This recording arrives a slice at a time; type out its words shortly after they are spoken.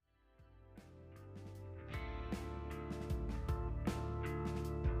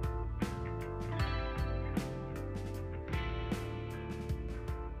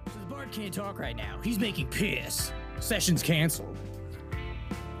Bard can't talk right now. He's making piss. Session's canceled.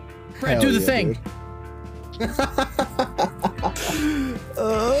 Brett, do the thing.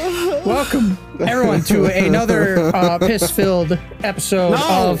 Welcome, everyone, to another piss-filled episode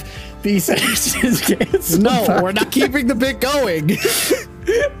of the Session's Canceled. No, we're not keeping the bit going.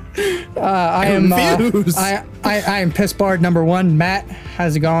 I am Piss Bard number 1. Matt,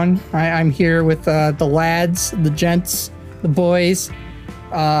 how's it going? I'm here with the lads, the gents, the boys,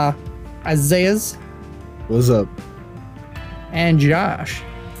 Isaiah's. What's up? And Josh.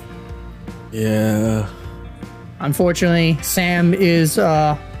 Yeah. Unfortunately, Sam is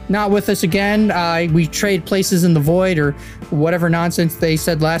not with us again. We trade places in the void, or whatever nonsense they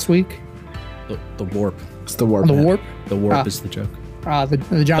said last week. The warp. It's the warp. The warp. The warp is the joke.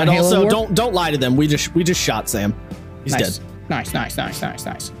 The John But Halo also, warp? don't lie to them. We just shot Sam. He's Nice. dead.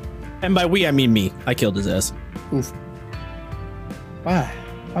 Nice. And by we, I mean me. I killed his ass. Oof. Why?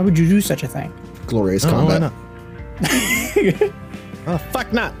 Why would you do such a thing? Glorious combat. Oh,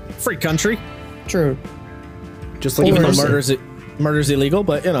 fuck not. Free country. True. Just like Even the though person. murder's illegal,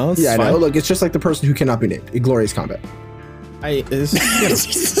 but you know, it's Yeah, I fine. know. Look, it's just like the person who cannot be named. A glorious combat.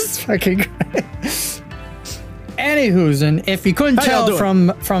 Jesus fucking Christ. Anywho's, and if you couldn't How y'all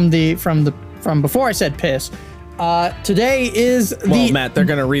tell from before I said piss, today is Well, Matt, they're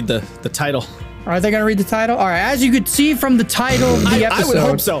gonna read the title. Are they gonna read the title? All right, as you could see from the title of the episode. I would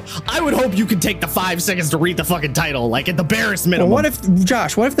hope so. I would hope you could take the 5 seconds to read the fucking title, like at the barest minimum. Well, what if,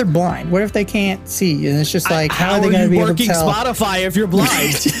 Josh? What if they're blind? What if they can't see? And it's just like, how are they going to be able to tell? How are you working Spotify if you're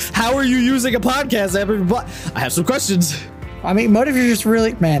blind? How are you using a podcast if you're blind? I have some questions. I mean, what if you're just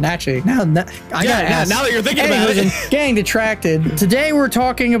really, man? Actually, now I gotta ask. Now that you're thinking about it, getting detracted. Today we're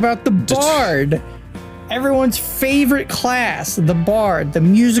talking about the Bard. Everyone's favorite class, the Bard, the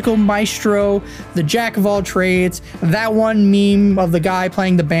musical maestro, the jack of all trades. That one meme of the guy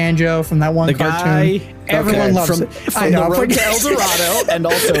playing the banjo from that one cartoon. Everyone loves it. From the road to El Dorado, and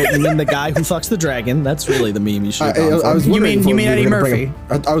also the guy who fucks the dragon. That's really the meme you should have gone for. You mean Eddie Murphy?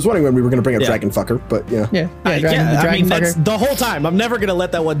 I was wondering when we were going to bring up Dragon Fucker, but yeah. Yeah, I mean, that's the whole time. I'm never going to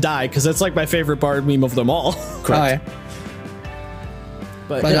let that one die because that's like my favorite Bard meme of them all. Correct. Oh, yeah.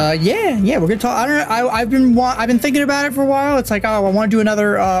 But yeah, we're gonna talk. I don't know. I've been thinking about it for a while. It's like, oh, I want to do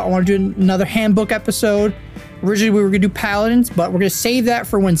another handbook episode. Originally, we were gonna do paladins, but we're gonna save that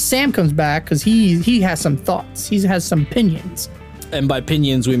for when Sam comes back because he has some thoughts. He has some opinions. And by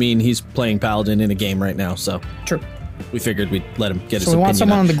opinions, we mean he's playing paladin in a game right now. So true. We figured we'd let him get his So we opinion. want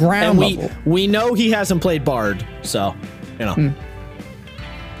someone on the ground level. We know he hasn't played Bard, so you know.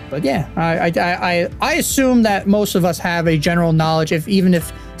 But yeah, I assume that most of us have a general knowledge, even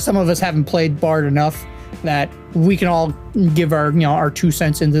if some of us haven't played Bard enough, that we can all give our 2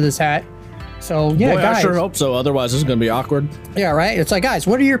 cents into this hat. So yeah, Boy, guys. I sure hope so. Otherwise, this is gonna be awkward. Yeah, right. It's like, guys,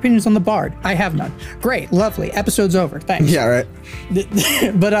 what are your opinions on the Bard? I have none. Great, lovely. Episode's over. Thanks. Yeah, right.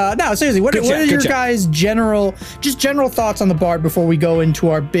 But no, seriously, what are your guys' general thoughts on the Bard before we go into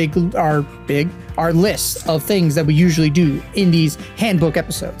our list of things that we usually do in these handbook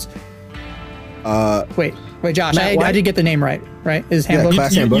episodes? Wait, Josh, Matt, I did get the name right? Is handbook?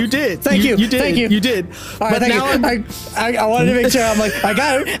 Class handbook. You did. Thank you. You did. Thank you. You did. All right, but now I wanted to make sure. I'm like, I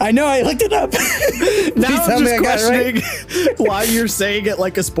got it. I know. I looked it up. now I'm just questioning right? why you're saying it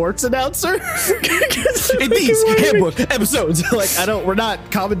like a sports announcer. In these handbook episodes, like we're not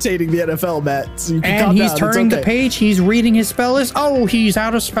commentating the NFL, Matt. So you can And calm he's down. turning the page. He's reading his spell list. Oh, he's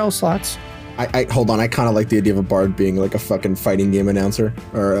out of spell slots. I hold on. I kind of like the idea of a Bard being like a fucking fighting game announcer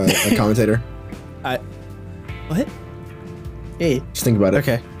or a commentator. What? Hey. Just think about it.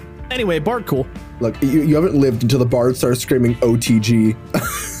 Okay. Anyway, Bard, cool. Look, you haven't lived until the Bard starts screaming OTG.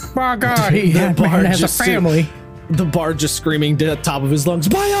 My God, that Bard man has a just family. The Bard just screaming to the top of his lungs,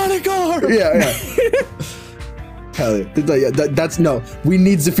 "Bionic arm!" Yeah. Hell yeah. That's no. We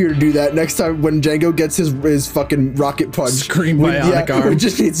need Zephyr to do that next time when Django gets his fucking rocket punch. Scream bionic arm. We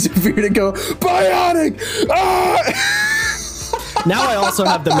just need Zephyr to go bionic. Ah! Now I also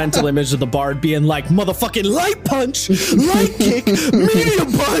have the mental image of the Bard being like, "Motherfucking light punch, light kick,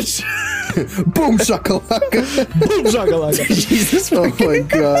 medium punch, Boom shakalaka. boom shakalaka." Jesus, Oh my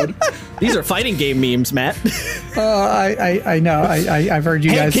God. These are fighting game memes, Matt. I know. I've heard you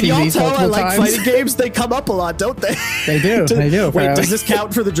guys can see y'all these tell I multiple like times. fighting games? They come up a lot, don't they? They do. They do. Wait, apparently. does this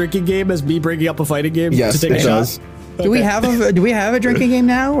count for the drinking game as me bringing up a fighting game Yes, to take it a does. shot? Do we have a drinking game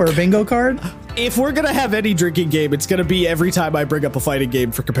now or a bingo card? If we're gonna have any drinking game, it's gonna be every time I bring up a fighting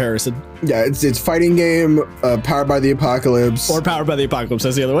game for comparison. Yeah, it's fighting game, powered by the apocalypse. Or Powered by the Apocalypse,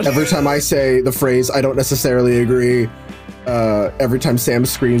 that's the other one. Every time I say the phrase, I don't necessarily agree. Every time Sam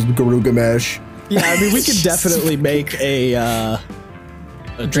screams Guru Gamesh. Yeah, I mean, we could definitely make a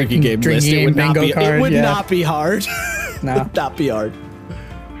a drinking game list. It would not be. Card, it would not be hard. No, it would not be hard.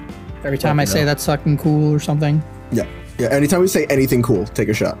 Every time I say that's fucking cool or something. Yeah. Yeah. Anytime we say anything cool, take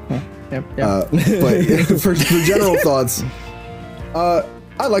a shot. Yep. But for general thoughts,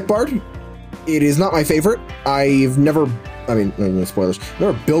 I like Bard. It is not my favorite. I've never. I mean, no spoilers.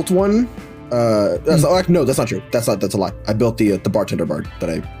 Never built one. No, that's not true. That's a lie. I built the bartender bard that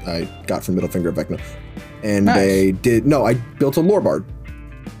I got from Middlefinger of Vecna, and nice. I built a lore bard.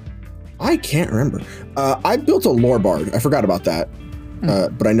 I can't remember. I built a lore bard. I forgot about that,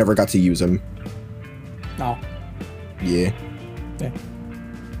 but I never got to use him. No. Yeah.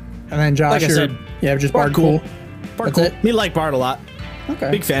 And then Josh, like I said, just Bard cool. Bard cool. Me like Bard a lot.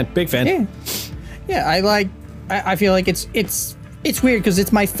 Okay. Big fan. Yeah. I feel like it's weird because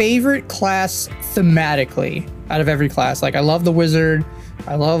it's my favorite class thematically out of every class. Like I love the wizard,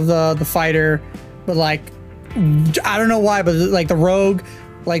 I love the fighter, but like I don't know why, but like the rogue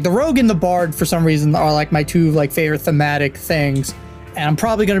and the bard for some reason are like my two like favorite thematic things. And I'm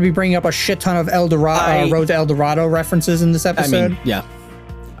probably going to be bringing up a shit ton of Road to El Dorado references in this episode. I mean, yeah.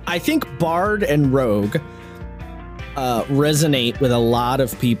 I think Bard and Rogue resonate with a lot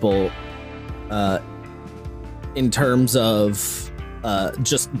of people in terms of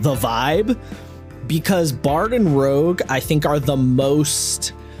just the vibe, because Bard and Rogue, I think, are the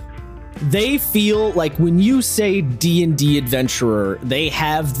most... They feel like when you say D&D adventurer, they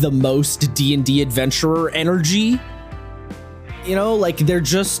have the most D&D adventurer energy. You know, like they're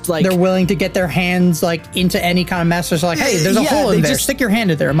just like they're willing to get their hands like into any kind of mess. So like, hey, there's a hole in there. Stick your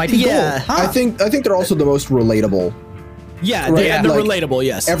hand in there. It might be gold. Huh? I think they're also the most relatable. Yeah, right? They're like, relatable.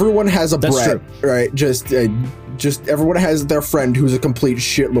 Yes, everyone has a Brett, right? Just everyone has their friend who's a complete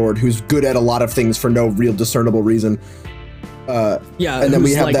shitlord who's good at a lot of things for no real discernible reason. And then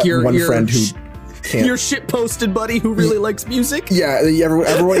we have like that one friend who. Your shit-posted buddy who really likes music? Yeah,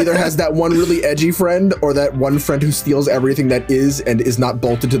 everyone either has that one really edgy friend or that one friend who steals everything that is and is not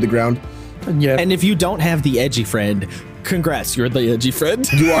bolted to the ground. Yeah. And if you don't have the edgy friend, congrats, you're the edgy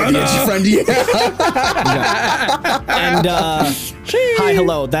friend. You are the edgy friend, yeah. And hi,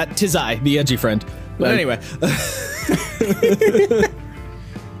 hello, that is I, the edgy friend. But anyway.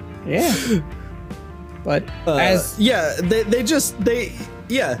 Yeah. But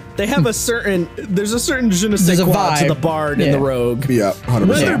they have a certain, there's a certain je ne sais quoi to the Bard and the Rogue. Yeah, 100%.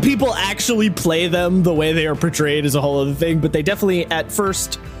 Whether people actually play them the way they are portrayed is a whole other thing, but they definitely, at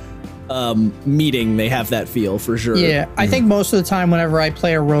first meeting, they have that feel for sure. Yeah, I think most of the time whenever I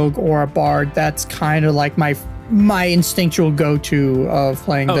play a Rogue or a Bard, that's kind of like my instinctual go-to of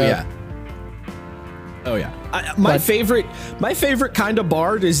playing my favorite kind of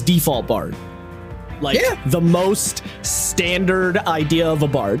Bard is default Bard. Like the most standard idea of a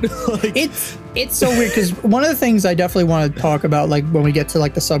bard. Like, it's so weird because one of the things I definitely want to talk about, like when we get to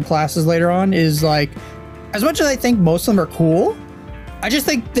like the subclasses later on, is like as much as I think most of them are cool, I just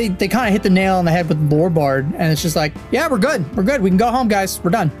think they kind of hit the nail on the head with lore bard, and it's just like, yeah, we're good, we can go home, guys, we're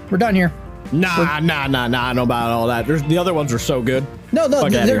done here. Nah, I don't know about all that. The other ones are so good. No,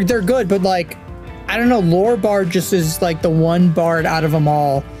 they're good, but like I don't know, lore bard just is like the one bard out of them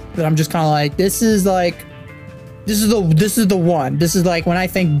all that I'm just kind of like, this is the one. This is like when I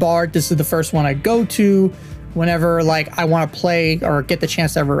think bard, this is the first one I go to whenever like I want to play or get the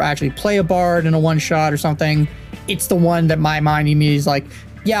chance to ever actually play a bard in a one shot or something. It's the one that my mind immediately is like,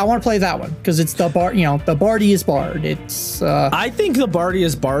 yeah, I want to play that one because it's the bard, the bardiest bard. It's I think the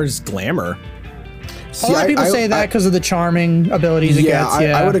bardiest bard is glamour. A lot of people say that because of the charming abilities it gets.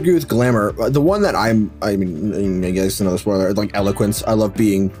 I would agree with glamour. The one that I guess another spoiler, like eloquence. I love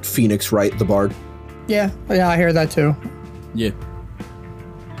being Phoenix Wright, the bard. Yeah, I hear that too. Yeah.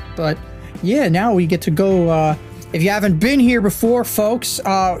 But yeah, now we get to go. If you haven't been here before, folks,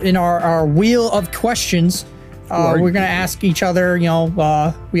 in our wheel of questions, we're gonna ask each other.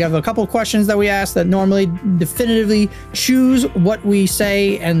 We have a couple of questions that we ask that normally definitively choose what we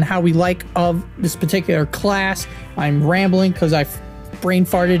say and how we like of this particular class. I'm rambling because I brain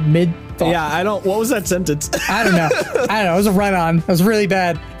farted mid thought. Yeah, what was that sentence? I don't know. It was a run on. It was really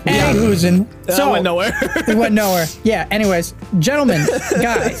bad. Yeah. It went nowhere. It went nowhere. Yeah. Anyways, gentlemen,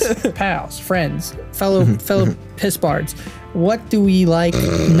 guys, pals, friends, fellow piss bards, what do we like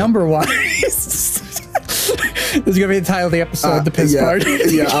number wise? This is gonna be the title of the episode, the piss bard.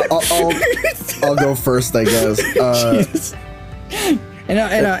 Yeah, I'll go first, I guess. And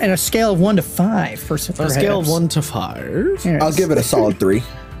a scale of 1 to 5 for a scale of 1 to 5. Yes. I'll give it a solid 3.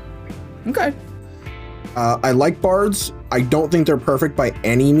 Okay. I like bards. I don't think they're perfect by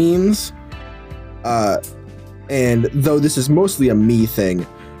any means. And though this is mostly a me thing,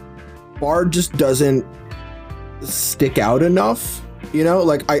 bard just doesn't stick out enough You know,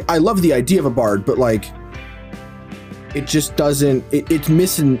 like I love the idea of a bard, but like it just doesn't. It's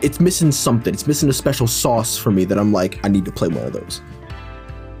missing something. It's missing a special sauce for me that I'm like, I need to play one of those.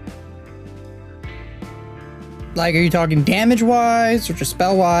 Like, are you talking damage wise or just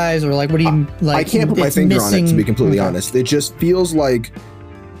spell wise, or like what do you like? I can't put my finger on it, to be completely honest. It just feels like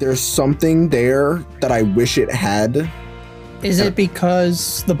there's something there that I wish it had. Is it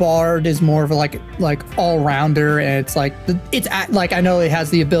because the bard is more of a like all-rounder, and it's like like, I know it has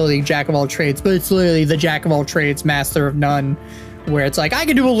the ability jack of all trades, but it's literally the jack of all trades, master of none, where it's like I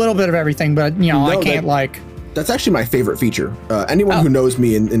can do a little bit of everything, but you know, I can't That's actually my favorite feature. Anyone who knows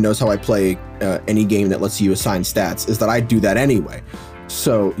me and knows how I play any game that lets you assign stats is that I do that anyway.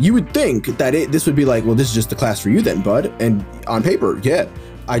 So you would think that this would be like, well, this is just the class for you then, bud. And on paper, yeah.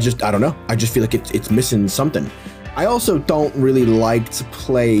 I don't know. I just feel like it's missing something. I also don't really like to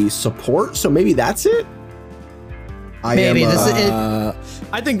play support, so maybe that's it. I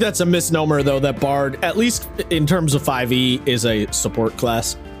think that's a misnomer, though, that Bard, at least in terms of 5e, is a support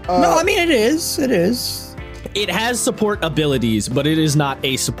class. No, I mean, it is. It is. It has support abilities, but it is not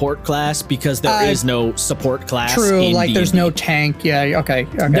a support class because there is no support class. True, in like D&D. There's no tank. Yeah, okay.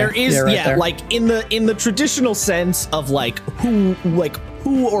 There is, there. like in the traditional sense of who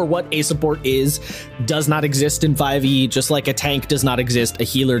or what a support is does not exist in 5e, just like a tank does not exist, a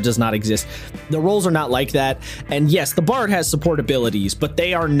healer does not exist. The roles are not like that. And yes, the bard has support abilities, but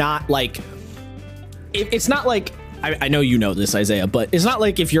they are not like, it's not like, I know you know this, Isaiah, but it's not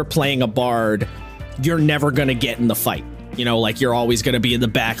like if you're playing a bard, you're never going to get in the fight. You know, like you're always going to be in the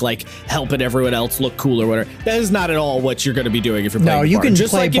back, like helping everyone else look cool or whatever. That is not at all what you're going to be doing if you're playing. No, you bard. can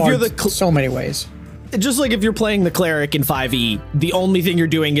just play like if you're so many ways. Just like if you're playing the cleric in 5e, the only thing you're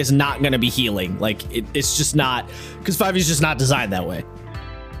doing is not going to be healing. Like it's just not, because 5e is just not designed that way.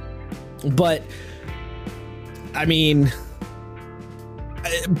 But I mean,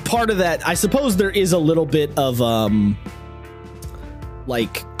 part of that, I suppose there is a little bit of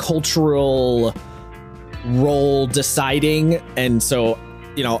like cultural role deciding. And so,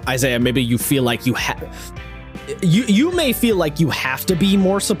 you know, Isaiah, maybe you feel like you have, you may feel like you have to be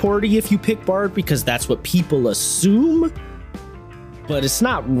more supporty if you pick bard because that's what people assume, but it's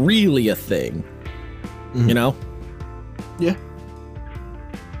not really a thing, you know? Yeah.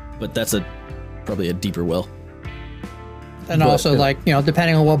 But that's probably a deeper well. And also, like, you know,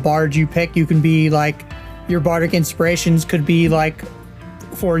 depending on what bard you pick, you can be like, your bardic inspirations could be like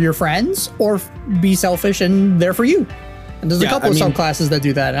for your friends or be selfish and there for you. And there's a couple of subclasses that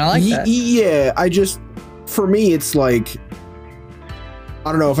do that, and I like that. Yeah, for me, it's like,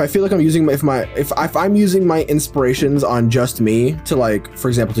 I don't know, if I feel like I'm using if I'm using my inspirations on just me to, like, for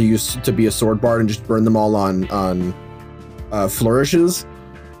example, to be a sword bard and just burn them all on flourishes,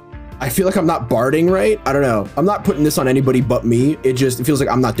 I feel like I'm not barding right. I don't know. I'm not putting this on anybody but me. It feels like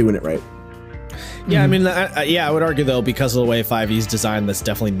I'm not doing it right. Yeah, I mean, I would argue though, because of the way 5e is designed, that's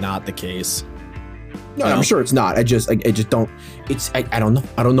definitely not the case. No, I'm sure it's not. I just don't. I don't know.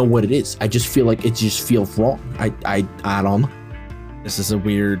 I don't know what it is. I just feel like it just feels wrong. I don't know. This is a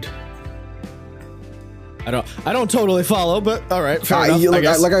weird. I don't totally follow, but all right, fair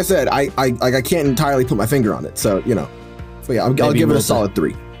enough. Like I said, I can't entirely put my finger on it. So, you know, but yeah, I'll give it a solid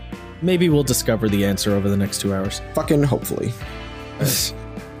 3. Maybe we'll discover the answer over the next 2 hours. Fucking hopefully.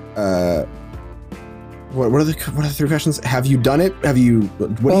 What are the 3 questions? Have you done it? What do you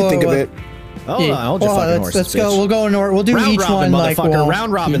think of it? Oh, yeah. Hold your fucking horses, let's go. We'll go in order. We'll do round each robin, one, motherfucker.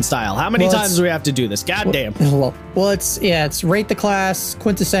 Round robin style. How many times do we have to do this? God damn. Well, it's rate the class,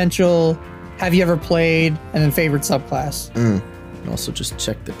 quintessential, have you ever played, and then favorite subclass. Also, just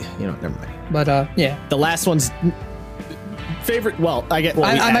check the. Never mind. But yeah, the last one's favorite. Well, I get. Well,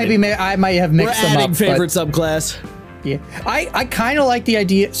 I might have mixed them up. We're adding favorite subclass. Yeah, I kind of like the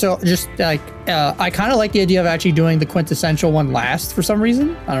idea. So just like I kind of like the idea of actually doing the quintessential one last for some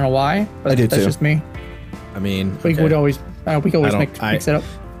reason. I don't know why. But I do that's too. just me. I mean, we could always mix it up.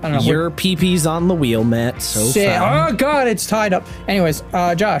 I don't know. Your pee-pee's on the wheel, Matt. So oh god, it's tied up. Anyways,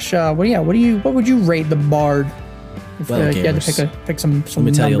 Josh, what would you rate the bard? If you had to pick some numbers. Let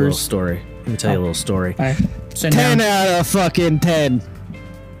me tell you a little story. Right. 10 out of fucking 10.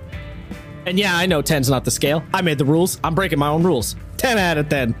 And yeah, I know 10's not the scale. I made the rules. I'm breaking my own rules. 10 out of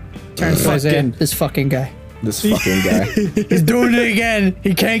 10. Turns to Isaiah, this fucking guy. This fucking guy. He's doing it again.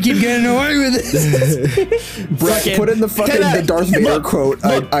 He can't keep getting away with it. Brett, put in the Darth Vader quote.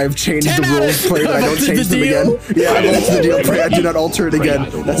 I've changed the rules. Pray I don't change them again. Yeah, I've altered the deal. Pray I do not alter it again.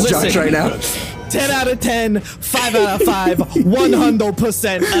 That's Josh right now. 10 out of 10, 5 out of 5,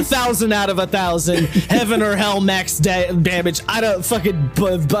 100%, 1,000 out of 1,000, heaven or hell max damage. I fucking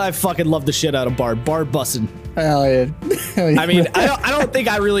love the shit out of Bard. Bard bussin'. Hell yeah. I mean, I don't think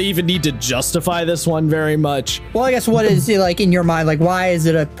I really even need to justify this one very much. Well, I guess what is it like in your mind? Like, why is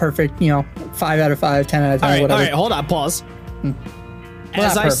it a perfect, 5 out of 5, 10 out of 10, whatever? All right, hold on, pause. Well,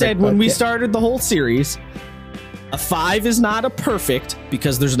 As I perfect, said when we yeah. started the whole series, a 5 is not a perfect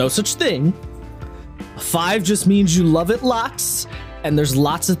because there's no such thing. A 5 just means you love it lots, and there's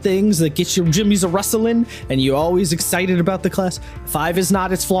lots of things that get your jimmies a rustling, and you're always excited about the class. 5 is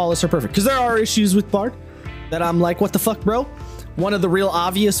not its flawless or perfect because there are issues with Bard that I'm like, what the fuck, bro? One of the real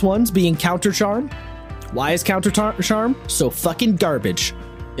obvious ones being counter charm. Why is counter charm so fucking garbage?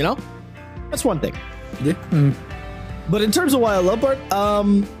 You know, that's one thing. Yeah. But in terms of why I love Bard,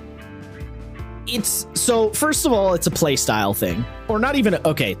 it's so first of all, it's a play style thing, or not even.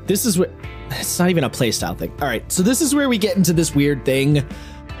 Okay, this is what it's not even a play style thing. All right, so this is where we get into this weird thing.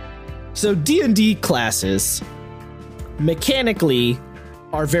 So D&D classes mechanically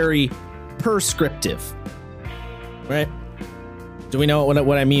are very prescriptive, right? Do we know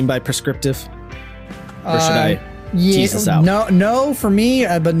what I mean by prescriptive? Or should I tease this out? No, for me,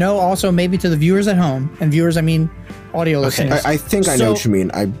 but no, also maybe to the viewers at home. And viewers, I mean audio listeners. I think I know what you mean.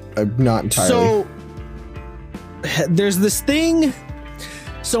 I'm not entirely. So there's this thing.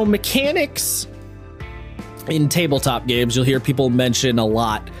 So mechanics in tabletop games, you'll hear people mention a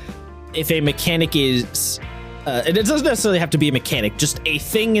lot. If a mechanic is, and it doesn't necessarily have to be a mechanic, just a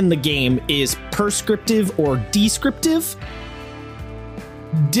thing in the game is prescriptive or descriptive.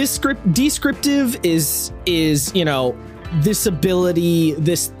 Descriptive is this ability,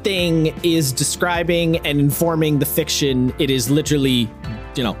 this thing is describing and informing the fiction. It is literally,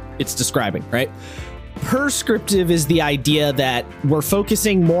 it's describing, right? Prescriptive is the idea that we're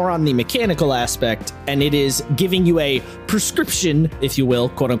focusing more on the mechanical aspect, and it is giving you a prescription, if you will,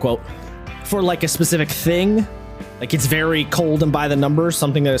 quote unquote, for like a specific thing. Like it's very cold and by the numbers,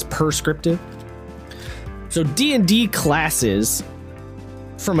 something that is prescriptive. So D&D classes,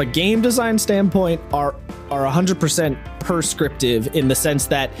 from a game design standpoint, are 100% prescriptive in the sense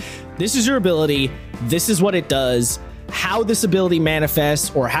that this is your ability, this is what it does, how this ability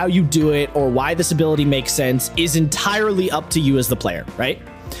manifests or how you do it or why this ability makes sense is entirely up to you as the player, right?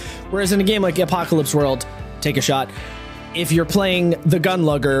 Whereas in a game like Apocalypse World, take a shot, if you're playing the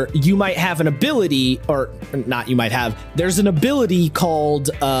Gunlugger, you might have an ability, or not you might have, there's an ability called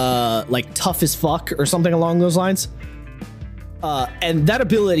like Tough as Fuck or something along those lines. And that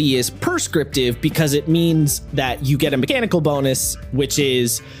ability is prescriptive because it means that you get a mechanical bonus, which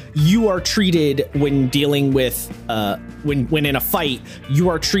is you are treated when dealing with when in a fight, you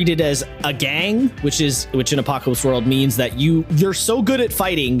are treated as a gang, which in Apocalypse World means that you're so good at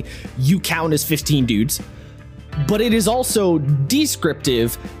fighting, you count as 15 dudes. But it is also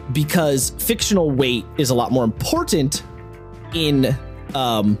descriptive because fictional weight is a lot more important in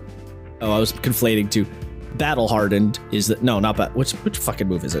I was conflating too. Battle hardened is that not which fucking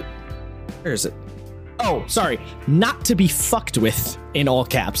move is it? Where is it? Oh, sorry, not to be fucked with in all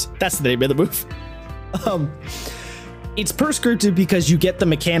caps. That's the name of the move. It's prescriptive because you get the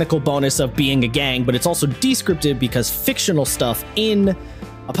mechanical bonus of being a gang, but it's also descriptive because fictional stuff in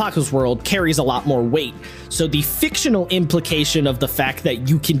Apocalypse World carries a lot more weight. So the fictional implication of the fact that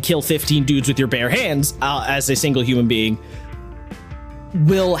you can kill 15 dudes with your bare hands as a single human being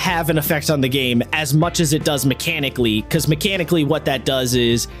will have an effect on the game as much as it does mechanically, because mechanically what that does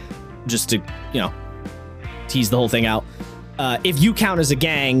is, just to tease the whole thing out, if you count as a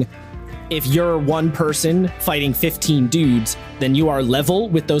gang, if you're one person fighting 15 dudes, then you are level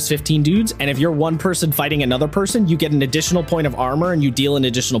with those 15 dudes, and if you're one person fighting another person, you get an additional point of armor and you deal an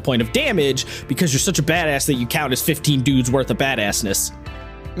additional point of damage because you're such a badass that you count as 15 dudes worth of badassness.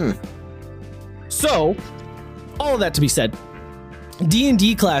 So all of that to be said,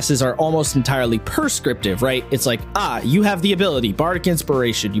 D&D classes are almost entirely prescriptive, right? It's like, you have the ability, Bardic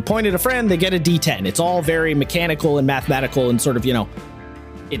Inspiration. You point at a friend, they get a D10. It's all very mechanical and mathematical and sort of,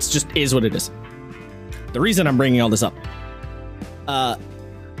 it's just is what it is. The reason I'm bringing all this up,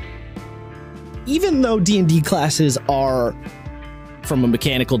 even though D&D classes are, from a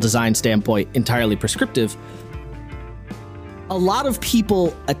mechanical design standpoint, entirely prescriptive, a lot of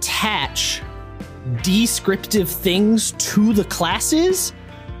people attach descriptive things to the classes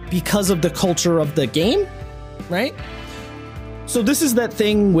because of the culture of the game, right? So this is that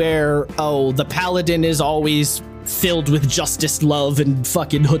thing where, the paladin is always filled with justice, love, and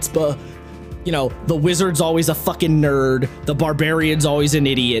fucking chutzpah. The wizard's always a fucking nerd. The barbarian's always an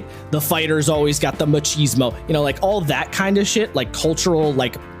idiot. The fighter's always got the machismo. Like all that kind of shit, like cultural,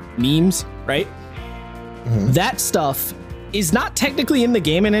 like memes, right? Mm-hmm. That stuff is not technically in the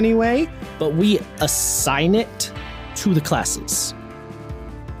game in any way, but we assign it to the classes.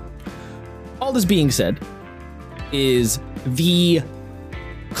 All this being said, is the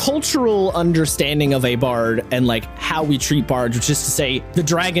cultural understanding of a bard and like how we treat bards, which is to say the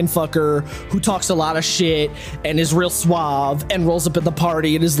dragon fucker who talks a lot of shit and is real suave and rolls up at the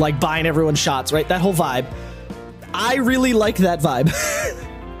party and is like buying everyone shots, right? That whole vibe. I really like that vibe.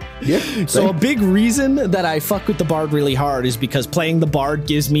 Yeah. So a big reason that I fuck with the bard really hard is because playing the bard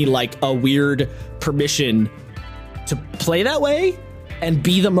gives me like a weird permission to play that way and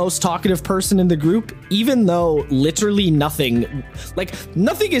be the most talkative person in the group, even though literally nothing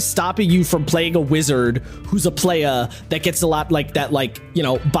is stopping you from playing a wizard who's a player that gets a lot like that, like, you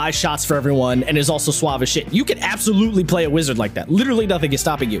know, buys shots for everyone and is also suave as shit. You can absolutely play a wizard like that. Literally nothing is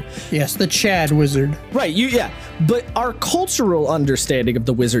stopping you. Yes, the Chad wizard. Right, yeah. But our cultural understanding of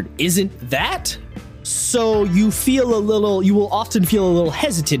the wizard isn't that. So you will often feel a little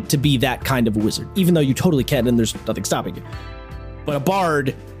hesitant to be that kind of a wizard, even though you totally can and there's nothing stopping you. But a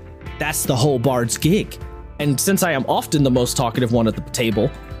bard, that's the whole bard's gig. And since I am often the most talkative one at the table,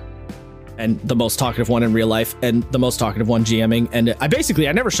 and the most talkative one in real life, and the most talkative one GMing, and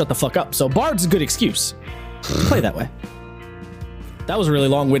I never shut the fuck up. So bard's a good excuse to play that way. That was a really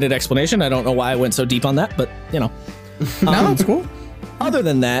long-winded explanation. I don't know why I went so deep on that, but you know. No, it's cool. Other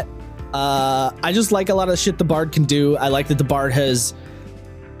than that, I just like a lot of shit the bard can do. I like that the bard has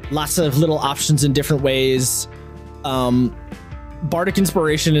lots of little options in different ways. Bardic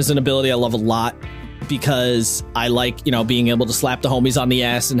Inspiration is an ability I love a lot because I like, you know, being able to slap the homies on the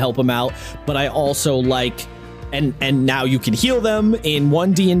ass and help them out. But I also like, and now you can heal them in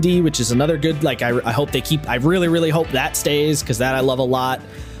 1 D&D, which is another good, like, I hope they keep, I really, really hope that stays because that I love a lot.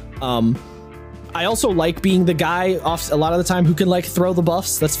 I also like being the guy off a lot of the time who can like throw the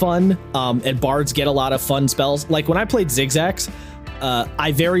buffs. That's fun. And bards get a lot of fun spells. Like when I played Zigzags,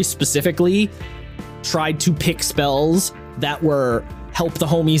 I very specifically tried to pick spells that were help the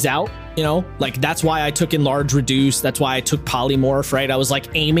homies out, you know, like that's why I took Enlarge Reduce. That's why I took Polymorph, right? I was like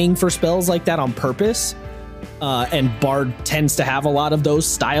aiming for spells like that on purpose. And bard tends to have a lot of those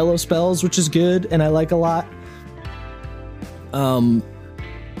style of spells, which is good. And I like a lot.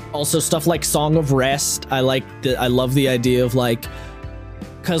 Also stuff like Song of Rest. I love the idea of like,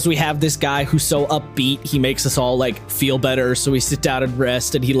 because we have this guy who's so upbeat, he makes us all like feel better. So we sit down and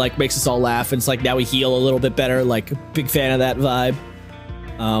rest, and he like makes us all laugh. And it's like now we heal a little bit better. Like big fan of that vibe.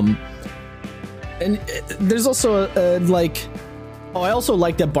 And there's also I also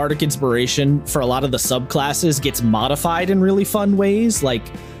like that Bardic Inspiration for a lot of the subclasses gets modified in really fun ways. Like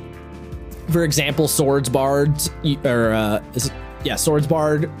for example, Swords Bards Swords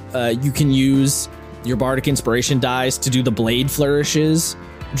Bard. You can use your Bardic Inspiration dice to do the blade flourishes,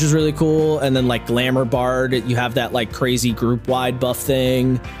 which is really cool. And then like Glamour Bard, you have that like crazy group wide buff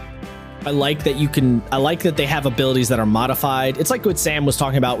thing. I like that they have abilities that are modified. It's like what Sam was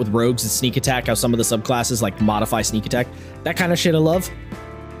talking about with rogues and sneak attack, how some of the subclasses like modify sneak attack. That kind of shit I love.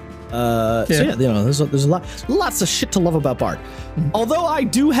 So yeah, you know, there's lots of shit to love about Bard. Although I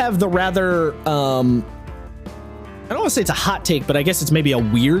do have the rather, I don't want to say it's a hot take, but I guess it's maybe a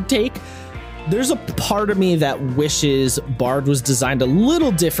weird take. There's a part of me that wishes Bard was designed a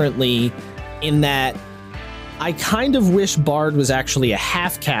little differently in that I kind of wish Bard was actually a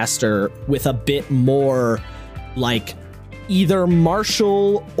half caster with a bit more like either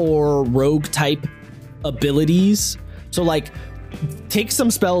martial or rogue type abilities. So like take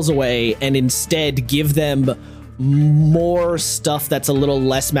some spells away and instead give them more stuff that's a little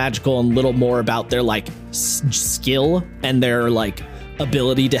less magical and a little more about their like skill and their like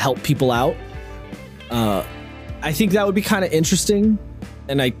ability to help people out. I think that would be kind of interesting.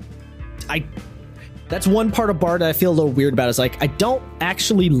 And I that's one part of Bard that I feel a little weird about is like, I don't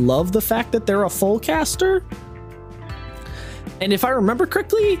actually love the fact that they're a full caster. And if I remember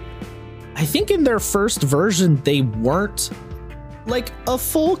correctly, I think in their first version, they weren't like a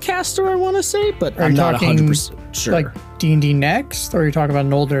full caster, I want to say, but I'm not 100% sure. Like D&D Next, or are you talking about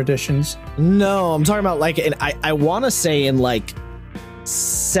in older editions? No, I'm talking about like, and I want to say in like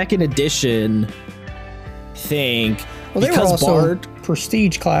 2nd edition, I think. Well, they were also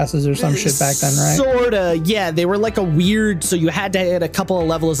prestige classes or some shit back then, right? Sorta, yeah. They were like a weird, so you had to hit a couple of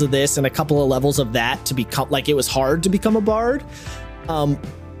levels of this and a couple of levels of that to become, like it was hard to become a bard. And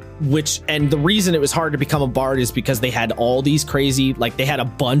the reason it was hard to become a bard is because they had all these crazy, like they had a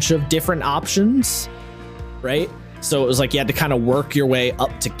bunch of different options, right? So it was like you had to kind of work your way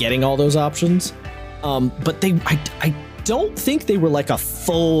up to getting all those options. But I don't think they were like a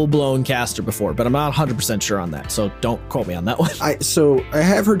full-blown caster before, but I'm not 100% sure on that, so don't quote me on that one. So I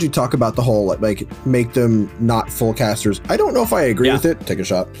have heard you talk about the whole like make them not full casters. I don't know if I agree with it. Take a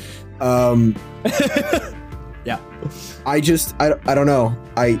shot. Yeah. I don't know.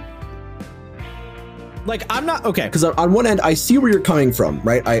 Like, I'm not okay. Because on one end, I see where you're coming from,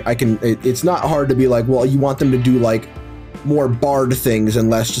 right? I can. It's not hard to be like, well, you want them to do like more bard things and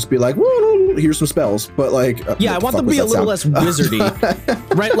less just be like, whoa, here's some spells. But like, yeah, I want them to be a little less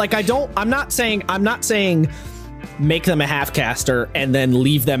wizardy, right? Like, I'm not saying make them a half caster and then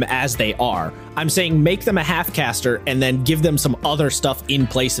leave them as they are. I'm saying make them a half caster and then give them some other stuff in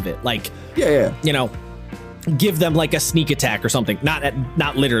place of it. Like, yeah. You know, give them like a sneak attack or something.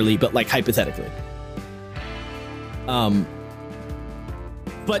 Not literally, but like hypothetically.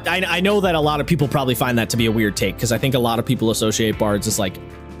 But I know that a lot of people probably find that to be a weird take, because I think a lot of people associate bards as like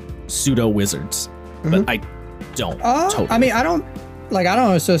pseudo wizards, but I don't. Totally. I mean, I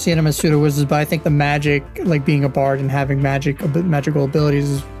don't associate them as pseudo wizards, but I think the magic, like being a bard and having magical abilities,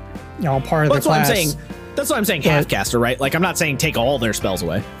 is, you know, part of the class. That's what I'm saying. Half caster, right? Like, I'm not saying take all their spells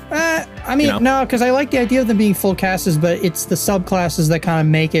away. I mean, no, because I like the idea of them being full casters, but it's the subclasses that kind of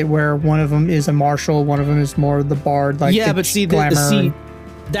make it where one of them is a martial, one of them is more the bard. Like, yeah, but see,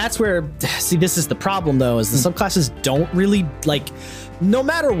 that's where, this is the problem though, is the subclasses don't really, like, no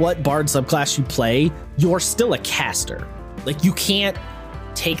matter what bard subclass you play, you're still a caster. Like, you can't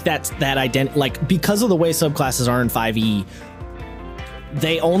take that identity, like, because of the way subclasses are in 5e,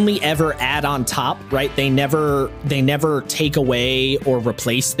 they only ever add on top, right? They never take away or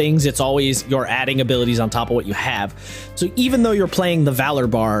replace things. It's always you're adding abilities on top of what you have. So even though you're playing the Valor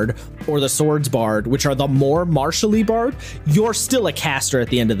Bard or the Swords Bard, which are the more martially bard, you're still a caster at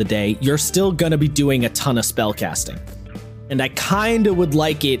the end of the day. You're still gonna be doing a ton of spell casting. And I kind of would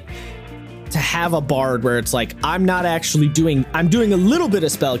like it to have a bard where it's like, I'm doing a little bit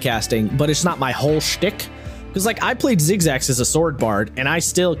of spell casting, but it's not my whole shtick. Because, like, I played Zigzags as a sword bard, and I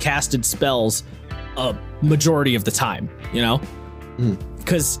still casted spells a majority of the time, you know?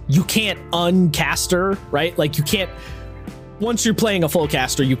 Because you can't uncaster, right? Like, you can't... Once you're playing a full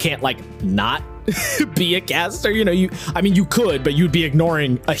caster, you can't, like, not be a caster, you know? You could, but you'd be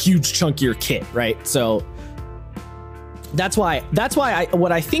ignoring a huge chunk of your kit, right? So... That's why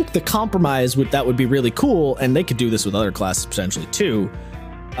what I think the compromise that would be really cool, and they could do this with other classes potentially too,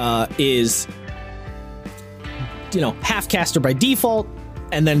 is... you know, half caster by default,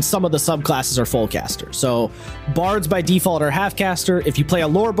 and then some of the subclasses are full caster. So bards by default are half caster. If you play a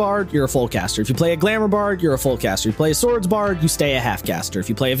lore bard, you're a full caster. If you play a glamour bard, you're a full caster. If you play a swords bard, you stay a half caster. If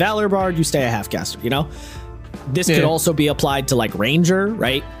you play a valor bard, you stay a half caster, you know? This could also be applied to like ranger,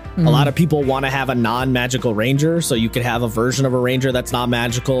 right? A lot of people want to have a non-magical ranger, so you could have a version of a ranger that's not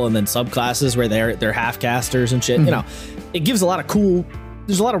magical, and then subclasses where they're half casters and shit. You know, it gives a lot of cool,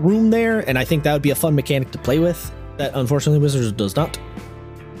 there's a lot of room there, and I think that would be a fun mechanic to play with. That unfortunately Wizards does not.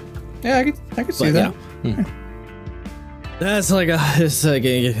 Yeah, I could see that. That's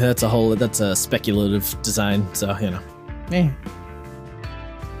that's a speculative design. So, you know. Yeah.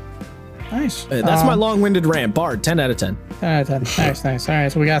 Nice. That's my long-winded rant. Bard, 10 out of 10. 10 out of 10. Nice. All right,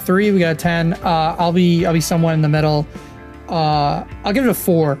 so we got 3, we got 10. I'll be somewhere in the middle. I'll give it a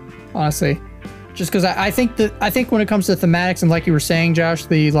 4, honestly. Just because I think when it comes to thematics, and like you were saying, Josh,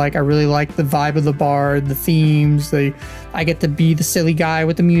 I really like the vibe of the bard, the themes. I get to be the silly guy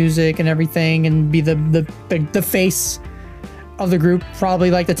with the music and everything, and be the face of the group. Probably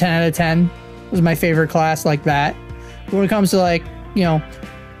like the 10 out of 10 was my favorite class like that. But when it comes to like, you know,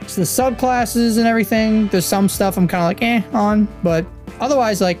 to the subclasses and everything, there's some stuff I'm kind of like on, but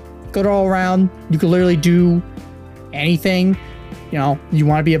otherwise, like, good all around. You could literally do anything. You know, you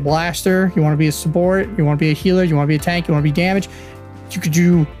want to be a blaster, you want to be a support, you want to be a healer, you want to be a tank, you want to be damage. You could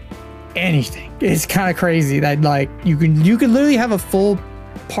do anything. It's kind of crazy that, like, you could literally have a full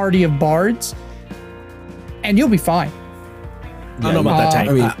party of bards and you'll be fine. I don't know about that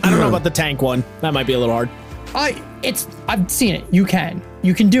tank. I don't know about the tank one. That might be a little hard. I've seen it. You can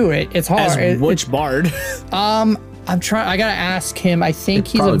do it. It's hard. As which bard? I'm trying. I gotta ask him. I think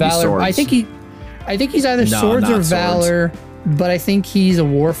he's a valor. I think he's either swords or valor. But I think he's a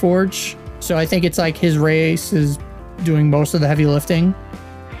Warforged, so I think it's like his race is doing most of the heavy lifting.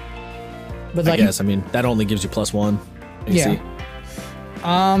 But like, I mean, that only gives you +1. AC.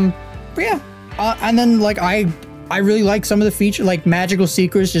 But yeah. And then like I really like some of the features, like magical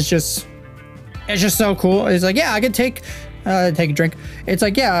secrets. It's just so cool. It's like, yeah, I could take a drink. It's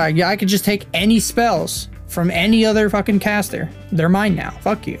like, yeah, I could just take any spells from any other fucking caster. They're mine now.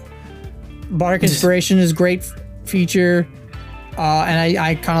 Fuck you. Bardic Inspiration is a great feature. And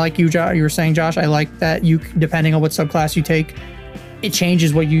I kind of like you were saying, Josh, I like that you, depending on what subclass you take, it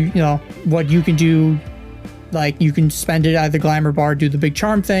changes what you can do. Like, you can spend it either Glamour Bard, do the big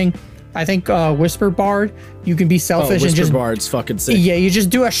charm thing. I think Whisper Bard, you can be selfish and just... Bard's fucking sick. Yeah, you just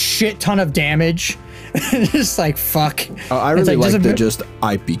do a shit ton of damage, Just like fuck. I really like the just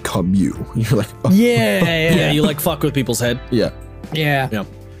I become you. You're like, oh. Yeah, you like fuck with people's head. Yeah.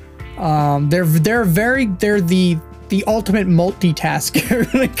 They're the ultimate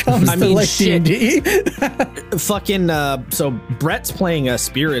multitasker when it comes to like D&D. Fucking so Brett's playing a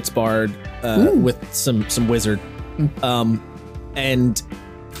spirits bard with some wizard. And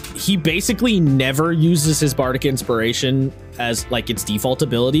he basically never uses his bardic inspiration as like its default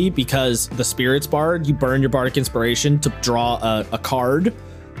ability, because the spirits bard, you burn your bardic inspiration to draw a card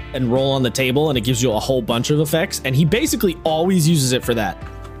and roll on the table, and it gives you a whole bunch of effects, and he basically always uses it for that.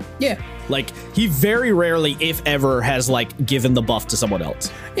 Yeah, like he very rarely, if ever, has like given the buff to someone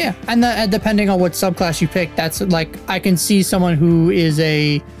else. Yeah, and depending on what subclass you pick, that's like I can see someone who is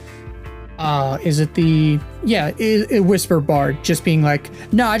a whisper bard just being like,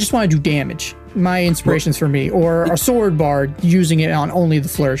 no, I just want to do damage. My inspiration's for me, or a sword bard using it on only the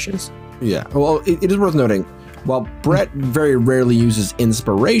flourishes. Yeah, well, it is worth noting, while Brett very rarely uses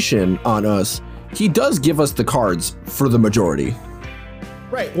inspiration on us, he does give us the cards for the majority.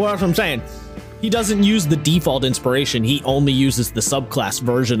 Right, well, that's what I'm saying. He doesn't use the default inspiration. He only uses the subclass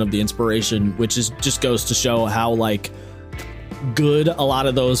version of the inspiration, which is just goes to show how like good a lot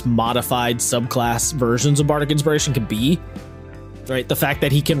of those modified subclass versions of bardic inspiration can be. Right, the fact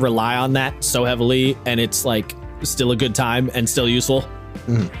that he can rely on that so heavily and it's like still a good time and still useful.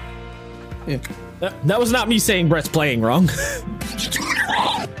 Yeah, that was not me saying Brett's playing wrong.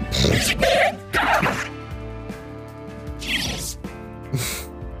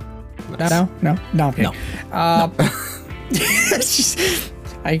 No. Okay. No.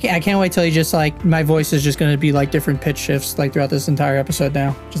 I can't wait till you just like my voice is just going to be like different pitch shifts like throughout this entire episode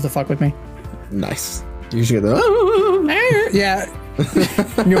now, just to fuck with me. Nice. You should get the yeah.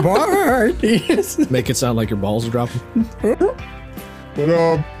 Your bard. Make it sound like your balls are dropping.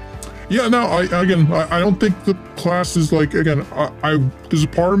 But yeah, no. I don't think the class is like, again. There's a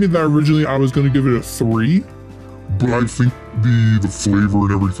part of me that originally I was going to give it a 3, but I think the flavor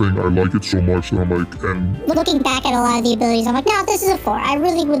and everything, I like it so much that I'm like, and looking back at a lot of the abilities, I'm like, no, this is a 4. I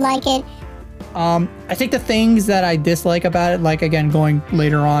really would like it. I think the things that I dislike about it, like again, going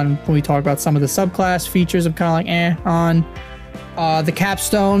later on when we talk about some of the subclass features, I'm kind of like, on. The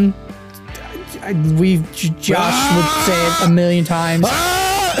capstone, Josh would say it a million times.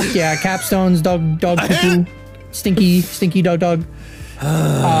 Yeah, capstones, dog poo, stinky dog.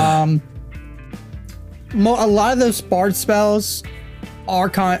 A lot of those bard spells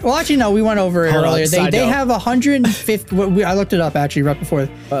are well, actually, no, we went over it earlier. They have 150. I looked it up actually right before.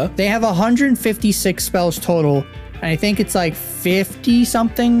 They have 156 spells total, and I think it's like 50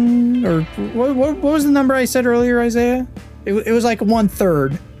 something. Or what was the number I said earlier, Isaiah? It was like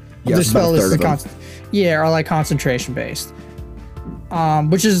 1/3 of the spell is are like concentration based.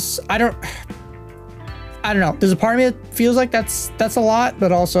 Which is I don't know. There's a part of me that feels like that's a lot,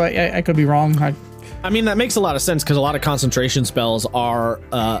 but also I could be wrong. I mean, that makes a lot of sense because a lot of concentration spells are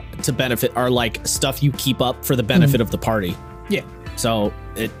are like stuff you keep up for the benefit of the party. Yeah. So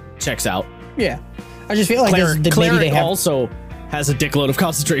it checks out. Yeah. I just feel like maybe they also has a dickload of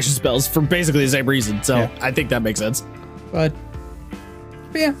concentration spells for basically the same reason. So I think that makes sense. But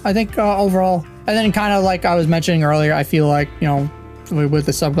yeah, I think overall, and then kind of like I was mentioning earlier, I feel like, you know, with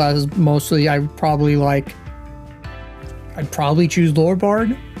the subclasses, mostly I'd probably choose Lore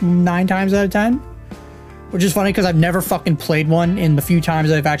Bard 9 times out of 10, which is funny because I've never fucking played one in the few times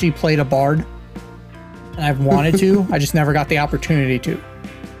that I've actually played a Bard, and I've wanted to, I just never got the opportunity to.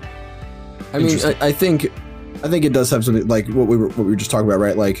 I mean, I think it does have something like what we were just talking about,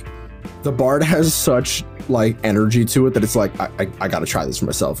 right? Like the Bard has such like energy to it that it's like I gotta try this for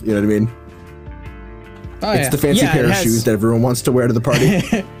myself. You know what I mean? Oh, it's the fancy pair of shoes that everyone wants to wear to the party.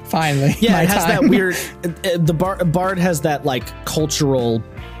 Finally, yeah, it has that weird. The Bard has that like cultural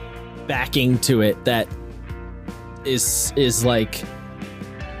backing to it that is like,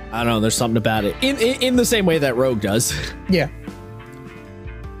 I don't know. There's something about it in the same way that Rogue does. Yeah.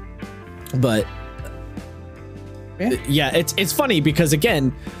 But yeah, it's funny because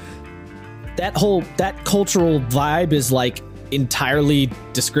again, that cultural vibe is like entirely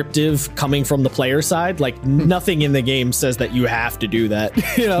descriptive coming from the player side. Like nothing in the game says that you have to do that.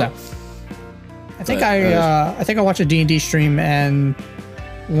 You know. No. I think I watched a D&D stream and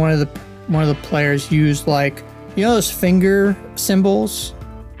one of the players used like, you know, those finger symbols.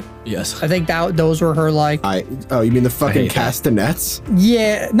 Yes. I think those were her like. You mean the fucking castanets?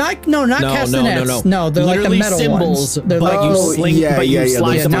 Yeah, not castanets. No, they're literally like the metal symbols, ones. They're but like you sling, but you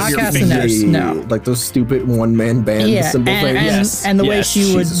slide them not with your castanets. fingers. No, like those stupid one-man band symbol things. And the way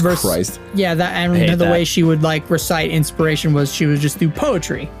she would Christ. Yeah, the way she would like recite inspiration was she would just do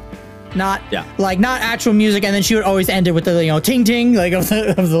poetry. not Yeah. like not actual music, and then she would always end it with the ting ting like of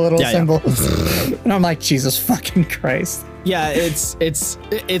the little symbol. And I'm like, Jesus fucking Christ. Yeah, it's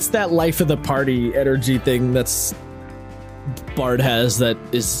that life of the party energy thing that's Bard has that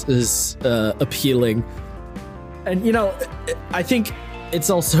is appealing. And I think it's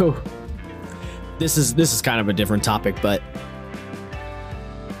also this is kind of a different topic, but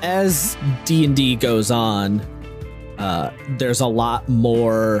as D&D goes on, there's a lot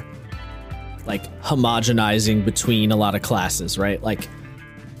more like homogenizing between a lot of classes, right? Like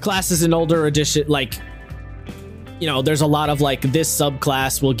classes in older edition, like there's a lot of like this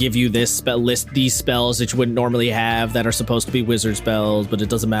subclass will give you this these spells that you wouldn't normally have that are supposed to be wizard spells, but it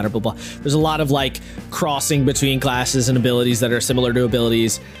doesn't matter, blah blah. There's a lot of like crossing between classes and abilities that are similar to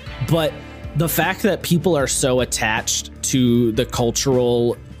abilities, but the fact that people are so attached to the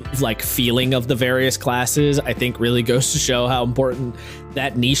cultural like feeling of the various classes, I think really goes to show how important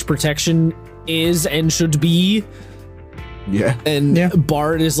that niche protection is and should be. Yeah. And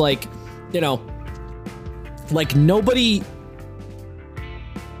Bard is like, like nobody.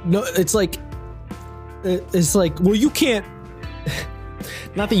 No, it's like, well, you can't.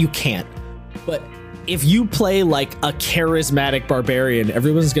 Not that you can't, but if you play like a charismatic barbarian,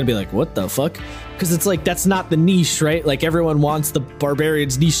 everyone's gonna be like, what the fuck? Because it's like, that's not the niche, right? Like everyone wants the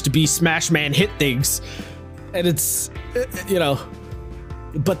barbarian's niche to be smash man hit things. And it's,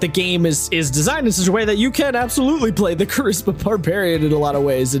 but the game is designed in such a way that you can absolutely play the charisma barbarian in a lot of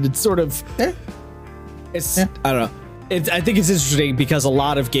ways. And it's sort of, I don't know. I think it's interesting because a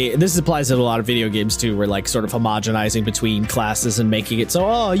lot of this applies to a lot of video games too, where like sort of homogenizing between classes and making it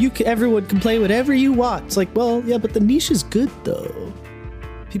so, everyone can play whatever you want. It's like, well, yeah, but the niche is good though.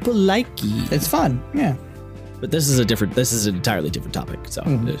 People like it. It's fun. Yeah. But this is an entirely different topic. So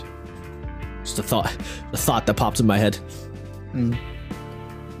just a thought that popped in my head.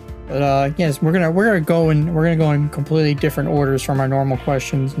 But yes, we're gonna go in completely different orders from our normal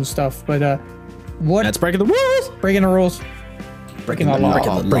questions and stuff. But what? That's breaking the rules. Breaking the rules. Breaking the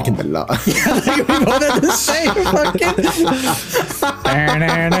law. Breaking the law. We both had the same fucking.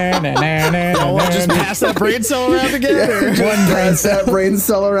 We'll just pass that brain cell around again. One pass that brain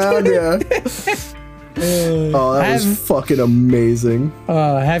cell around. Yeah. That was fucking amazing.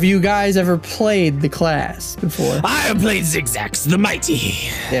 Have you guys ever played the class before? I have played Zigzags the Mighty.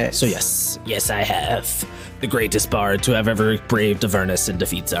 Yes. So yes, I have. The greatest bard to have ever braved Avernus and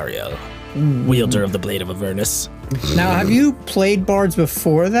defeat Zariel. Wielder of the Blade of Avernus. Now, have you played bards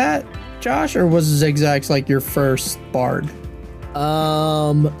before that, Josh, or was Zigzags like your first bard?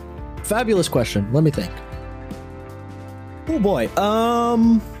 Fabulous question. Let me think. Oh boy.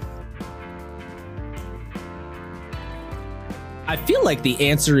 I feel like the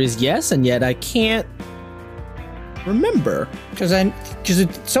answer is yes, and yet I can't remember. Because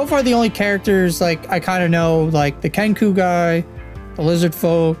so far the only characters like I kind of know, like the Kenku guy, the lizard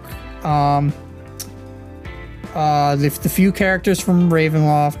folk, the few characters from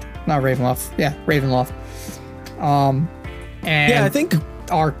Ravenloft. And yeah, I think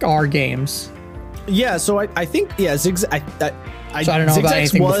our games. Yeah, so I think Zigzag. So I don't know about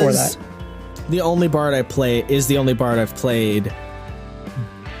anything before that. The only bard I've played,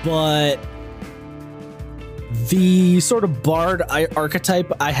 but the sort of bard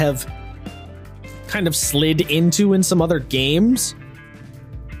archetype I have kind of slid into in some other games.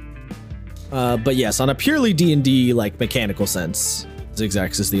 But yes, on a purely D&D like mechanical sense,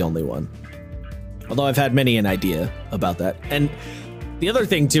 Zigzags is the only one. Although I've had many an idea about that. And the other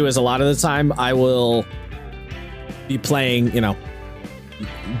thing too is a lot of the time I will be playing,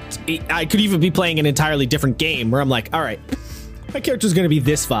 I could even be playing an entirely different game where I'm like, all right, my character's going to be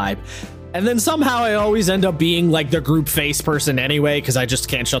this vibe. And then somehow I always end up being like the group face person anyway, because I just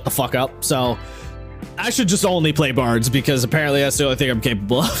can't shut the fuck up. So I should just only play bards because apparently that's the only thing I'm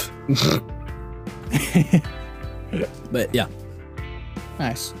capable of. But yeah.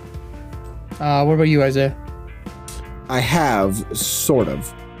 Nice. What about you, Isaiah? I have, sort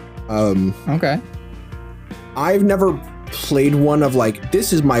of. Okay. I've never played one of like,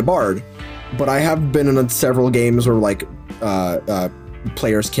 this is my bard, but I have been in several games where like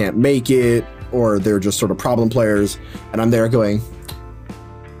players can't make it, or they're just sort of problem players, and I'm there going,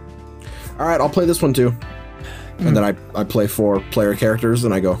 all right, I'll play this one too. And then I play 4 player characters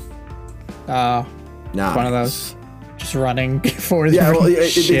and I go, nah. One of those just running for the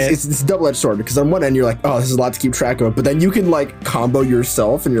it's a double-edged sword, because on one end you're like, oh, this is a lot to keep track of, but then you can like combo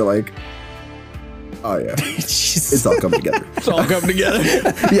yourself and you're like, Oh yeah, Jesus. it's all come together. It's all come together.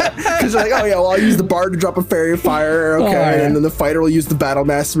 Yeah, because you're like, oh yeah, well I'll use the bard to drop a fairy fire, okay, yeah. and then the fighter will use the battle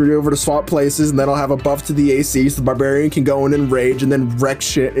master over to swap places, and then I'll have a buff to the AC, so the barbarian can go in and rage and then wreck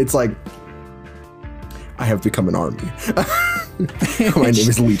shit. It's like, I have become an army. My name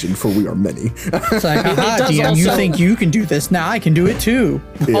is Legion, for we are many. It's like, aha, does DM, you also- think you can do this? Now I can do it too.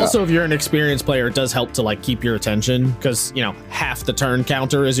 Yeah. Also, if you're an experienced player, it does help to like keep your attention because you know half the turn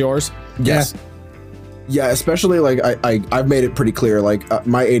counter is yours. Yes. Yeah, especially like I've made it pretty clear. Like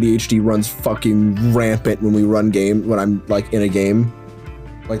my ADHD runs fucking rampant when we run when I'm like in a game,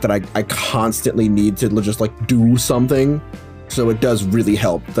 like that. I constantly need to just like do something. So it does really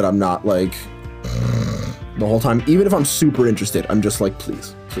help that I'm not like the whole time. Even if I'm super interested, I'm just like,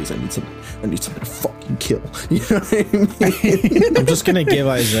 please, I need something to fucking kill. You know what I mean? I'm just gonna give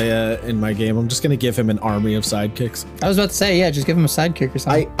Isaiah in my game. I'm just gonna give him an army of sidekicks. I was about to say, yeah, just give him a sidekick or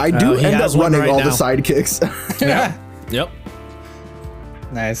something. I do he end up has one running right all now. the sidekicks. Yeah. Yep.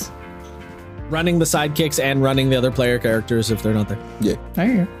 Nice. Running the sidekicks and running the other player characters if they're not there. Yeah. There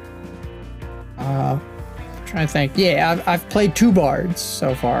you go. Trying to think. Yeah, I've played 2 bards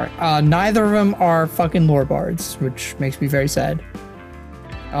so far. Neither of them are fucking lore bards, which makes me very sad.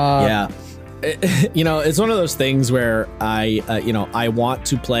 Yeah. You know, it's one of those things where I want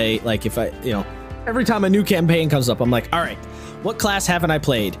to play, like if every time a new campaign comes up, I'm like, all right, what class haven't I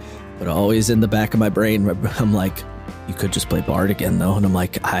played? But always in the back of my brain, I'm like, you could just play bard again though. And I'm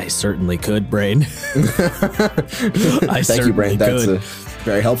like, I certainly could, brain. Thank you, Brain. That's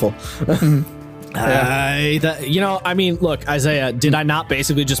very helpful. I mean, look, Isaiah, did I not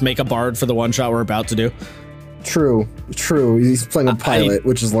basically just make a bard for the one shot we're about to do? True. He's playing a pilot,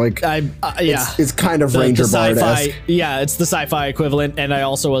 which is like, yeah, it's kind of Ranger Bard-esque. Yeah, it's the sci-fi equivalent. And I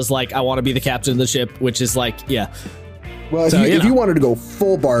also was like, I want to be the captain of the ship, which is like, yeah. Well, if you wanted to go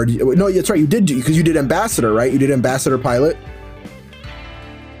full Bard, no, that's right, you did because you did Ambassador, right? You did Ambassador Pilot.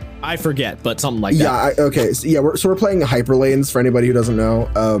 I forget, but something like that. Yeah. Okay. So we're playing Hyperlanes for anybody who doesn't know.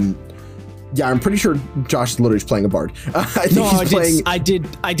 Yeah, I'm pretty sure Josh is literally playing a bard. I think he's playing.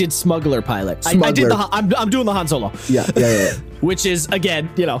 I did Smuggler Pilot. I did Smuggler. I'm doing the Han Solo. Yeah. Which is again,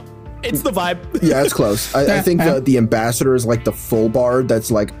 it's the vibe. Yeah, it's close. I think the Ambassador is like the full bard. That's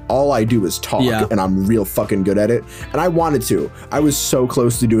like all I do is talk, and I'm real fucking good at it. And I wanted to. I was so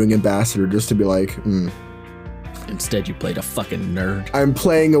close to doing Ambassador just to be like. Instead, you played a fucking nerd. I'm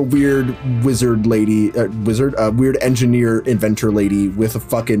playing a weird wizard lady, weird engineer inventor lady with a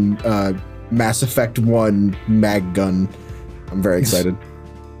fucking Mass Effect 1 mag gun. I'm very excited.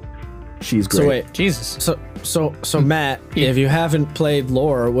 She's great. So wait, Jesus. So Matt, if you haven't played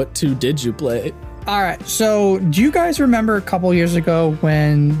lore, what 2 did you play? All right. So, do you guys remember a couple years ago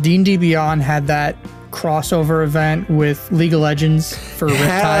when D&D Beyond had that crossover event with League of Legends for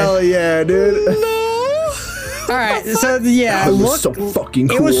Riptide? Hell yeah, dude. All right. So, yeah, It was so fucking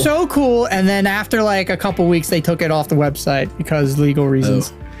cool. It was so cool. And then after like a couple weeks, they took it off the website because legal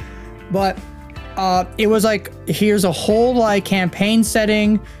reasons. But it was like, here's a whole like campaign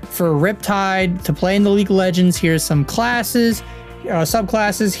setting for Riptide to play in the League of Legends. Here's some classes,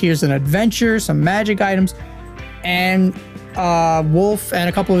 subclasses. Here's an adventure, some magic items. And Wolf and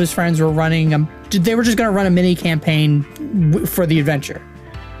a couple of his friends were running, they were just going to run a mini campaign for the adventure.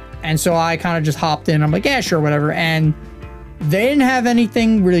 And so I kind of just hopped in. I'm like, yeah, sure, whatever. And they didn't have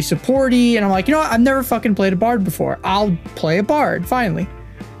anything really supporty. And I'm like, you know what? I've never fucking played a bard before. I'll play a bard, finally.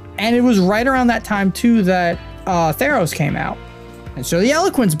 And it was right around that time, too, that Theros came out. And so the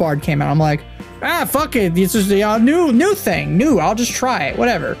Eloquence bard came out. I'm like, fuck it. This is the new thing. I'll just try it,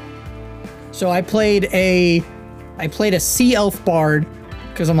 whatever. So I played a sea elf bard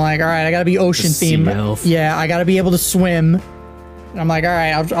because I'm like, all right, I got to be ocean themed. Yeah, I got to be able to swim. And I'm like, all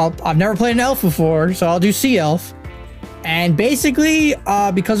right, I've never played an elf before, so I'll do sea elf. And basically,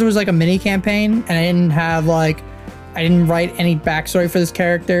 because it was like a mini campaign and I didn't write any backstory for this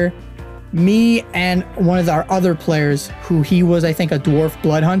character, me and one of our other players, who he was, I think, a dwarf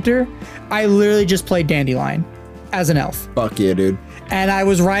blood hunter, I literally just played Dandelion as an elf. Fuck yeah, dude. And I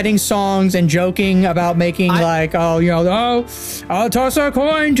was writing songs and joking about making I'll toss a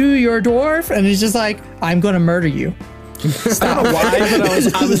coin to your dwarf. And he's just like, I'm going to murder you. I don't know why,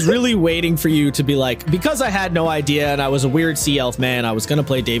 but I was really waiting for you to be like, because I had no idea and I was a weird sea elf man, I was going to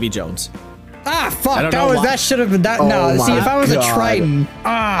play Davy Jones. Fuck! That should have been that. No, see, if I was a Triton,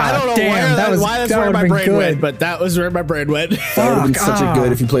 I don't know why that's where my brain went, but that was where my brain went. That would have been such a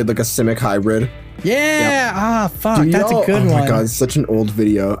good if you played like a Simic hybrid. Yeah. Fuck! Dude, that's a good one. Oh my god, it's such an old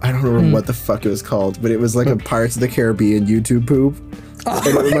video. I don't remember what the fuck it was called, but it was like a Pirates of the Caribbean YouTube poop.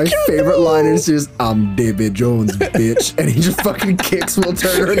 And my favorite line is just, "I'm Davy Jones, bitch," and he just fucking kicks Will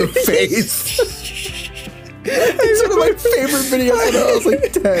Turner in the face. It's one of my favorite videos when I was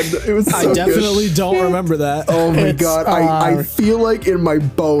like 10. It was so I definitely good. don't remember that. Oh my It's, god! I feel like in my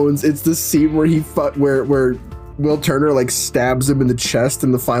bones, it's the scene where where Will Turner like stabs him in the chest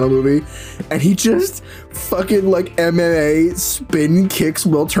in the final movie, and he just fucking like MMA spin kicks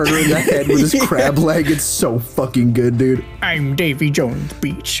Will Turner in the head with his crab leg. It's so fucking good, dude. I'm Davy Jones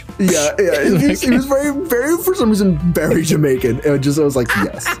Beach. Yeah. He was very, very for some reason very Jamaican. I was like,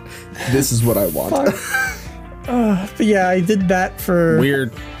 yes, this is what I want. But yeah, I did that for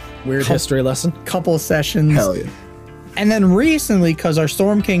Weird history lesson. couple sessions. Hell yeah. And then recently, because our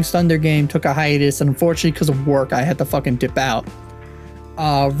Storm King's Thunder game took a hiatus, and unfortunately because of work, I had to fucking dip out.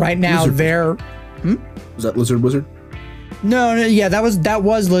 Right now, Was that Lizard Wizard? No, yeah, that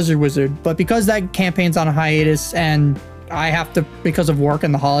was Lizard Wizard. But because that campaign's on a hiatus, and I have to, because of work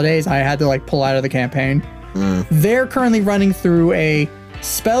and the holidays, I had to like pull out of the campaign. They're currently running through a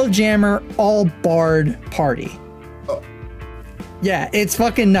Spelljammer all bard party. Yeah, it's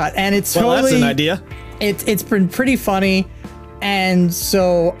fucking nut, and it's Well, totally that's an idea. It's been pretty funny. And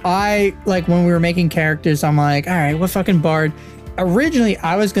so I, like, when we were making characters, I'm like, all right, what fucking bard? Originally,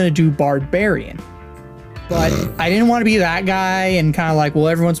 I was going to do barbarian, but I didn't want to be that guy and kind of like, well,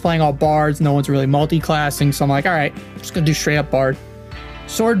 everyone's playing all bards. No one's really multi-classing. So I'm like, all right, I'm just going to do straight up bard.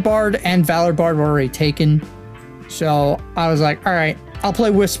 Sword bard and valor bard were already taken. So I was like, all right, I'll play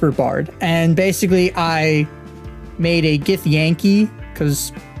whisper bard. And basically I made a Gith Yankee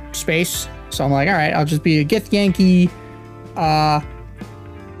because space. So I'm like, all right, I'll just be a Gith Yankee. We're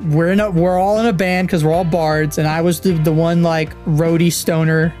all in a band because we're all bards, and I was the one like roadie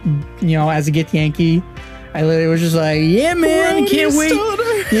stoner, you know, as a Gith Yankee. I literally was just like, yeah, man, I can't wait.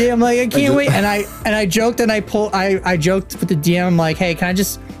 Yeah, I'm like, I can't wait. And I joked and I joked with the DM. I'm like, hey, can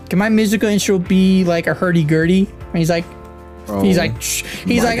my musical intro be like a hurdy-gurdy? And he's like,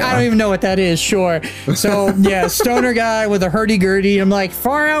 I don't even know what that is. Sure. So yeah, stoner guy with a hurdy-gurdy. I'm like,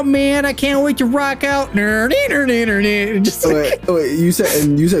 far out, man. I can't wait to rock out. Just like, wait, you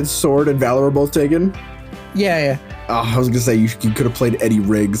said sword and valor were both taken? yeah. Oh, I was gonna say you could have played Eddie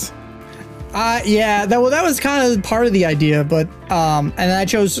Riggs. Yeah. That was kind of part of the idea, but and I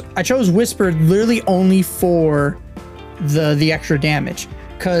chose Whisper literally only for the extra damage,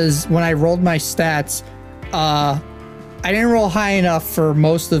 because when I rolled my stats, I didn't roll high enough for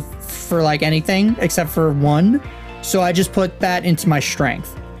for like anything except for one, so I just put that into my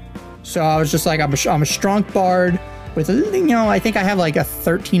strength. So I was just like, I'm a strong bard with, you know, I think I have like a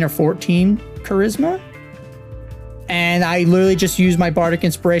 13 or 14 charisma, and I literally just use my bardic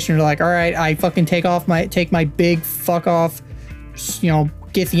inspiration to like, all right, I fucking take my big fuck off, you know,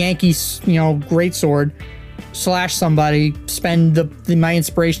 Gith Yankees, you know, greatsword, slash somebody, spend my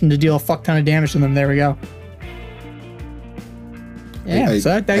inspiration to deal a fuck ton of damage to them. There we go. Yeah,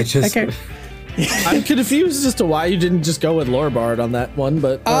 I'm confused as to why you didn't just go with Lore Bard on that one,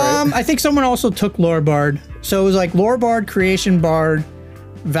 but all right. I think someone also took Lore Bard. So it was like Lore Bard, Creation Bard,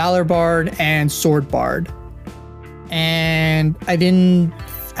 Valor Bard, and Sword Bard. And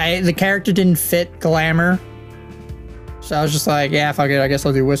the character didn't fit Glamour. So I was just like, yeah, fuck it, I guess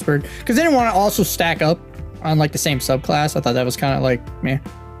I'll do Whispered. Because I didn't want to also stack up on like the same subclass. I thought that was kind of like, meh.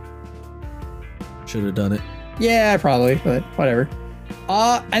 Should have done it. Yeah, probably, but whatever.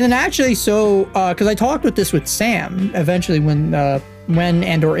 And then actually, so because I talked with Sam eventually when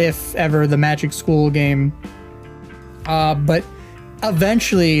and or if ever the Magic School game, but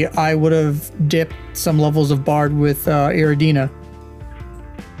eventually I would have dipped some levels of Bard with Iridina.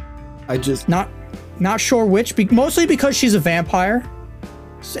 I just not sure which, mostly because she's a vampire,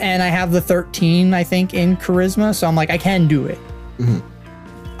 and I have the 13 I think in charisma, so I'm like, I can do it. Mm-hmm.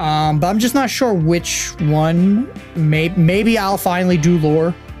 But I'm just not sure which one. Maybe I'll finally do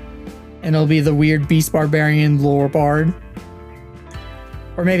lore, and it'll be the weird beast barbarian lore bard,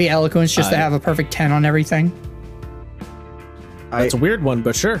 or maybe eloquence just to have a perfect 10 on everything. That's a weird one,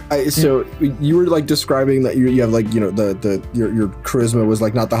 but sure. So you were like describing that you have like, you know, your charisma was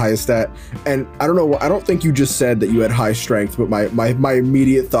like not the highest stat, and I don't know, I don't think you just said that you had high strength, but my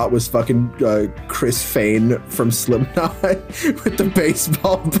immediate thought was fucking Chris Fane from Slipknot with the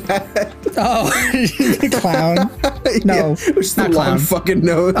baseball bat. Oh, the clown. No, yeah, which not the long clown. fucking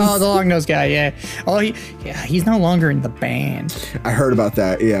nose. Oh, the long nose guy. Yeah. Oh, he's no longer in the band. I heard about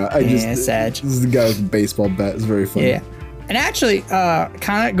that. Yeah. Sad. This is the guy with the baseball bat. It's very funny. Yeah. And actually,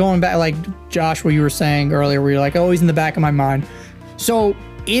 kind of going back, like Josh, what you were saying earlier, where you're like, oh, he's in the back of my mind. So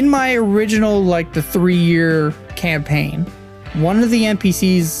in my original, like the 3-year campaign, one of the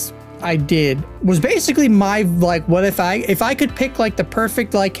NPCs I did was basically my, like, what if I could pick like the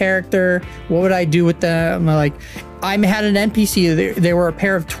perfect like character, what would I do with them? Like, I had an NPC, they were a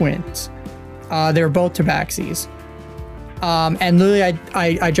pair of twins. They were both tabaxis. And literally,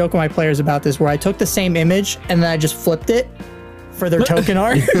 I joke with my players about this, where I took the same image and then I just flipped it for their token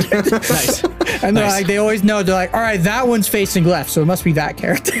art. Nice. And they're like, they always know. They're like, all right, that one's facing left, so it must be that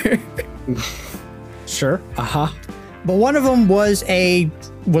character. Sure. But one of them was a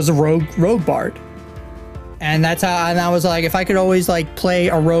rogue bard, and that's how. And I was like, if I could always like play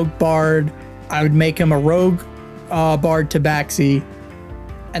a rogue bard, I would make him a rogue bard tabaxi,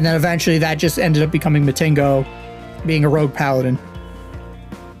 and then eventually that just ended up becoming Matingo, being a rogue paladin.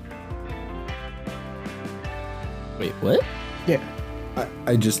 Wait, what? Yeah.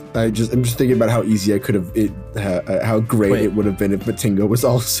 I'm just thinking about how easy I could have how great it would have been if Matingo was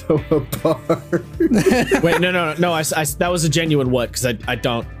also a bard. Wait, no. That was a genuine what? Because I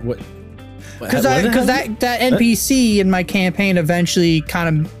don't what. Because that NPC in my campaign eventually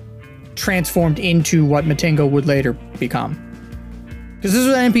kind of transformed into what Matingo would later become. Because this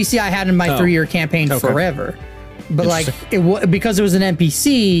was an NPC I had in my 3-year campaign forever, but like because it was an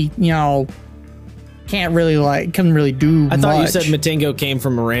NPC, you know. Couldn't really do much. I thought you said Matingo came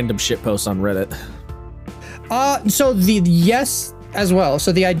from a random shitpost on Reddit. So yes as well.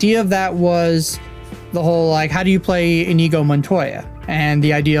 So the idea of that was the whole like, how do you play Inigo Montoya? And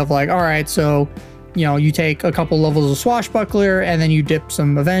the idea of like, all right, so you know, you take a couple levels of Swashbuckler and then you dip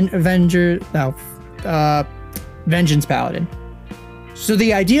some Vengeance Paladin. So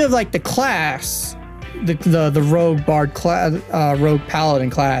the idea of like the class, the Rogue Bard class, Rogue Paladin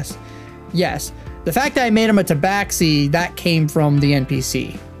class, yes. The fact that I made him a tabaxi, that came from the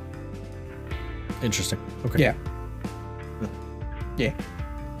NPC. Interesting. Okay. Yeah.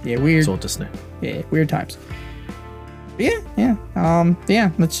 Weird. Sold to snake. Yeah, weird times. But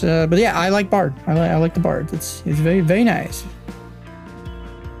Let's. But yeah, I like Bard. I like the Bard. It's very very nice.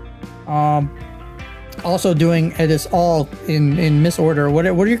 Also doing this all in misorder. What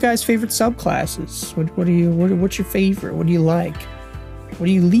are your guys' favorite subclasses? What's your favorite? What do you like? What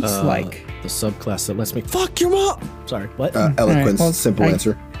do you least like? The subclass that lets me fuck your mom. Sorry, what? Eloquence. Right, simple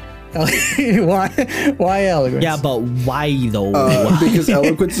answer. Why eloquence? Yeah, but why though? Because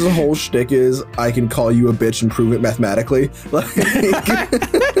eloquence's whole shtick is I can call you a bitch and prove it mathematically.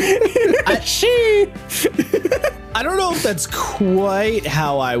 I don't know if that's quite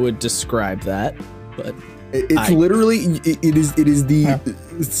how I would describe that, but it's literally it is the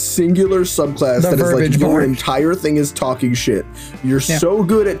singular subclass that is like your entire thing is talking shit. You're so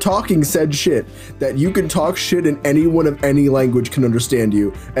good at talking said shit that you can talk shit and anyone of any language can understand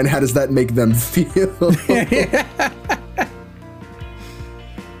you. And how does that make them feel?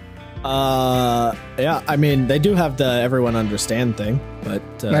 Yeah, I mean they do have the everyone understand thing, but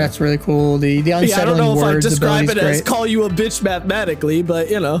that's really cool. The unsettling I don't know if I words describe it as great. call you a bitch mathematically, but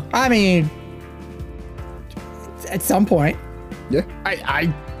you know. I mean, at some point. Yeah.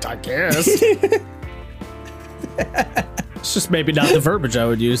 I guess. It's just maybe not the verbiage I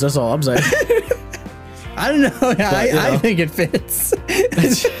would use. That's all I'm saying. I don't know. I think it fits.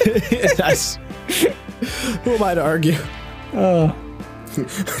 Who am I to argue?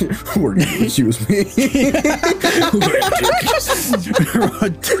 Where do you accuse me?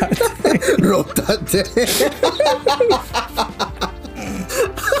 Rotate.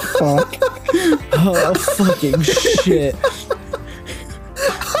 Fuck. Oh, fucking shit.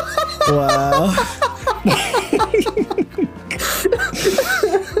 Wow.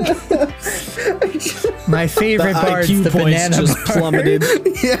 My favorite bard's IQ the points banana just bard. plummeted.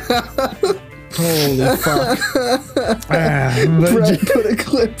 Yeah. Holy fuck. Brett, put a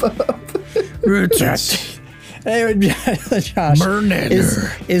clip up. Hey, Josh,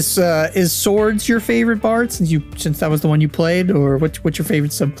 is swords your favorite bard since that was the one you played, or what's your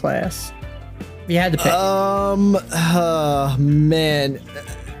favorite subclass? If you had to pick. Man,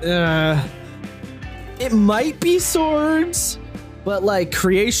 it might be swords, but like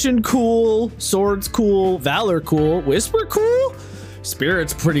creation cool, swords cool, valor cool, whisper cool,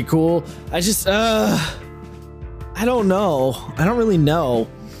 spirit's pretty cool. I just I don't know. I don't really know.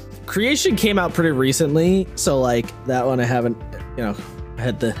 Creation came out pretty recently, so like that one I haven't,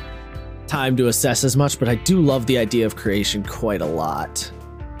 had the time to assess as much, but I do love the idea of creation quite a lot.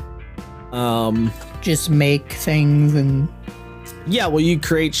 Just make things and yeah, well, you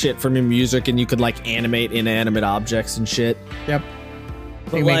create shit from your music and you could like animate inanimate objects and shit. Yep.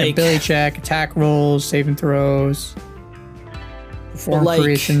 But you make ability check, attack rolls, saving throws, perform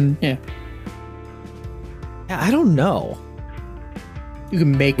creation. Yeah, I don't know. You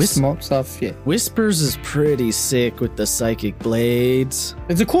can make small stuff. Yeah. Whispers is pretty sick with the psychic blades.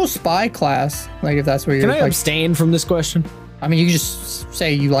 It's a cool spy class. Like if that's what you're. Can I abstain from this question? I mean, you can just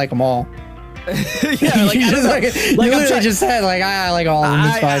say you like them all. Yeah, like, I don't know. you literally just said like I like all of them.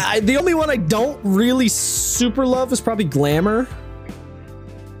 It's fine. The only one I don't really super love is probably Glamour.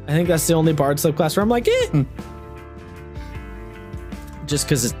 I think that's the only bard subclass where I'm like, just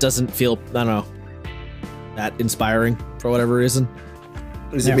because it doesn't feel, I don't know, that inspiring for whatever reason.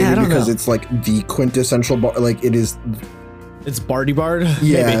 Is it maybe because it's like the quintessential bard? Like it is. It's Bardy Bard.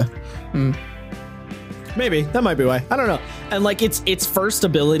 Yeah. Maybe that might be why. I don't know. And like its first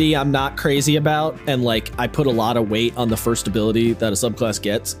ability, I'm not crazy about, and like I put a lot of weight on the first ability that a subclass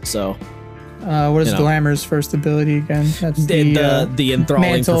gets. So, what is Glamour's first ability again? That's the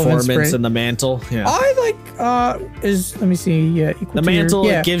enthralling performance and the mantle. Yeah. I like let me see. Yeah, the mantle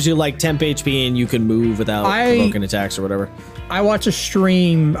it gives you like temp HP and you can move without provoking attacks or whatever. I watch a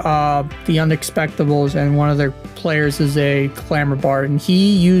stream, The Unexpectables, and one of their players is a Glamour Bard, and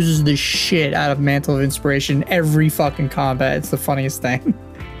he uses the shit out of Mantle of Inspiration every fucking combat. It's the funniest thing.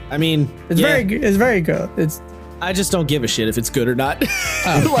 I mean, it's very good. I just don't give a shit if it's good or not.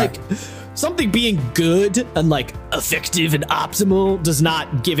 Like something being good and like effective and optimal does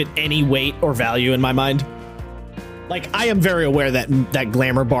not give it any weight or value in my mind. Like I am very aware that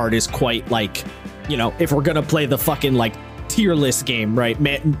Glamour Bard is quite like, if we're gonna play the fucking like tier list game, right?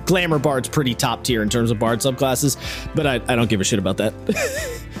 Glamour Bard's pretty top tier in terms of bard subclasses, but I don't give a shit about that.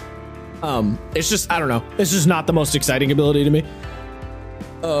 It's just, I don't know. It's just not the most exciting ability to me.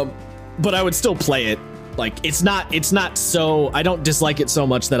 But I would still play it. Like it's not so, I don't dislike it so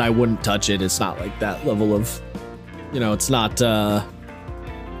much that I wouldn't touch it. It's not like that level of, it's not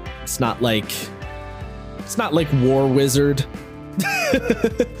like War Wizard.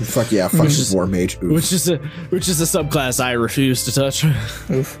 Fuck War Mage. Oof. Which is a subclass I refuse to touch.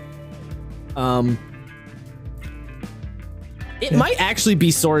 Oof. It might actually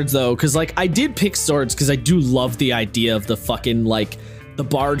be swords though, because like I did pick swords because I do love the idea of the fucking like the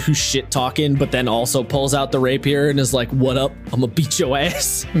bard who's shit talking, but then also pulls out the rapier and is like, "What up? I'm gonna beat your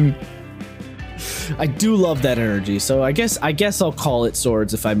ass." I do love that energy, so I guess I'll call it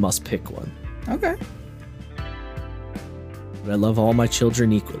swords if I must pick one. Okay. But I love all my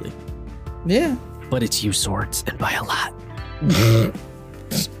children equally. Yeah. But it's you, swords, and by a lot.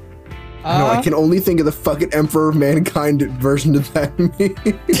 No, I can only think of the fucking Emperor of Mankind version of that meme.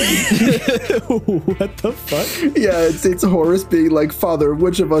 What the fuck? Yeah, it's Horus being like, "Father,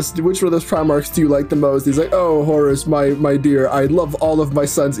 which of those Primarchs do you like the most?" He's like, "Oh, Horus, my dear, I love all of my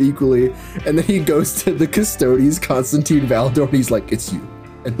sons equally." And then he goes to the Custodes, Constantine Valdor, and he's like, "It's you.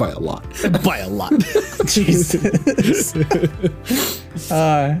 And by a lot." By a lot. Jesus.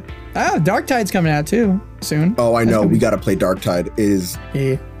 Darktide's coming out too soon. Oh, I know. We got to play Darktide. It is.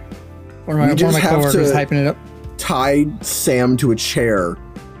 Yeah. One of my coworkers hyping it up. Tie Sam to a chair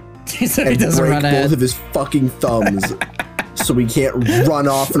so and break both of his fucking thumbs so we can't run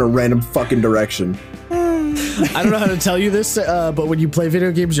off in a random fucking direction. I don't know how to tell you this, but when you play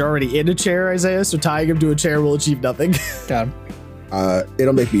video games, you're already in a chair, Isaiah, so tying him to a chair will achieve nothing. God.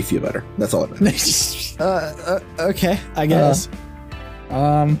 It'll make me feel better. That's all it matters. Okay, I guess.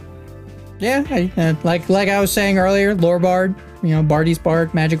 Yeah, like I was saying earlier, lore bard, Bardy's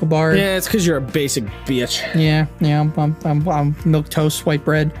bard, magical bard. Yeah, it's because you're a basic bitch. Yeah, I'm milk toast, white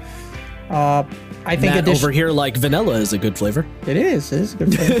bread. I think Matt over here like vanilla is a good flavor. It is a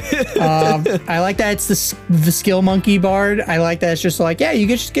good flavor. I like that it's the skill monkey bard. I like that it's just like, yeah, you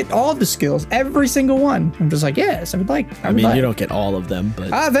can just get all of the skills, every single one. I'm just like, yes, I would like. I mean, you don't get all of them, but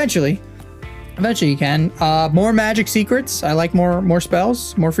eventually you can. More magic secrets. I like more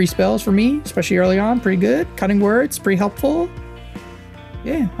spells, more free spells for me, especially early on. Pretty good. Cutting words, pretty helpful.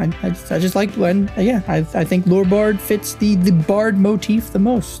 Yeah, I just like when I think lore bard fits the bard motif the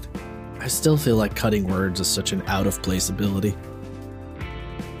most. I still feel like cutting words is such an out of place ability.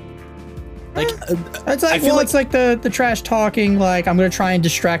 Like it's like it's like the trash talking. Like I'm gonna try and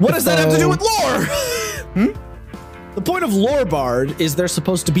distract. What does that have to do with lore? The point of lore bard is they're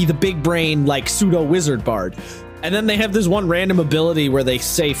supposed to be the big brain like pseudo wizard bard, and then they have this one random ability where they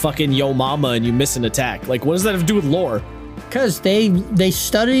say fucking yo mama and you miss an attack. Like what does that have to do with lore? Because they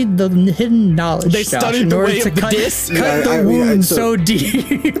studied the hidden knowledge. They studied the way of the disc. Cut the wound so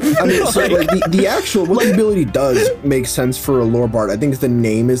deep. I mean, so like the actual what the ability does make sense for a lore bard. I think the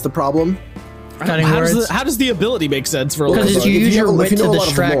name is the problem. How does the ability make sense for a lore bard? Because you use your wit to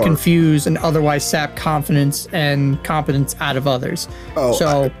distract, confuse, and otherwise sap confidence and competence out of others. Oh,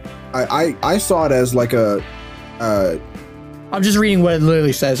 so I saw it as like a. I'm just reading what it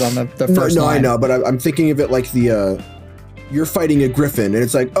literally says on the first line. I know, but I'm thinking of it like the. You're fighting a griffin, and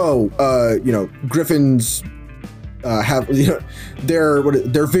it's like, griffins have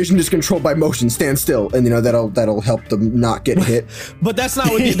their vision is controlled by motion, stand still, and that'll help them not get hit. But that's not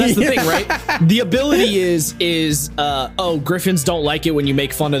what that's the thing, right? The ability is griffins don't like it when you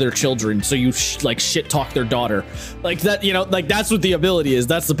make fun of their children, so you shit talk their daughter, like that, like that's what the ability is.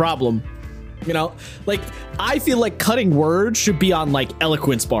 That's the problem, like I feel like cutting words should be on like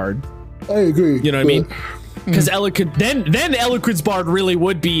eloquence bard. I agree. You know what I mean? Because then eloquence bard really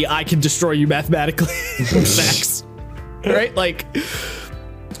would be I can destroy you mathematically. Facts. Right? Like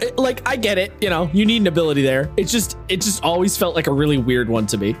I get it, you need an ability there. It just always felt like a really weird one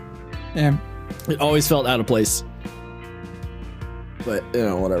to me. Yeah. It always felt out of place. But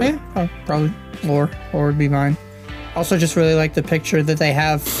whatever. Yeah, probably lore would be mine. Also, just really like the picture that they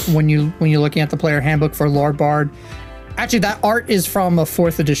have when you're looking at the player handbook for Lord Bard. Actually, that art is from a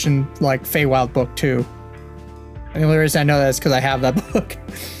 4th edition like Feywild book too. And the only reason I know that is because I have that book.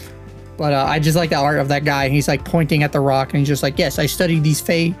 But I just like the art of that guy. He's like pointing at the rock, and he's just like, "Yes, I studied these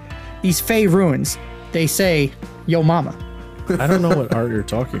Fey ruins. They say, yo, mama." I don't know what art you're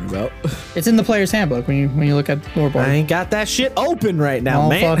talking about. It's in the player's handbook when you look at Lord Bard. I ain't got that shit open right now,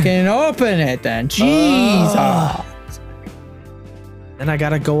 man. Fucking open it then. Jeez. And I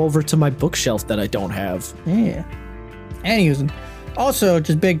gotta go over to my bookshelf that I don't have. Yeah. And using. Also,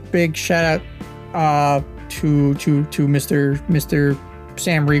 just big shout out to Mr.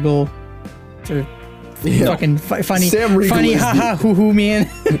 Sam Riegel. Fucking funny, Sam Riegel funny, haha, hoo hoo, man.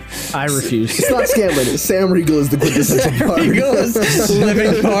 I refuse. It's not Scanlan. Sam Riegel is the quintessential Sam bard. Riegel is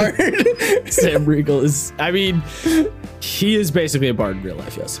living bard. Sam Riegel is. I mean, he is basically a bard in real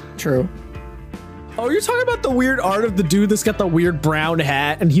life. Yes. True. Oh, you're talking about the weird art of the dude that's got the weird brown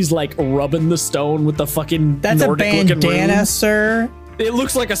hat and he's like rubbing the stone with the fucking That's Nordic a bandana, runes? Sir. It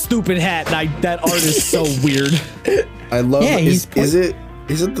looks like a stupid hat, and that art is so weird. I love. Yeah, is it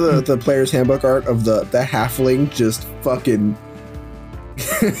the player's handbook art of the halfling just fucking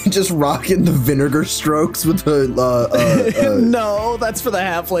just rocking the vinegar strokes with the No, that's for the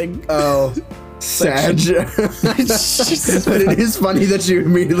halfling. Oh. Sag. But it is funny that you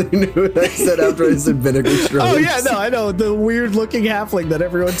immediately knew what I said after I said vinegar strokes. Oh yeah, no, I know the weird looking halfling that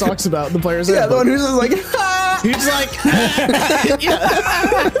everyone talks about in the player's Yeah, handbook. the one who's just like, He's like,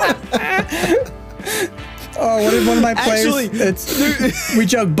 Oh, what did one of my players? Actually, we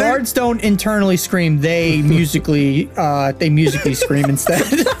joke. Bards don't internally scream; they musically scream instead.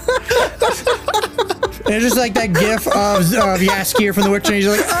 And it's just like that gif of Yaskir from The Witcher. And he's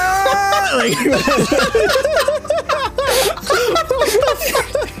like, ah! Like,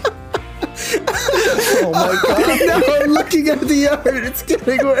 oh my god! Now I'm looking at the art. It's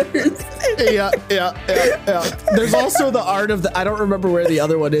getting worse. Yeah. There's also the art of I don't remember where the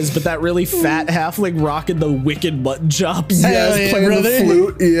other one is, but that really fat halfling rocking the wicked mutton chops. Yes, yeah, playing brother. the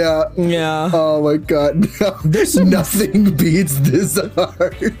flute. Yeah. Yeah. Oh my god! No, nothing beats this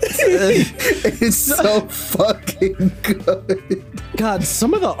art. It's so fucking good. God,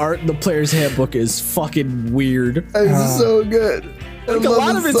 some of the art in the player's handbook is fucking weird. It's so good. Like, a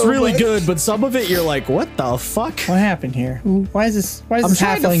lot of it's really good, but some of it you're like, what the fuck? what happened here? Why is this trying to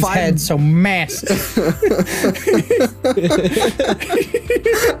halfling's find- head so massive?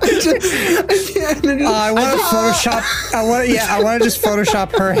 I can't. I want to Photoshop. I want to just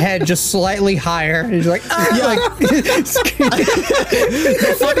Photoshop her head just slightly higher. And he's like, The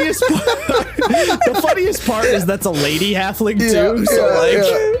funniest part is that's I lady halfling too.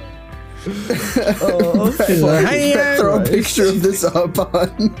 Throw a picture of this up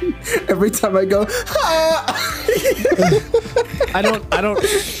on every time I go. I don't.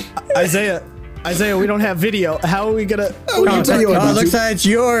 Isaiah, we don't have video. How are we gonna? We can tell you on it looks YouTube. like it's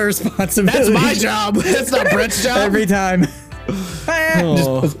your responsibility. That's my job. That's not Brett's job. Every time.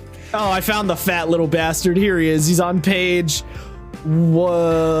 Oh, I found the fat little bastard. Here he is. He's on page.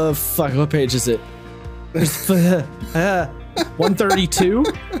 What page is it? 132.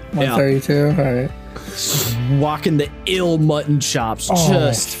 132. All right. Walking the ill mutton chops.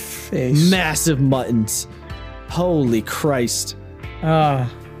 Just face. massive muttons. Holy Christ. Well,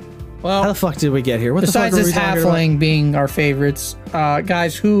 How the fuck did we get here? What besides the fuck this are we talking halfling being our favorites,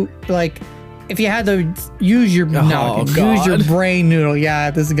 guys, who like, if you had to use your use your brain noodle,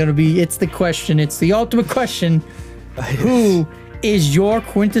 this is gonna be. It's the question. It's the ultimate question. Who is your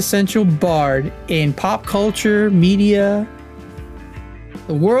quintessential bard in pop culture, media,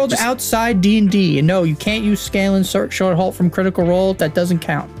 the world outside D&D? And no, you can't use Scanlan Shorthalt from Critical Role. That doesn't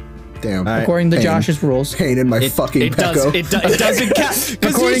count. Damn. According to Josh's rules. Pain in my fucking pecco. It doesn't count.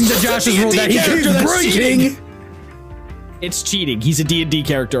 According to Josh's rule that he keeps breaking. It's cheating. He's a D&D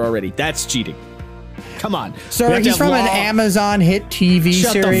character already. That's cheating. come on. Sir, he's from an Amazon hit TV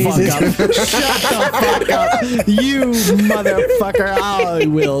series. Shut the fuck up. You motherfucker. I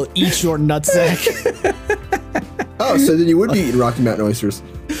will eat your nutsack. Oh, so then you would be eating Rocky Mountain oysters.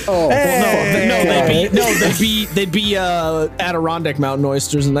 Oh, they'd be Adirondack Mountain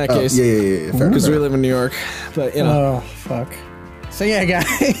oysters in that case. Yeah. Because we live in New York. But, you know. Oh, fuck. So, yeah,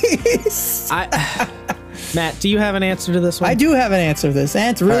 guys. Matt, do you have an answer to this one? I do have an answer to this,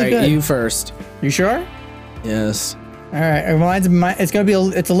 and it's really good. You first. You sure? Yes. All right. It's gonna be.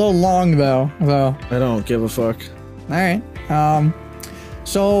 It's a little long though. I don't give a fuck. All right.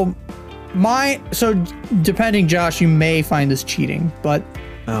 So depending, Josh, you may find this cheating, but.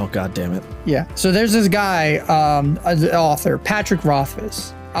 Oh, God damn it. Yeah. So there's this guy, an author, Patrick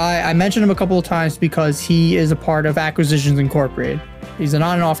Rothfuss. I mentioned him a couple of times because he is a part of Acquisitions Incorporated. He's an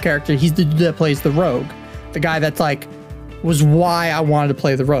on and off character. He's the dude that plays the rogue. The guy that's like, was why I wanted to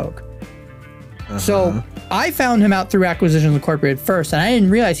play the rogue. So I found him out through Acquisitions Incorporated first, and I didn't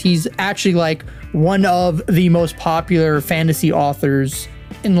realize he's actually like one of the most popular fantasy authors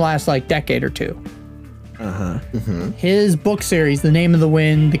in the last like decade or two. His book series, The Name of the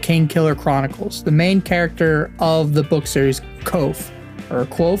Wind, The King Killer Chronicles, the main character of the book series, Kvothe,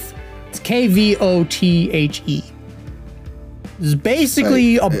 it's Kvothe. Is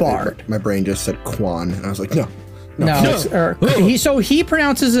basically a bard. My brain just said Quan, and I was like, no. He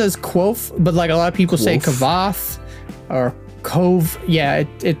pronounces it as Kvothe, but like a lot of people say Kavath or Cove. Yeah,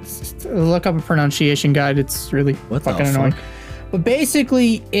 it's look up a pronunciation guide. It's really fucking annoying. But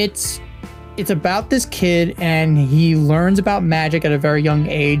basically, it's about this kid, and he learns about magic at a very young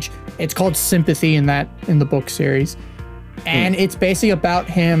age. It's called Sympathy in the book series, and it's basically about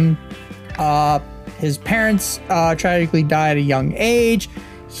him. His parents tragically died at a young age.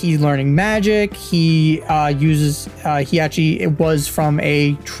 He's learning magic. He was from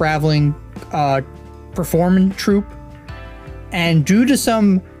a traveling performing troupe. And due to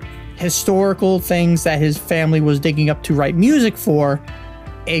some historical things that his family was digging up to write music for,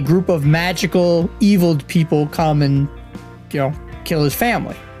 a group of magical, evil people come and, kill his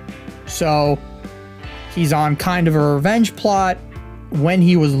family. So he's on kind of a revenge plot. When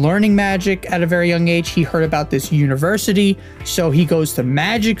he was learning magic at a very young age, he heard about this university, so he goes to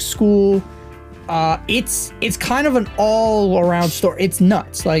magic school. It's kind of an all-around story. It's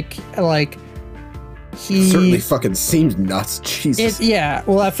nuts. Like he certainly fucking seems nuts. Jesus.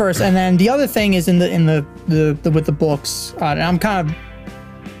 Well, at first, and then the other thing is in the with the books. And I'm kind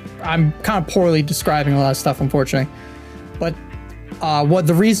of poorly describing a lot of stuff, unfortunately. But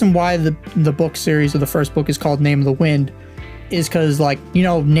the reason why the book series of the first book is called Name of the Wind is because,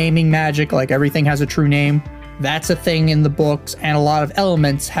 naming magic, like everything has a true name. That's a thing in the books, and a lot of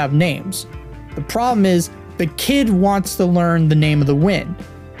elements have names. The problem is the kid wants to learn the name of the wind,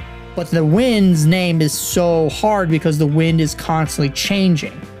 but the wind's name is so hard because the wind is constantly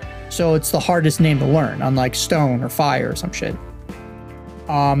changing. So it's the hardest name to learn, unlike stone or fire or some shit.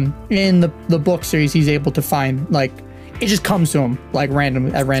 In the book series, he's able to find, it just comes to him at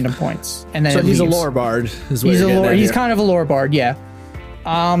random points, and then he's a lore bard. He's kind of a lore bard, yeah.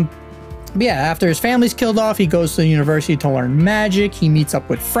 After his family's killed off, he goes to the university to learn magic. He meets up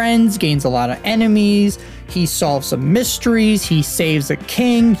with friends, gains a lot of enemies. He solves some mysteries. He saves a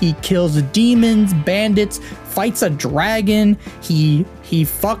king. He kills demons, bandits, fights a dragon. He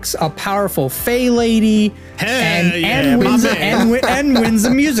fucks a powerful fae lady and wins a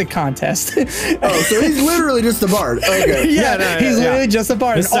music contest. Oh, so he's literally just a bard. Okay. He's literally just a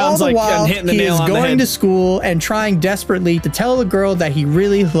bard. It sounds all the like while, I'm hitting the he nail is on the going head. to school and trying desperately to tell the girl that he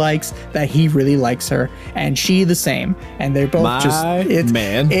really likes that he really likes her, and she the same. And they're both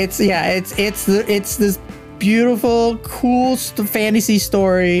It's this beautiful, cool fantasy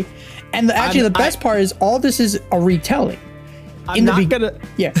story. And the best part is all this is a retelling. I'm not gonna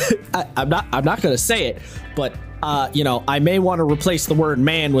say it, but I may want to replace the word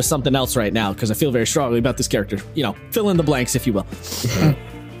man with something else right now because I feel very strongly about this character. Fill in the blanks, if you will.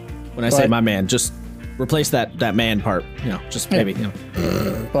 When I say my man, just replace that man part. Maybe.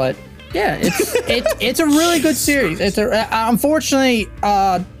 But yeah, it's a really good series. Unfortunately,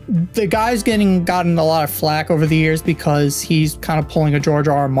 the guy's gotten a lot of flack over the years because he's kind of pulling a George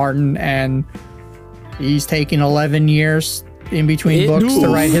R.R. Martin, and he's taking 11 years in between books to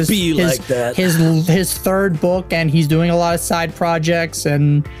write his third book, and he's doing a lot of side projects,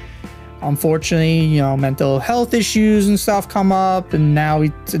 and unfortunately, mental health issues and stuff come up, and now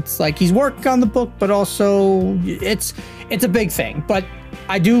it's like he's working on the book, but also it's a big thing. But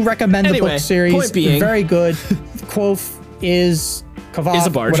I do recommend the book series. Point being, very good. Kvothe is Kavath, a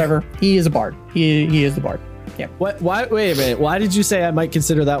bard. Whatever. He is a bard. He is the bard. Yeah. What? Why? Wait a minute. Why did you say I might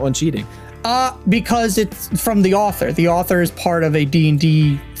consider that one cheating? Because it's from the author. The author is part of a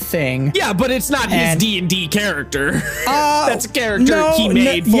D&D thing. Yeah, but it's not his D&D character. That's a character he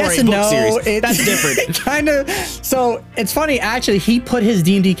made for a book series. That's different. Kind of. So it's funny, actually, he put his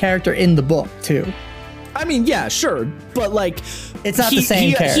D&D character in the book too. I mean, yeah, sure, but like, it's not the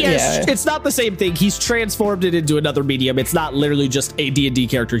same character. It's not the same thing. He's transformed it into another medium. It's not literally just a D&D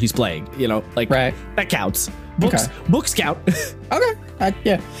character he's playing. You know, like that counts. Books count. Okay.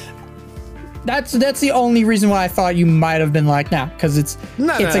 Yeah. That's the only reason why I thought you might have been like, nah, because it's a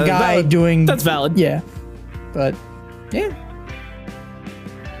guy valid. doing. That's valid. Yeah, but yeah.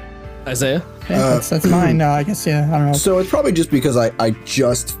 Isaiah. Yeah, that's mine. I guess. Yeah, I don't know. So it's probably just because I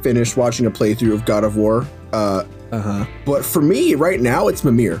just finished watching a playthrough of God of War. But for me, right now, it's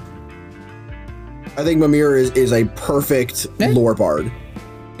Mimir. I think Mimir is a perfect lore bard.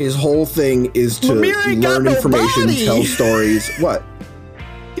 His whole thing is to learn information, tell stories. What?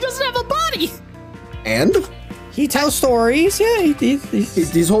 He doesn't have a body. And? He tells stories. Yeah.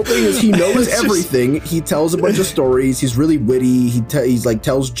 His whole thing is he knows everything. He tells a bunch of stories. He's really witty. He's like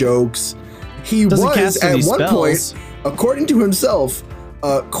tells jokes. He was at one point, according to himself,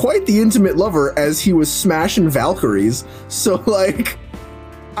 quite the intimate lover as he was smashing Valkyries. So like,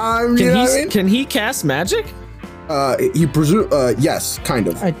 can he cast magic? He yes, kind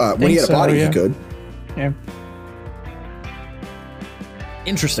of. When he had a body, he could. Yeah.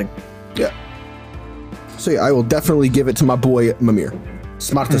 Interesting. Yeah. So yeah, I will definitely give it to my boy Mimir,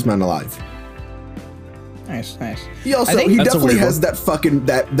 smartest man alive. Nice. He definitely has that fucking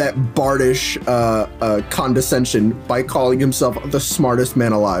that bardish condescension by calling himself the smartest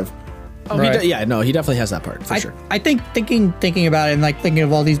man alive. Oh, right. He definitely has that part for sure. I think thinking about it and like thinking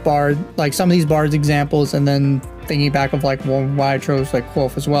of all these bards, like some of these bards examples, and then thinking back of like why I chose like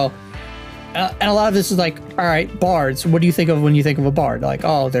Quoth as well. And a lot of this is like, all right, bards. What do you think of when you think of a bard? Like,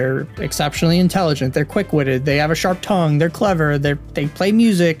 oh, they're exceptionally intelligent. They're quick-witted. They have a sharp tongue. They're clever. They play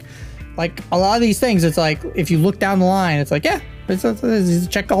music. Like a lot of these things, it's like if you look down the line, it's like, yeah, it's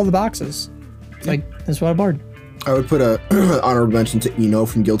check all the boxes. It's like that's what a bard. I would put a honorable mention to Eno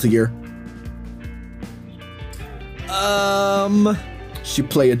from Guilty Gear. She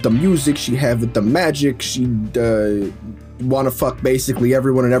play at the music. She have at the magic. She want to fuck basically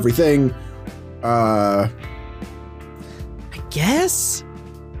everyone and everything. I guess.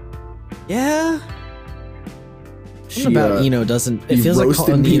 Yeah. She, what about Eno doesn't? It feels like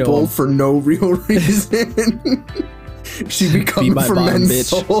calling people Eno for no real reason. She becomes for men's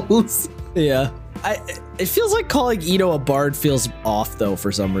souls. Yeah. It feels like calling Eno a bard feels off though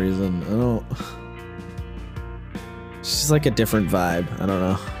for some reason. I don't. She's like a different vibe. I don't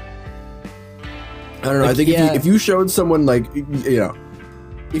know. I think if you showed someone like,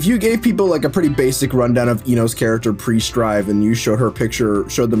 if you gave people like a pretty basic rundown of Eno's character pre-Strive and you showed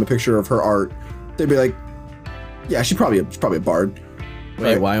them a picture of her art, they'd be like, yeah, she's probably a bard.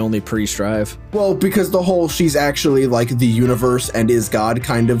 Wait, why only pre-Strive? Well, because the whole she's actually like the universe and is God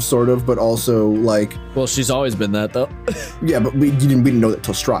kind of sort of, but also like. Well, she's always been that though. Yeah, but we didn't know that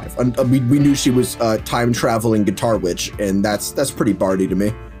till Strive. We knew she was a time traveling guitar witch, and that's pretty bardy to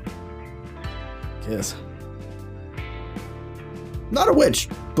me. Yes. Not a witch,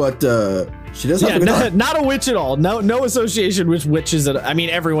 but she does have a guitar. Not a witch at all. No association with witches. I mean,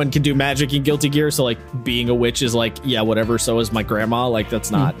 everyone can do magic in Guilty Gear, so like being a witch is like, yeah, whatever. So is my grandma. Like that's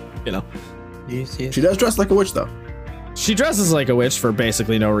not, She does dress like a witch though. She dresses like a witch for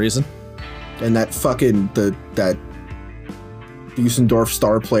basically no reason. And that fucking that Dusseldorf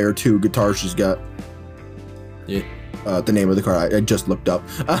Star Player 2 guitar she's got. Yeah. The name of the car I just looked up.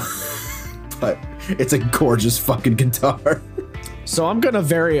 But it's a gorgeous fucking guitar. So I'm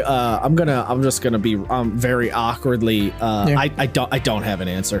very awkwardly. I don't have an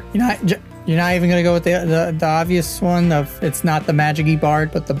answer. You're not even gonna go with the obvious one of it's not the magic-y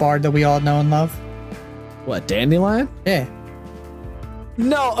bard, but the bard that we all know and love. What, Dandelion? Yeah.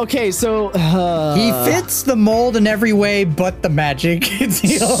 No. Okay. So he fits the mold in every way, but the magic. It's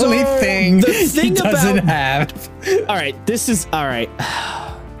the only thing he doesn't have. All right. This is all right.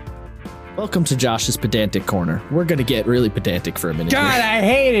 Welcome to Josh's pedantic corner. We're gonna get really pedantic for a minute. God, here. I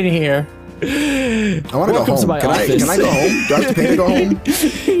hate it here. I want to go home. Can I go home? Do I have to pay to go home?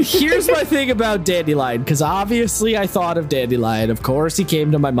 Here's my thing about Dandelion, because obviously I thought of Dandelion. Of course, he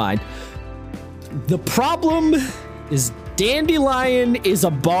came to my mind. The problem is Dandelion is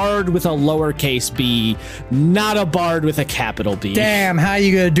a bard with a lowercase b, not a bard with a capital B. Damn, how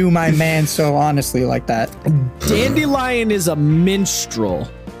you gonna do my man so honestly like that? Dandelion is a minstrel.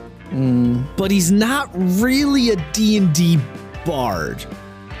 But he's not really a D&D bard.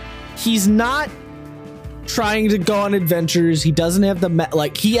 He's not trying to go on adventures. He doesn't have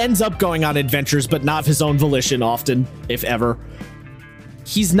the he ends up going on adventures, but not of his own volition often, if ever.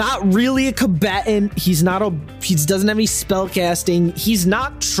 He's not really a combatant. He doesn't have any spell casting. He's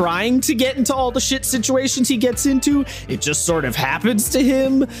not trying to get into all the shit situations he gets into. It just sort of happens to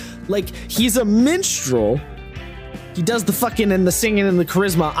him. Like, he's a minstrel. He does the fucking and the singing and the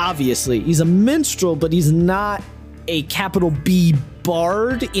charisma, obviously. He's a minstrel, but he's not a capital B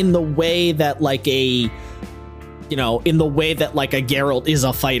bard in the way that like a Geralt is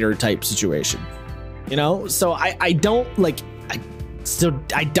a fighter type situation. You know? So I don't like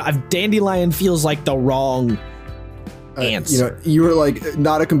Dandelion feels like the wrong answer. You know, you were like,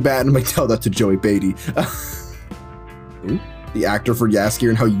 not a combatant. I'm like, tell that to Joey Beatty. The actor for Jaskier,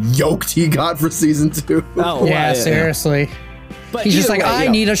 and how yoked he got for season 2. Oh, yeah, seriously. But he's just like, I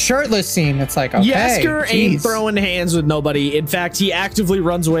need a shirtless scene. It's like, okay. Jaskier ain't throwing hands with nobody. In fact, he actively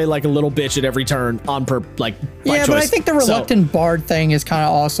runs away like a little bitch at every turn by choice. But I think the reluctant bard thing is kind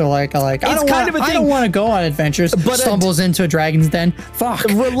of also like I don't want to go on adventures, but stumbles into a dragon's den. Fuck.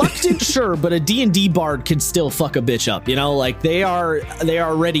 Reluctant, sure, but a D&D bard can still fuck a bitch up, you know? Like, they are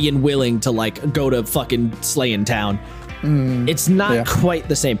ready and willing to like go to fucking Slayin Town. It's not quite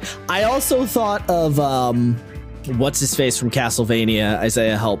the same. I also thought of what's his face from Castlevania,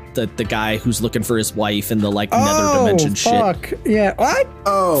 Isaiah Help, the guy who's looking for his wife in the like nether dimension shit. Yeah, what?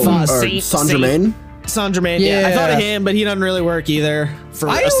 Saint Germain. Saint Germain, yeah. I thought of him, but he doesn't really work either for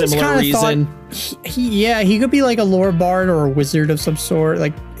a similar reason. He could be like a lore bard or a wizard of some sort.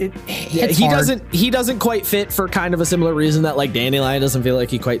 Like he doesn't quite fit for kind of a similar reason that like Dandelion doesn't feel like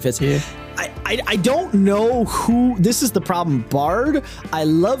he quite fits. Yeah. I don't know who, this is the problem. Bard, I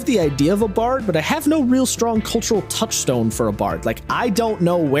love the idea of a bard, but I have no real strong cultural touchstone for a bard. Like, I don't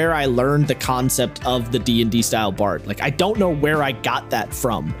know where I learned the concept of the D&D style bard. Like, I don't know where I got that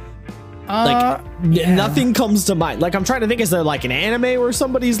from. Nothing comes to mind. Like, I'm trying to think, is there like an anime where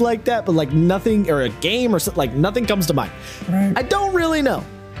somebody's like that, but like nothing, or a game or something, like nothing comes to mind. Right. I don't really know.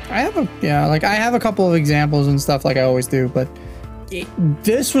 I have a couple of examples and stuff like I always do, but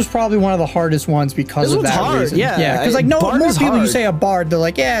this was probably one of the hardest ones because of that reason. Yeah, because like more people you say a bard, they're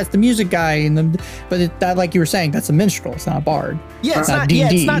like, yeah, it's the music guy, but that, like you were saying, that's a minstrel. It's not a bard. Yeah, it's not. Yeah,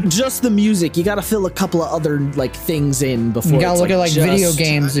 it's not just the music. You got to fill a couple of other like things in before. You got to look at like video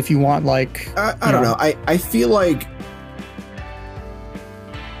games if you want like. I don't know. I feel like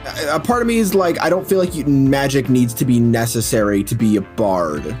a part of me is like, I don't feel like magic needs to be necessary to be a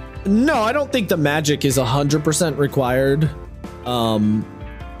bard. No, I don't think the magic is 100% required.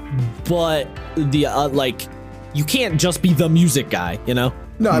 But the like, you can't just be the music guy, you know?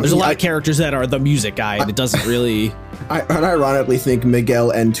 No, there's a lot of characters that are the music guy, and it doesn't really. I ironically think Miguel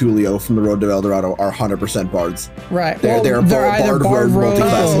and Tulio from the Road to El Dorado are 100% bards. Right. They're either bard rogue,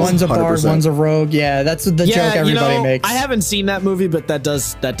 one's a bard, 100%. One's a rogue. Yeah, that's the joke everybody makes. I haven't seen that movie, but that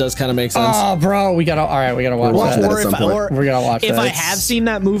does kind of make sense. Oh, bro, we gotta watch that. We're gonna watch that. If I have seen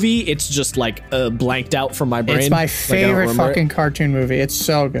that movie, it's just like blanked out from my brain. It's my favorite fucking cartoon movie. It's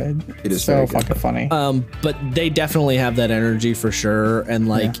so good. It is so fucking funny. But they definitely have that energy for sure,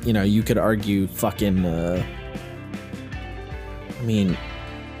 and like you know, you could argue fucking. I mean,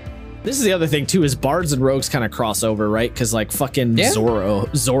 this is the other thing too, is bards and rogues kind of cross over, right? Because like fucking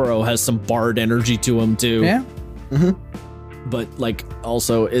Zorro has some bard energy to him too. Yeah. But like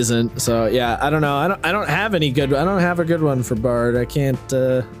also isn't. So yeah, I don't know. I don't have any good. I don't have a good one for bard. I can't.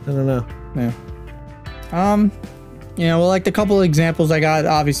 I don't know. Yeah. You know, well, like the couple of examples I got,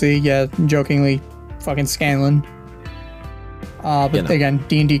 obviously, jokingly, fucking Scanlan. But again,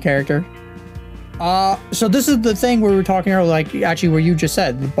 D&D character. So this is the thing where we were talking earlier, like actually where you just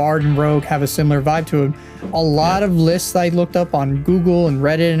said the bard and rogue have a similar vibe to it. A lot of lists I looked up on Google and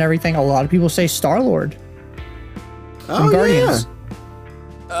Reddit and everything, a lot of people say Star-Lord from Guardians.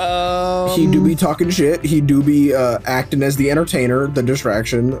 He do be talking shit. He do be acting as the entertainer, the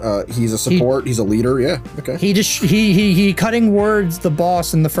distraction. He's a support. He's a leader. Yeah. Okay. He cutting words the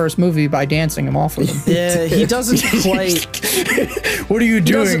boss in the first movie by dancing him off of him. Yeah, he doesn't quite. What are you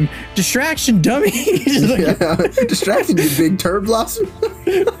doing? Distraction, dummy. Distraction, you big turd blossom.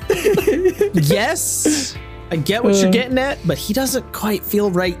 Yes, I get what you're getting at, but he doesn't quite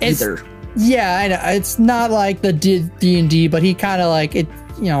feel right either. Yeah, I know. It's not like the D&D, but he kind of like it.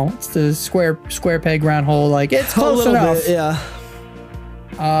 You know, it's the square peg round hole. Like it's close enough. Bit, yeah.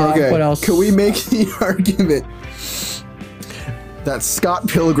 Okay. What else? Can we make the argument that Scott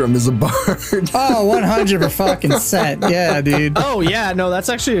Pilgrim is a bard. Oh, 100%. Yeah, dude. Oh yeah, no, that's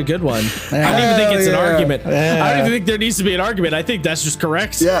actually a good one. I don't even think it's an argument. Yeah. I don't even think there needs to be an argument. I think that's just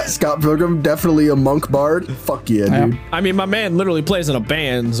correct. Yeah, Scott Pilgrim, definitely a monk bard. Fuck yeah, dude. I mean, my man literally plays in a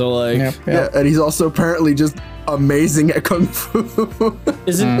band, so like, Yeah, and he's also apparently just amazing at kung fu.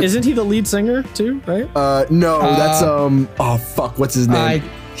 isn't he the lead singer too? Right? No, that's oh fuck, what's his name?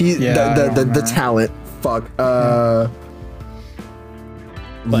 He's the talent. Fuck.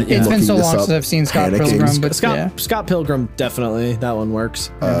 But It's been so long since I've seen Scott Pilgrim, but Scott Pilgrim, definitely that one works.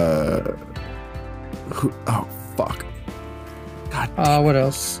 Oh fuck. God. What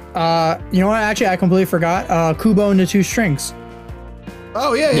else? You know what? Actually, I completely forgot. Kubo and the Two Strings.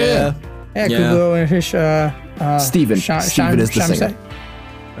 Oh yeah. Kubo and his Steven. Steven is the singer.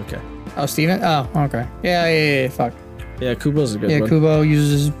 Okay. Oh, Steven? Oh, okay. Yeah. Fuck. Yeah, Kubo's a good one. Yeah, Kubo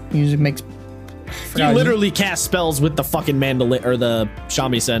uses music, makes. He literally cast spells with the fucking mandolin or the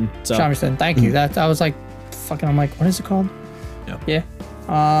shamisen. So. Shamisen, thank you. That I was like, fucking. I'm like, what is it called? Yeah.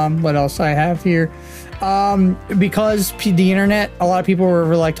 What else I have here? Because the internet, a lot of people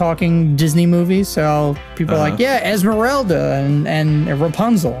were like talking Disney movies, so people are like, yeah, Esmeralda and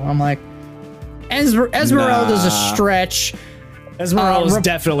Rapunzel. I'm like, Esmeralda's a stretch. Esmeralda's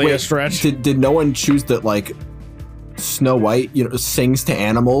definitely a stretch. Did no one choose that like Snow White, sings to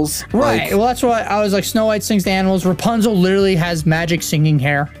animals? Right. Like, well, that's why I was like, Snow White sings to animals. Rapunzel literally has magic singing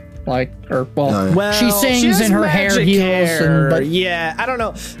hair. She sings and her hair heals. But yeah, I don't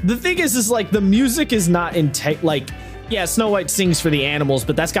know. The thing is like the music is not yeah, Snow White sings for the animals,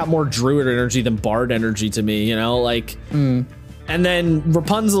 but that's got more druid energy than bard energy to me, like. And then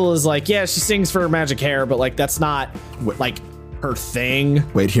Rapunzel is like, yeah, she sings for her magic hair, but like that's not like her thing.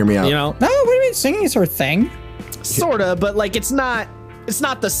 Wait, hear me out. No, what do you mean singing is her thing? Sorta, but like it's not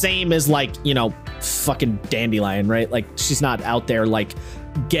the same as like, fucking Dandelion, right? Like she's not out there like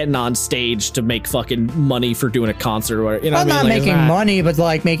getting on stage to make fucking money for doing a concert or whatever. I'm not making money, but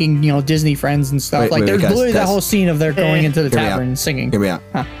like making, Disney friends and stuff. There's literally that whole scene of they're going into the tavern and singing. Hear me out.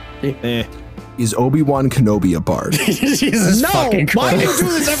 Huh. Is Obi-Wan Kenobi a bard? Jesus fucking Christ. Why do you do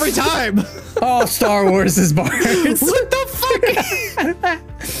this every time? Oh, Star Wars is bards. What the fuck?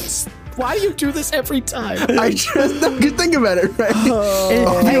 Why do you do this every time? I just think about it, right?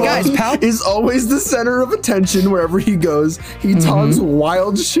 Hey guys, is always the center of attention wherever he goes. He talks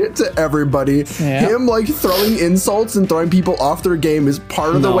wild shit to everybody. Yep. Him like throwing insults and throwing people off their game is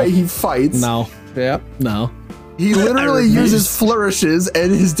part of the way he fights. No. Yep. No. He literally uses flourishes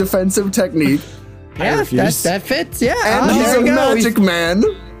and his defensive technique. Yeah, that fits. Yeah. And he's a magic man.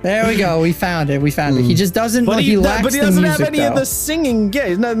 There we go. We found it. He just doesn't. But he lacks but he doesn't the music, have any of the singing. Yeah,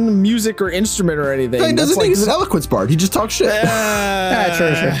 he's not in the music or instrument or anything. No, he doesn't. He's an eloquence bard. He just talks shit.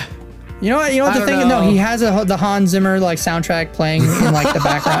 True. You know what? The thing. No, he has the Hans Zimmer like soundtrack playing in like the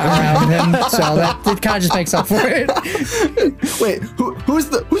background around him, so that it kind of just makes up for it. Wait,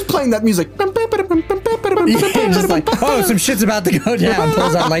 who's playing that music? He's just like, oh, some shit's about to go down.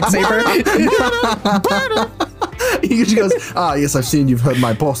 Pulls out lightsaber. He just goes, yes, I've seen you've heard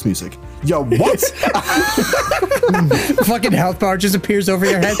my boss music. Yo, what? Fucking health bar just appears over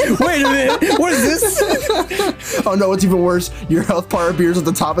your head. Wait a minute, what is this? Oh no, what's even worse? Your health bar appears at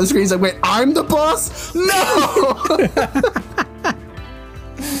the top of the screen. He's like, wait, I'm the boss? No!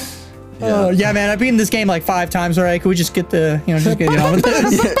 Yeah, man, I've beaten this game like 5 times already. Could we just get on with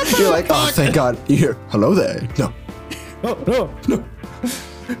this? Yeah, you're like, oh, thank God. You hear, hello there. No.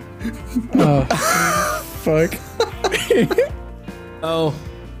 No. Fuck. Oh.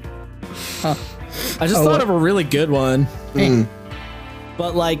 I just thought of a really good one.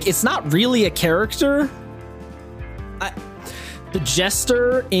 But like, it's not really a character. The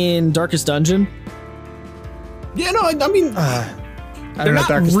Jester in Darkest Dungeon. Yeah, no, I mean, they're not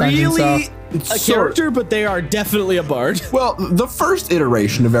really a character, but they are definitely a bard. Well, the first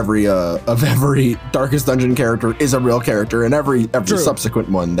iteration of every Darkest Dungeon character is a real character, and every subsequent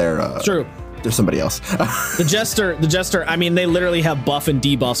one, they're somebody else. The Jester. I mean, they literally have buff and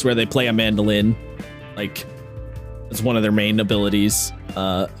debuffs where they play a mandolin, like it's one of their main abilities.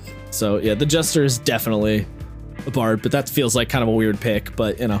 So yeah, the Jester is definitely a bard, but that feels like kind of a weird pick,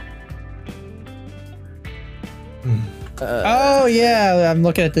 but oh yeah, I'm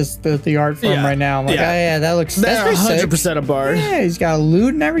looking at the art from right now. I'm like, oh yeah, that's 100% a bard. Yeah, he's got a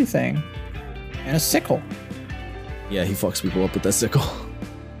lute and everything, and a sickle. Yeah, he fucks people up with that sickle.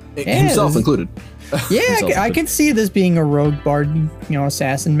 Himself included. Yeah, I can see this being a rogue bard,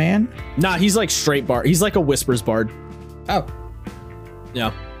 assassin man. Nah, he's like straight bard. He's like a whispers bard. Oh.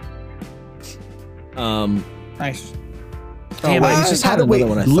 Yeah. Nice. Damn, I just had wait,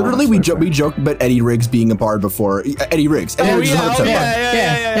 another one. literally, we joked about Eddie Riggs being a bard before. Eddie Riggs. Eddie Riggs is 100% bard.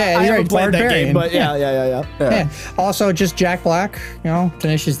 Yeah, I you're haven't right, played that Barbarian. game, but yeah. Yeah. Also, just Jack Black,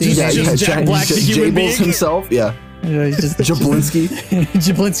 Tenacious D. Just Jack Black, the human being himself. Yeah. He's just Jablinski.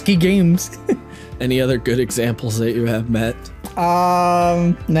 Jablinski Games. Any other good examples that you have, Matt?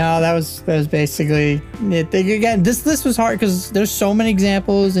 No, that was basically it. Again, this was hard because there's so many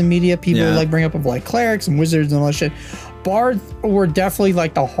examples in media. People like bring up of like clerics and wizards and all that shit. Bards were definitely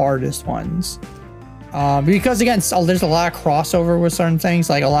like the hardest ones. Because again, there's a lot of crossover with certain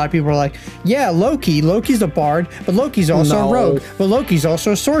things. Like a lot of people are like, yeah, Loki's a bard, but Loki's also a rogue, but Loki's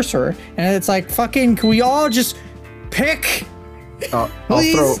also a sorcerer. And it's like, fucking, can we all just pick?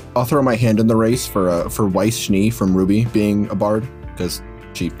 I'll throw my hand in the race for Weiss Schnee from Ruby being a bard because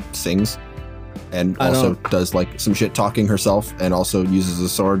she sings and also does like some shit talking herself and also uses a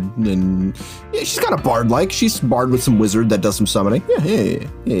sword and she's kind of bard like. She's bard with some wizard that does some summoning.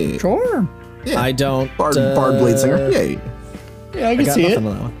 Yeah. Sure. Yeah. I don't bard blade singer. Yeah, I can see it. On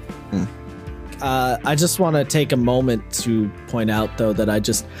that one. I just want to take a moment to point out though that I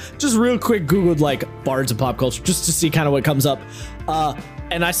just real quick Googled like bards and pop culture just to see kind of what comes up.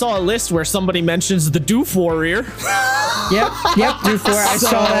 And I saw a list where somebody mentions the Doof Warrior. Yep, Doof Warrior. I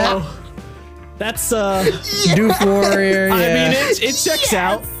saw that. That's Doof Warrior. Yeah. I mean, it checks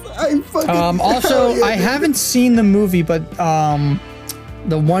out. Also, I haven't seen the movie, but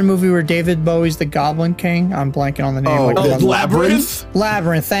the one movie where David Bowie's the Goblin King. I'm blanking on the name. Labyrinth.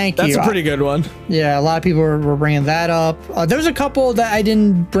 Labyrinth. Thank you. That's a pretty good one. Yeah, a lot of people were bringing that up. There's a couple that I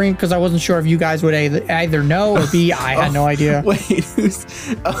didn't bring because I wasn't sure if you guys would either know or B. I had no idea. Wait, who's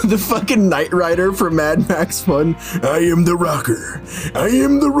the fucking Knight Rider from Mad Max Fun? I am the rocker. I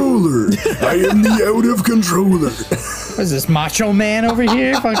am the ruler. I am the out of controller. What is this, Macho Man over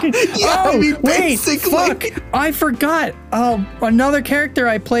here? Fucking. Yeah, wait, fuck! I forgot. Another character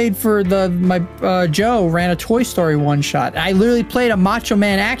I played for my Joe ran a Toy Story one shot. I literally played a Macho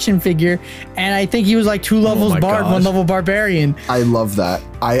Man action figure, and I think he was like 2 levels bard, 1 level barbarian. I love that.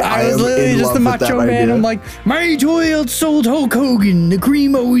 I was literally just the Macho Man. Idea. I'm like, my toy sold Hulk Hogan. The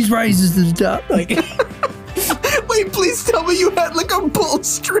cream always rises to the top. Like. Wait, please tell me you had like a bull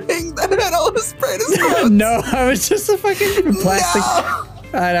string that had all his brightest quotes. No, I was just a fucking plastic.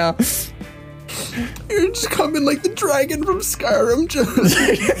 No. I know. You're just coming like the dragon from Skyrim. Just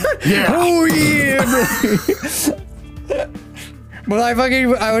yeah. Oh yeah. Well, I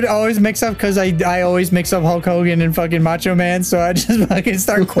would always mix up because I always mix up Hulk Hogan and fucking Macho Man, so I just fucking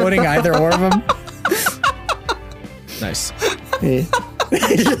start quoting either or of them. Nice. Yeah.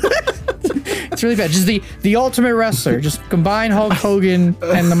 It's really bad. Just the ultimate wrestler. Just combine Hulk Hogan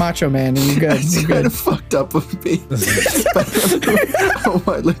and the Macho Man, and you're good. It's kind of fucked up of me. A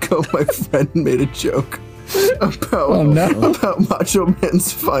while ago, my friend made a joke about Macho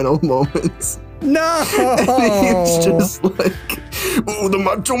Man's final moments. No! It's just like, oh, the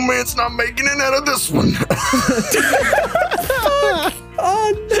Macho Man's not making it out of this one.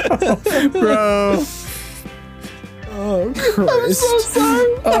 Oh no, bro. Oh Christ! I'm so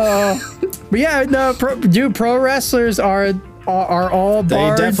sorry. But yeah, no, pro wrestlers are all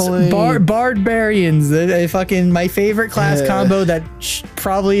bards, barbarians. They fucking my favorite class combo that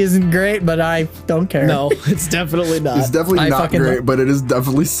probably isn't great, but I don't care. No, it's definitely not. It's definitely not great, but it is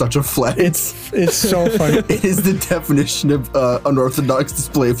definitely such a flex. It's so funny. It is the definition of unorthodox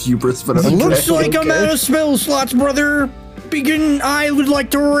display of hubris. But looks like I'm out of spell slots, brother. I would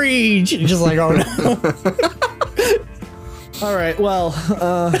like to rage. Just like, oh no. All right, well,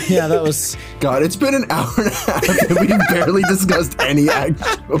 yeah, that was... God, it's been an hour and a half and we've barely discussed any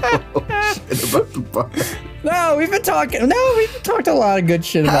actual shit about the bar. No, we've talked a lot of good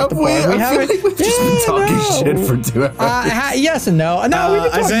shit about the bar. I feel like we've just been talking shit for 2 hours. Yes and no. No, we've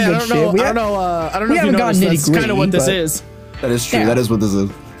been talking good shit. I don't know if you noticed, that's kind of what this is. That is true. Yeah. That is what this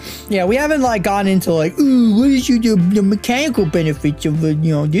is. Yeah, we haven't like gone into like, ooh, what is the mechanical benefits of this?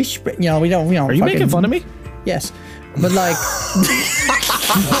 We don't. Are you making fun of me? Yes. But like,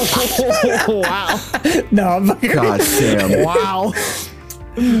 wow! No, I'm fucking. God damn! Wow!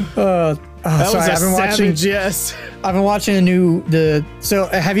 That was a savage yes. I've been watching So,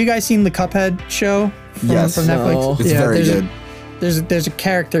 have you guys seen the Cuphead show from Netflix? No. It's very good. There's a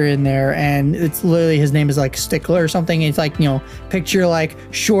character in there, and it's literally his name is like Stickler or something. It's like, picture like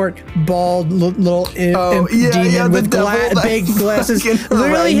short, bald, little demon with big glasses.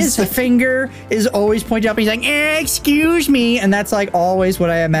 Literally, his finger is always pointed up. And he's like, "Excuse me," and that's like always what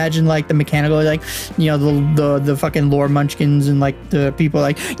I imagine. Like the mechanical, like the fucking lore munchkins and like the people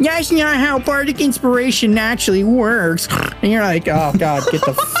like, that's not how bardic inspiration naturally works. And you're like, oh god, get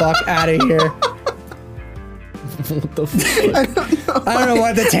the fuck out of here. What the fuck? I don't know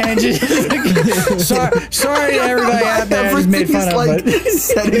what the tangent. sorry to everybody out there who's made fun of. Like But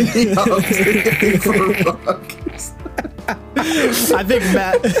setting me up for bugs. I think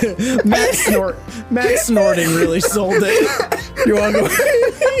Matt snorting really sold it. you want to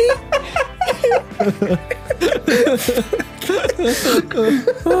go?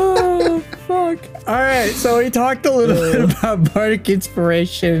 Oh fuck! All right, so we talked a little bit about bardic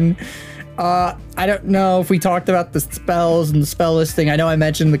inspiration. I don't know if we talked about the spells and the spell listing. I know I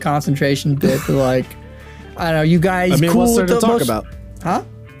mentioned the concentration bit, but like, I don't know. You guys, I mean, cool what's there with to the talk most- about? Huh?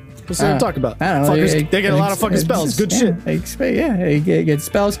 What's there to talk about? I don't know. Fuckers, they get a lot of fucking spells. Good shit. You get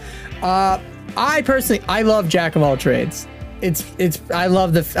spells. I personally, I love Jack of all trades. I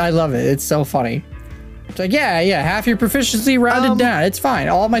love it. It's so funny. It's like, yeah, half your proficiency rounded down. It's fine.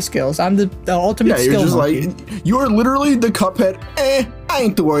 All my skills. I'm the ultimate Yeah, you're skill just monkey. like, you are literally the Cuphead. I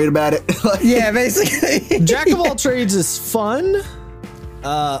ain't too worried about it. Like, Yeah, basically. Jack of all trades is fun,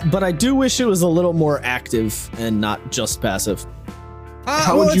 but I do wish it was a little more active and not just passive.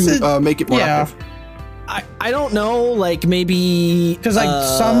 how would you make it more active? I don't know, like maybe Because like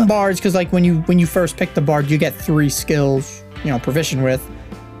some bards, because like when you first pick the bard, you get 3 skills, proficient with.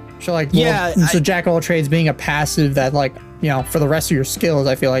 So like, so Jack of all trades being a passive that like, for the rest of your skills,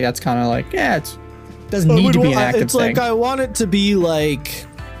 I feel like that's kind of like, it doesn't need to be an active it's thing. like I want it to be like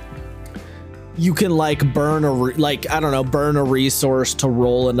you can like burn a resource to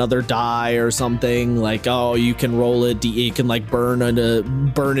roll another die or something. Like, oh, you can roll a D, you can like burn an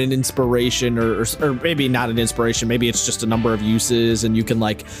inspiration or maybe not an inspiration, maybe it's just a number of uses, and you can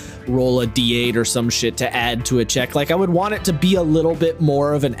like roll a D8 or some shit to add to a check. Like, I would want it to be a little bit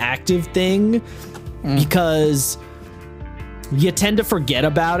more of an active thing because you tend to forget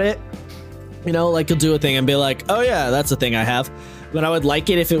about it. Like you'll do a thing and be like, oh yeah, that's a thing I have. But I would like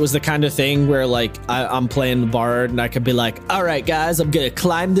it if it was the kind of thing where like I'm playing the bard and I could be like, all right, guys, I'm going to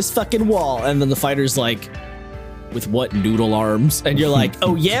climb this fucking wall. And then the fighter's like, with what, noodle arms? And you're like,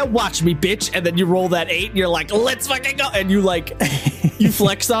 oh yeah, watch me, bitch. And then you roll that 8 and you're like, let's fucking go. And you like, you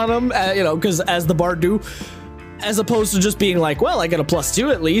flex on them, because as the bard do, as opposed to just being like, well, I got a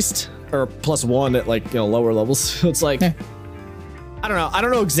 +2 at least, or +1 at like, lower levels. So it's like... I don't know. I don't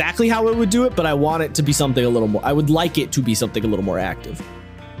know exactly how it would do it, but I want it to be something a little more. I would like it to be something a little more active.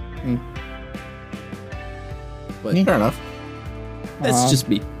 But Fair enough. that's just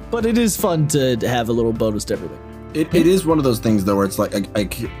me. But it is fun to have a little bonus to everything. It is one of those things though where it's like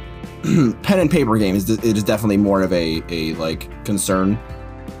pen and paper games. It is definitely more of a like concern,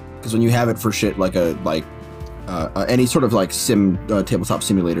 because when you have it for shit like any sort of like tabletop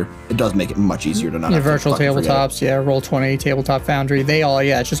simulator, it does make it much easier to not have virtual to fucking tabletops, Roll20, Tabletop Foundry,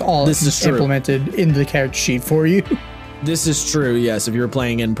 it's just all implemented into the character sheet for you. This is true. Yes, if you're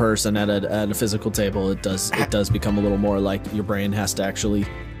playing in person at a physical table, it does become a little more like your brain has to actually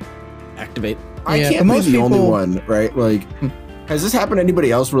activate. I can't be the only one, right? Like, has this happened to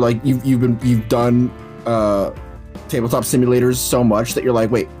anybody else where like you've done tabletop simulators so much that you're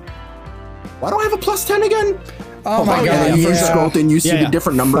like, wait, why do I have a +10 again? Oh my god! You first scroll thing, you see the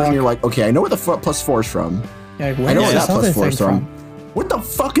different number, and you're like, okay, I know where the +4 is from. I know where that +4 is from. What the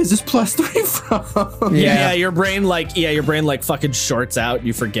fuck is this +3 from? Your brain like fucking shorts out.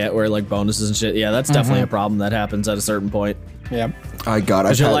 You forget where like bonuses and shit. Yeah, that's definitely a problem that happens at a certain point. Yeah.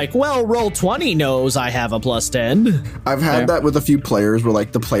 You're like, well, Roll20 knows I have a +10. I've had that with a few players where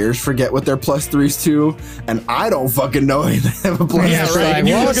like the players forget what their +3s to, and I don't fucking know they have a +3. Yeah, right.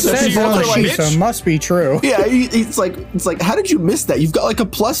 Well, it says on the sheet, so it must be true. Yeah, it's like, how did you miss that? You've got like a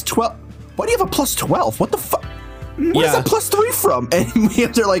 +12. Why do you have a +12? What the fuck? Where's that +3 from? And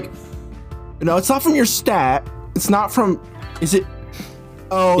they're like, no, it's not from your stat. It's not from. Is it?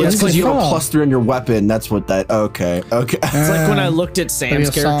 Oh, it's because you have a +3 on your weapon. That's what that. Okay. It's like when I looked at Sam's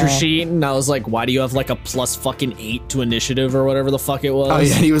character sheet and I was like, why do you have like a +8 to initiative or whatever the fuck it was? Oh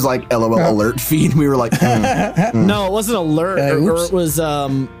yeah, and he was like, LOL alert feed. And we were like, No, it wasn't alert. Or it was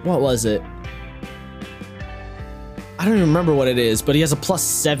what was it? I don't even remember what it is, but he has a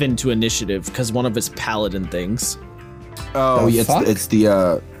 +7 to initiative because one of his paladin things. Oh yeah, it's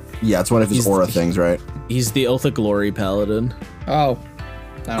the it's one of his aura things, right? He's the Oath of Glory paladin. Oh.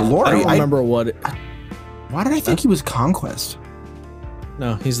 Glory. I don't remember what. Why did I think he was Conquest?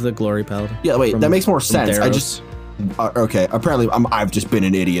 No, he's the Glory paladin. Yeah, wait, that makes more sense. Theros. I just okay. Apparently, I've just been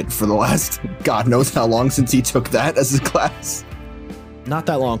an idiot for the last God knows how long since he took that as his class. Not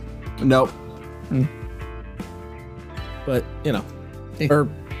that long. Nope. But or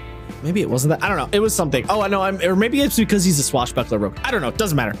maybe it wasn't that. I don't know. It was something. Oh, I know. Or maybe it's because he's a swashbuckler rogue. I don't know. It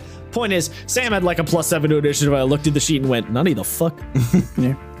doesn't matter. Point is, Sam had like a +7 to initiative. I looked at the sheet and went, "None of the fuck."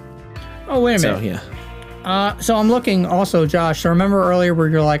 Yeah. Oh wait a minute. So, yeah. So I'm looking also, Josh. So remember earlier where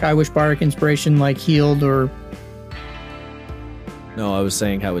you're like, I wish Bardic Inspiration like healed or. No, I was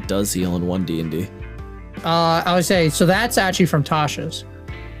saying how it does heal in 1 D&D. I would say so. That's actually from Tasha's.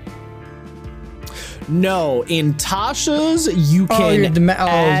 No, in Tasha's, you can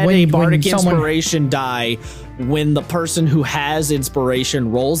add when a Bardic someone... Inspiration die. When the person who has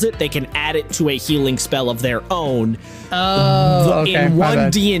Inspiration rolls it, they can add it to a healing spell of their own. Oh, okay. In 1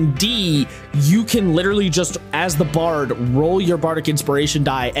 D&D, you can literally just, as the Bard, roll your Bardic Inspiration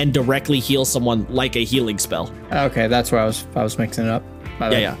die and directly heal someone like a healing spell. Okay, that's where I was mixing it up.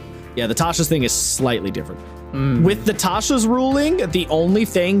 Yeah, the Tasha's thing is slightly different. With the Tasha's ruling, the only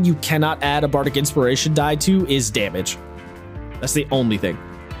thing you cannot add a Bardic Inspiration die to is damage. That's the only thing.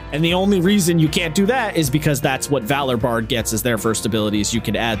 And the only reason you can't do that is because that's what Valor Bard gets as their first ability, is you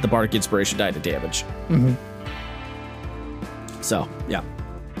can add the Bardic Inspiration die to damage. So, yeah.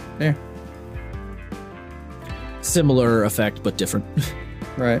 Yeah. Similar effect, but different.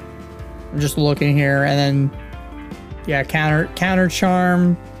 Right. I'm just looking here, and then, yeah, counter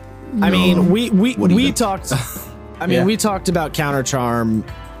charm. I mean, we talked. I mean, we talked about counter charm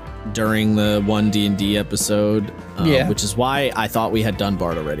during the 1 D&D episode, which is why I thought we had done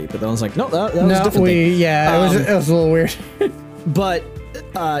Bard already. But then I was like, no, that was a different thing. Yeah, it was a little weird. But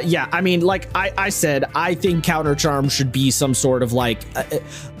yeah, I mean, like I said, I think counter charm should be some sort of like.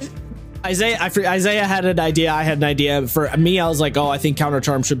 Isaiah had an idea. I had an idea. For me, I was like, oh, I think counter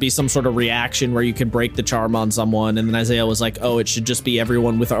charm should be some sort of reaction where you can break the charm on someone. And then Isaiah was like, oh, it should just be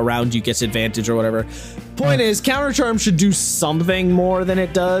everyone with around you gets advantage or whatever. Point is, counter charm should do something more than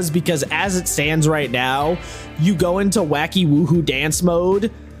it does, because as it stands right now, you go into wacky woohoo dance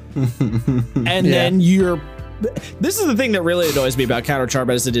mode, and then you're. This is the thing that really annoys me about counter charm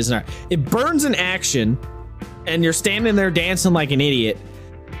as it is now. It burns an action, and you're standing there dancing like an idiot.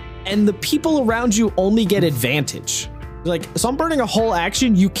 And the people around you only get advantage. Like, so I'm burning a whole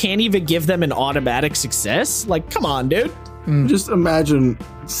action. You can't even give them an automatic success. Like, come on, dude. Just imagine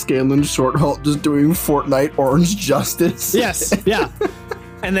Scanlan Shorthalt just doing Fortnite Orange Justice. Yes, yeah.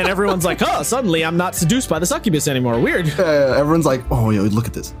 And then everyone's like, oh, suddenly I'm not seduced by the succubus anymore. Weird. Everyone's like, oh, yo, look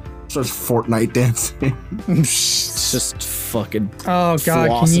at this. Starts Fortnite dancing. It's just fucking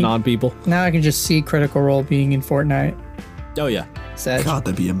flossing on people. Now I can just see Critical Role being in Fortnite. Oh, yeah. Sedge. God,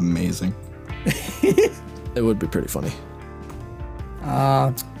 that'd be amazing. It would be pretty funny.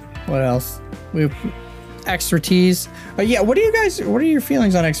 What else? Expertise. Yeah, what are your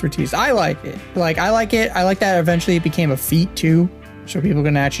feelings on expertise? I like it. I like that eventually it became a feat too. So people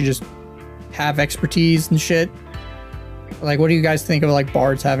can actually just have expertise and shit. Like, what do you guys think of like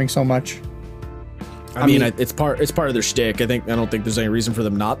bards having so much? I mean, it's part of their shtick. I don't think there's any reason for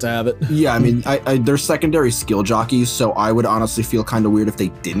them not to have it. Yeah, I mean, they're secondary skill jockeys, so I would honestly feel kind of weird if they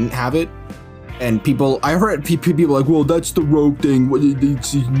didn't have it. And I heard people like, well, that's the rogue thing.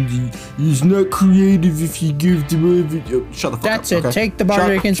 He's not creative if you give them. Shut the fuck that's up. That's it. Okay? Take the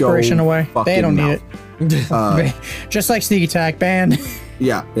bardic inspiration away. They don't need it. Just like sneak attack, ban.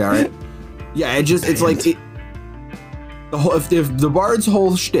 Yeah, right. Yeah, it's like. If the bard's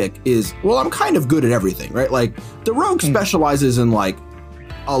whole shtick is, well, I'm kind of good at everything, right? Like, the rogue specializes in, like,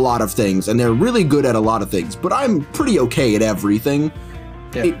 a lot of things, and they're really good at a lot of things, but I'm pretty okay at everything.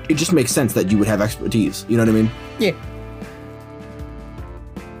 Yeah. It just makes sense that you would have expertise. You know what I mean? Yeah.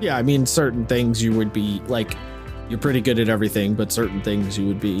 Yeah, I mean, certain things you would be, like, you're pretty good at everything, but certain things you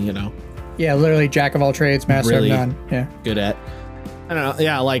would be, you know. Yeah, literally jack of all trades, master of none. Yeah. Good at. I don't know.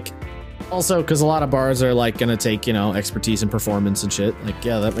 Yeah, like... Also, because a lot of bards are like gonna take, you know, expertise and performance and shit. Like,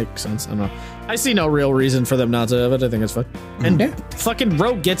 yeah, that makes sense. I don't know. I see no real reason for them not to have it. I think it's fun. And fucking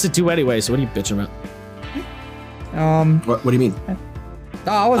rogue gets it too anyway. So what are you bitching about? What do you mean?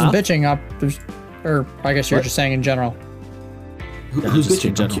 Oh, I wasn't bitching up. Or I guess you're just saying in general. Who's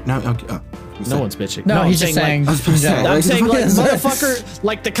bitching? No one's bitching. No, he's just saying. I'm saying, like, motherfucker,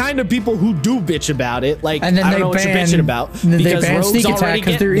 like the kind of people who do bitch about it. Like, and then I don't know what you're bitching about. Because they ban sneak attack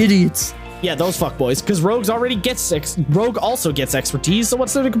because they're idiots. Yeah, those fuckboys. Because rogues already gets rogue also gets expertise. So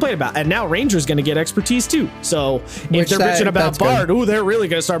what's there to complain about? And now ranger's gonna get expertise too. So if they're bitching about bard, ooh, they're really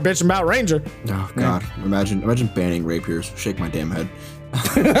gonna start bitching about ranger. Oh god, imagine banning rapiers. Shake my damn head.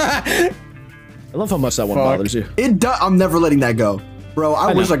 I love how much that one bothers you. It does. I'm never letting that go. Bro,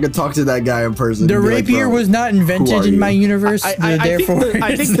 I wish I could talk to that guy in person. The rapier was not invented in my universe. I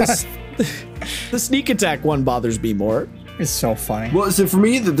think the sneak attack one bothers me more. It's so funny. Well, so for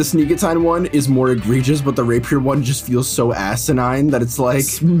me, the sneak attack one is more egregious, but the rapier one just feels so asinine that it's like...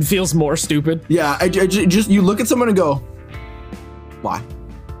 feels more stupid. Yeah, I just you look at someone and go, why?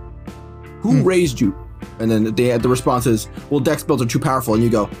 Who raised you? And then the response is, well, dex builds are too powerful. And you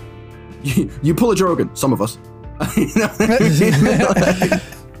go, you pull a Drogon, some of us.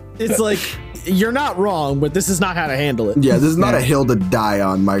 It's like, you're not wrong, but this is not how to handle it. Yeah, this is not a hill to die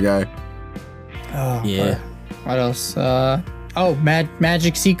on, my guy. Oh, Yeah. What else?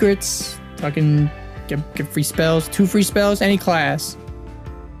 Magic secrets. Fucking get free spells. 2 free spells. Any class.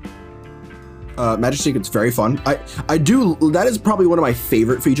 Magic Secret's very fun. I do. That is probably one of my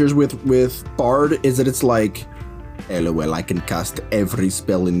favorite features with Bard is that it's like, LOL, I can cast every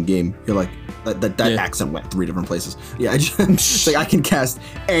spell in game. You're like, that accent went 3 different places. Yeah, it's like I can cast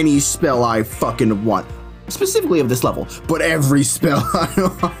any spell I fucking want, specifically of this level, but every spell I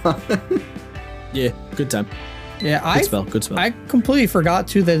want. Yeah, good time. Yeah, Good spell. I completely forgot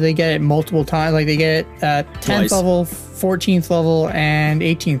too that they get it multiple times. Like they get it at 10th Twice. level, 14th level, and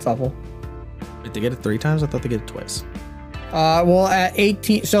 18th level. Did they get it 3 times? I thought they get it twice. Well, at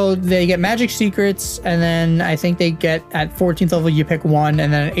 18, so they get magic secrets, and then I think they get at 14th level you pick one,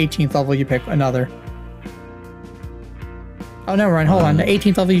 and then at 18th level you pick another. Oh, never mind. Hold on. The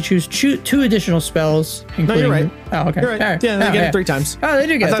 18th level you choose 2 additional spells. No, you're right. Oh, okay. You're right. All right. Yeah, they get it 3 times. Oh, they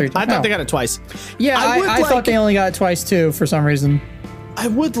do get it 3 I times. thought they got it twice. Yeah, I thought they only got it twice too for some reason. I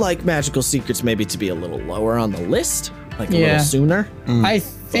would like magical secrets maybe to be a little lower on the list, like a Yeah. little sooner. I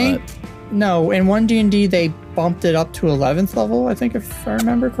think no, in 1D&D they bumped it up to 11th level, I think, if I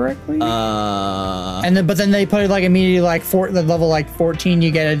remember correctly. But then they put it like immediately like the level like 14 you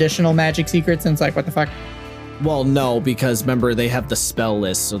get additional magic secrets, and it's like, what the fuck? Well, no, because remember they have the spell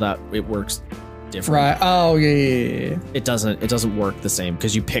list, so that it works different. Right. Oh, yeah. It doesn't work the same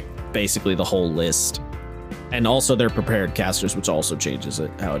because you pick basically the whole list, and also they're prepared casters, which also changes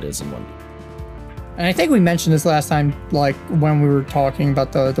it how it is in 1D. And I think we mentioned this last time, like when we were talking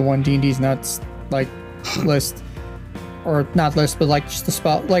about the 1D&D's nuts like list, or not list, but like just the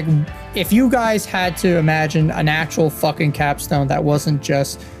spell. Like if you guys had to imagine an actual fucking capstone that wasn't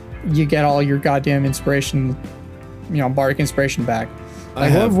just you get all your goddamn inspiration, bardic inspiration back.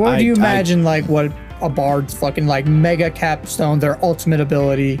 Like what do you imagine like what a bard's fucking like mega capstone, their ultimate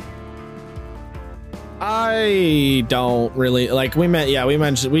ability? I don't really like.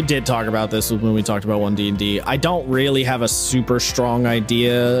 We did talk about this when we talked about 1D&D. I don't really have a super strong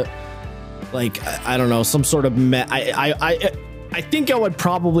idea. Like I don't know, some sort of I think I would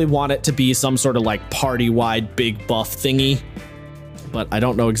probably want it to be some sort of like party-wide big buff thingy, but I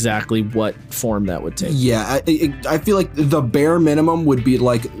don't know exactly what form that would take. Yeah, I feel like the bare minimum would be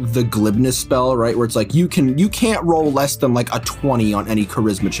like the glibness spell, right? Where it's like you can't roll less than like a 20 on any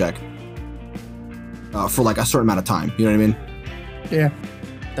charisma check. For like a certain amount of time, you know what I mean? Yeah,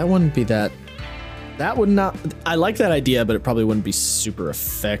 that wouldn't be that. That would not. I like that idea, but it probably wouldn't be super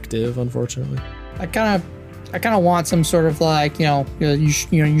effective, unfortunately. I kind of want some sort of like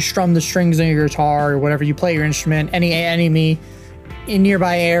you strum the strings on your guitar or whatever, you play your instrument. Any enemy in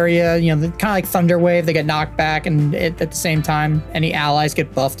nearby area, kind of like Thunderwave, they get knocked back, and at the same time, any allies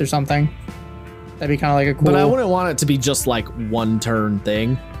get buffed or something. That'd be kind of like a cool. But I wouldn't want it to be just like one turn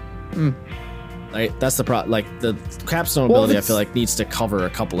thing. Like that's the problem. Like the capstone ability, I feel like needs to cover a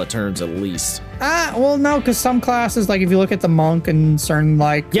couple of turns at least. Well, no, because some classes, like if you look at the monk and certain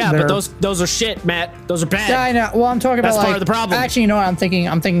like but those are shit, Matt. Those are bad. Yeah, I know. Well, I'm talking about that's like part of the problem. Actually, you know what I'm thinking?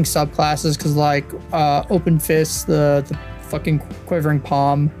 I'm thinking subclasses because like open fist, the fucking quivering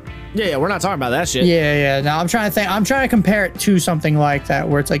palm. Yeah, we're not talking about that shit. Yeah. No, I'm trying to compare it to something like that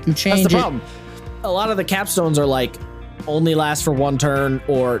where it's like you change. That's the problem. A lot of the capstones are like only last for one turn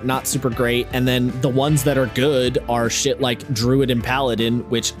or not super great, and then the ones that are good are shit like Druid and Paladin,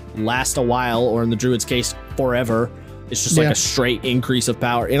 which last a while, or in the Druid's case, forever. It's just like a straight increase of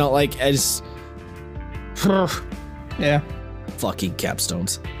power. Like as yeah, fucking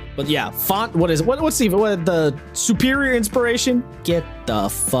capstones. But yeah, font. What is it? What's the superior inspiration? Get the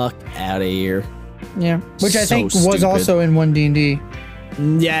fuck out of here. Yeah, which I think was stupid. Also in 1D&D.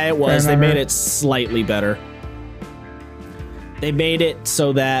 Yeah, it was. They made it slightly better. They made it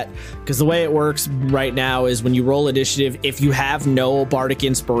so that, because the way it works right now is when you roll initiative, if you have no bardic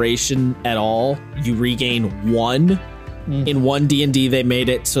inspiration at all, you regain 1. In 1D&D, they made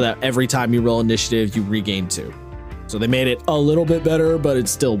it so that every time you roll initiative, you regain 2. So they made it a little bit better, but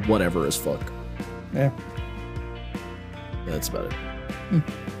it's still whatever as fuck. Yeah. That's about it.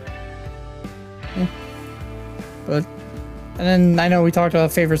 Yeah. But, and then I know we talked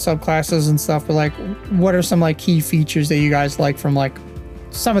about favorite subclasses and stuff, but like, what are some like key features that you guys like from like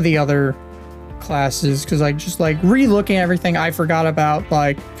some of the other classes? Because like just like re-looking at everything, I forgot about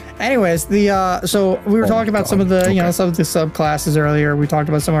like. Anyways, so we were talking about some of the some of the subclasses earlier. We talked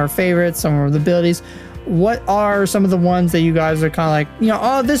about some of our favorites, some of the abilities. What are some of the ones that you guys are kind of like,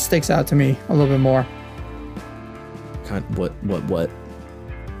 oh, this sticks out to me a little bit more? What?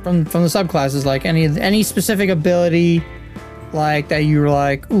 from the subclasses, like any specific ability, like that you were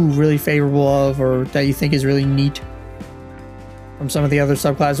like, ooh, really favorable of, or that you think is really neat from some of the other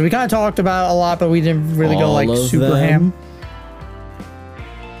subclasses. We kind of talked about a lot, but we didn't really go like super ham.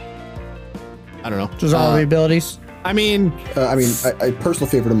 I don't know. Just all the abilities. I mean, a personal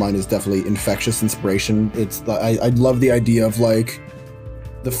favorite of mine is definitely infectious inspiration. It's I love the idea of like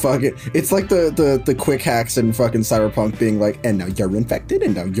the fucking. It's like the quick hacks in fucking Cyberpunk being like, and now you're infected,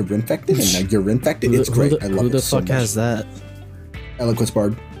 and now you're infected, and now you're infected. It's great. I love it. Who the so fuck much. has that? Eloquence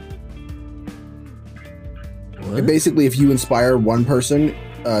Bard. What? Basically, if you inspire one person,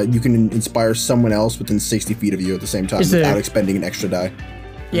 you can inspire someone else within 60 feet of you at the same time without expending an extra die.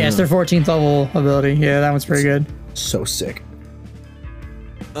 Yeah, it's their 14th level ability. Yeah, that one's pretty good. So sick.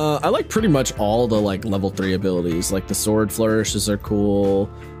 I like pretty much all the like level 3 abilities. Like the sword flourishes are cool.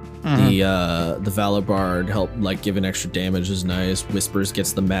 The Valor Bard help like giving extra damage is nice. Whispers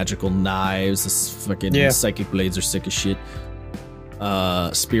gets the magical knives. This fucking psychic blades are sick as shit.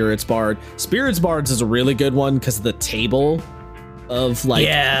 Spirits Bards is a really good one because the table of like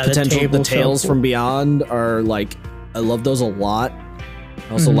potential the tales from beyond are like, I love those a lot.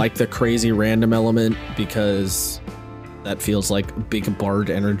 I also like the crazy random element because that feels like big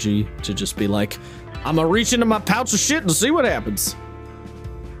bard energy to just be like, I'm gonna reach into my pouch of shit and see what happens.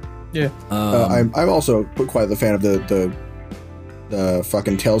 Yeah. I'm also quite the fan of the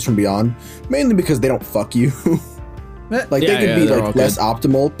fucking tales from beyond, mainly because they don't fuck you. Like they could be like less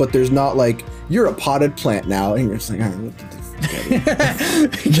optimal, but there's not like you're a potted plant now, and you're just like, all right, what the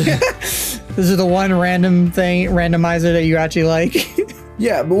fuck? This is the one randomizer that you actually like.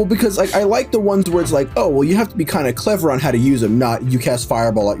 Yeah, well, because like I like the ones where it's like, oh, well, you have to be kind of clever on how to use them, not you cast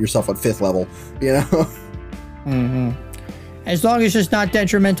fireball at yourself at 5th level, you know? As long as it's not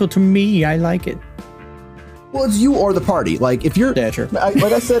detrimental to me, I like it. Well, it's you or the party. Like if you're, like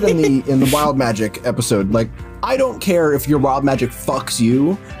I said in the Wild Magic episode, like I don't care if your Wild Magic fucks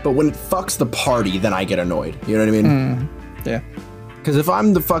you, but when it fucks the party, then I get annoyed. You know what I mean? Yeah. Because if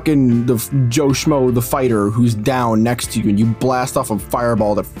I'm the Joe Schmo, the fighter who's down next to you, and you blast off a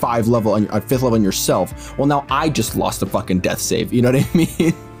fireball at 5th level on yourself, well, now I just lost a fucking death save. You know what I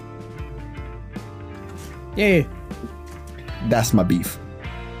mean? Yeah. That's my beef.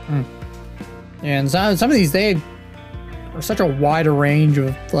 And some of these, they are such a wider range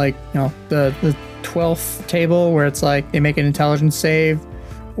of like, you know, the 12th table where it's like they make an intelligence save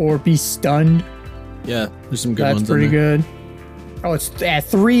or be stunned. Yeah, there's some good ones. That's pretty good. Oh, it's at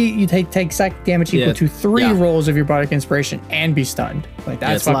 3, you take psychic damage equal to 3 rolls of your bardic inspiration and be stunned. Like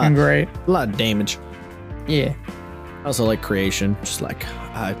that's fucking great. A lot of damage. Yeah. I also like creation. Just like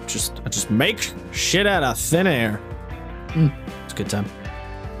I just make shit out of thin air. It's a good time.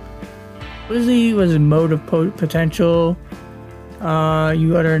 What is it mode of potential?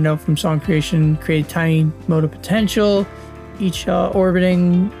 You utter a note from song creation, create a tiny mode of potential, each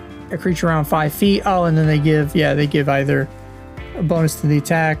orbiting a creature around 5 feet. Oh, and then they give either a bonus to the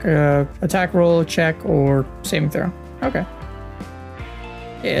attack roll, check, or saving throw. Okay.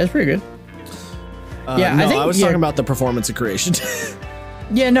 Yeah, that's pretty good. I was talking about the performance of creation.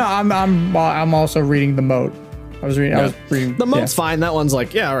 Yeah, no, I'm also reading the mode. I was reading the mode's fine. That one's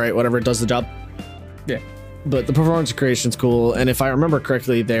like, yeah, all right, whatever, it does the job. Yeah. But the performance creation's cool, and if I remember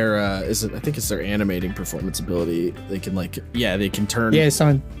correctly, I think it's their animating performance ability. They can they can turn. Yeah,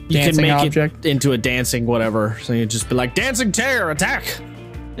 some you can make object it into a dancing whatever. So you just be like, dancing tear, attack.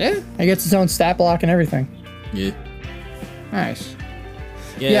 Yeah, it gets its own stat block and everything. Yeah. Nice.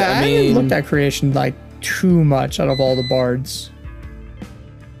 Yeah, I haven't looked at creation like too much out of all the bards.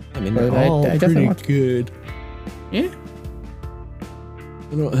 I mean, they're all pretty good. Yeah.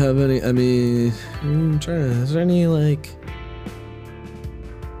 I don't have any. I mean, I'm trying. Is there any like?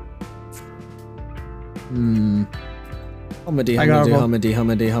 Humedy.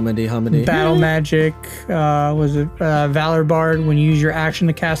 Battle magic. Was it Valor Bard? When you use your action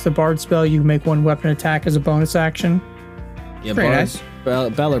to cast the Bard spell, you make one weapon attack as a bonus action. Yeah, nice.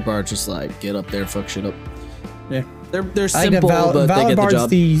 Valor Bard just like get up there, fuck shit up. Yeah, they're simple, but they get the job.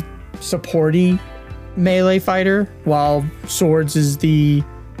 The supporty melee fighter, while swords is the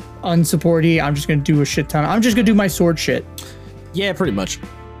unsupporty. I'm just gonna do a shit ton. I'm just gonna do my sword shit. Yeah, pretty much.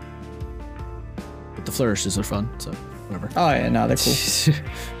 But the flourishes are fun, so whatever. Oh yeah, no, they're cool.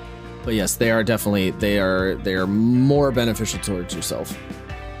 But yes, they are definitely they are more beneficial towards yourself.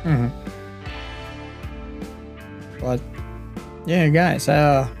 But yeah, guys,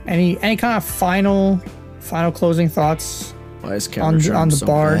 any kind of final closing thoughts Why is on the so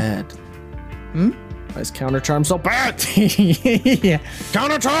bard? bad? Why is counter charm so bad? Yeah.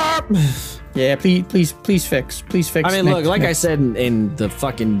 Counter charm. Yeah, please fix. I mean, look, like I said in the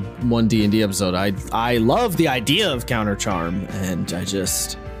fucking 1D&D episode, I love the idea of counter charm, and I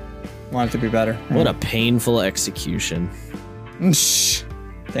just want it to be better. What a painful execution.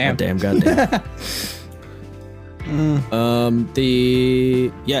 Damn. Goddamn.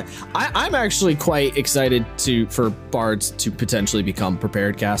 I'm actually quite excited for bards to potentially become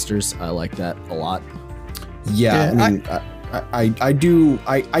prepared casters. I like that a lot. Yeah, I mean,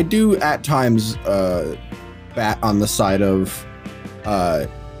 I do at times bat on the side of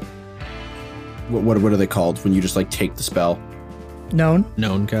what are they called when you just like take the spell? Known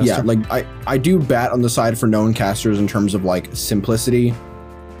caster. Yeah, like I do bat on the side for known casters in terms of like simplicity,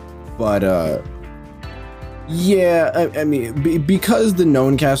 but yeah, I mean because the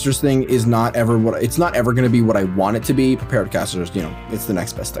known casters thing is not ever it's not ever going to be what I want it to be. Prepared casters, you know, it's the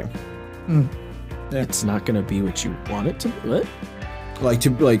next best thing. Yeah. It's not going to be what you want it to be. What? Like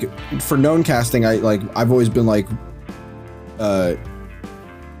for known casting, I've always been like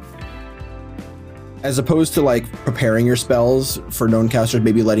as opposed to like preparing your spells for known casters,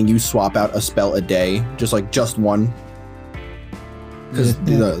 maybe letting you swap out a spell a day, just one. Because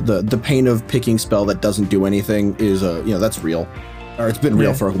the pain of picking spell that doesn't do anything is that's real, or it's been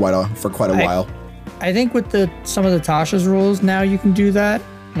real for quite a while. I think with some of the Tasha's rules now you can do that,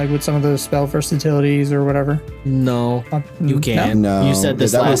 like with some of the spell versatilities or whatever. No, you can't. No, you said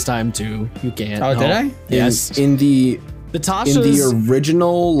this last time too. You can't. Oh, did I? Yes. In the Tasha's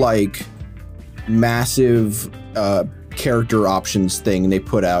original like massive character options thing they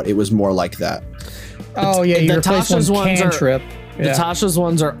put out, it was more like that. Oh yeah, you replace one cantrip. The Tasha's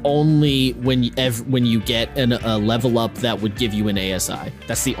ones are only when you get a level up that would give you an ASI.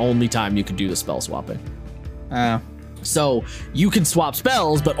 That's the only time you can do the spell swapping. Oh. So you can swap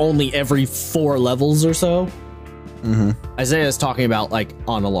spells, but only every 4 levels or so. Mm-hmm. Isaiah's talking about like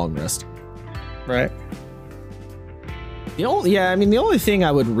on a long rest. Right. The only thing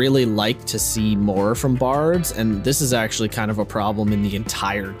I would really like to see more from bards, and this is actually kind of a problem in the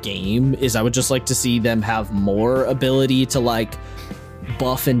entire game, is I would just like to see them have more ability to like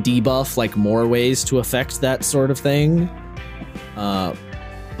buff and debuff, like more ways to affect that sort of thing.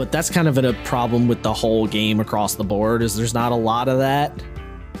 But that's kind of a problem with the whole game across the board, is there's not a lot of that.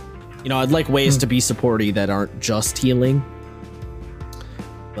 You know, I'd like ways to be supporty that aren't just healing.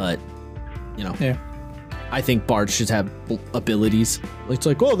 But, you know. Yeah. I think bards should have abilities. It's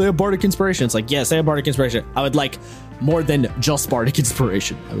like, oh, they have bardic inspiration. It's like, yes, they have bardic inspiration. I would like more than just bardic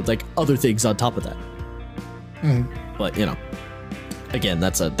inspiration. I would like other things on top of that. But, you know, again,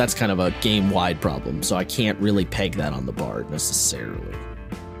 that's kind of a game-wide problem, so I can't really peg that on the bard necessarily.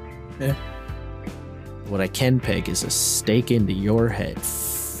 Yeah. What I can peg is a stake into your head.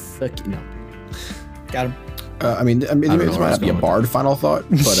 Fuck you, no. Got him. I mean, this might not be a bard final thought,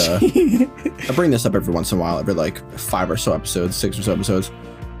 but I bring this up every once in a while, every like 5 or so episodes, 6 or so episodes.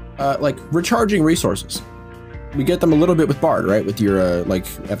 Like recharging resources. We get them a little bit with bard, right? With your like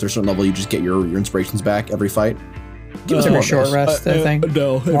after a certain level, you just get your inspirations back every fight. Give us every short rest, I think.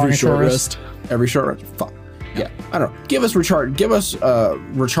 No, every short rest. Every short rest. Fuck. Yeah, I don't know. Give us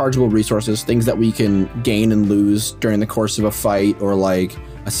rechargeable resources, things that we can gain and lose during the course of a fight or like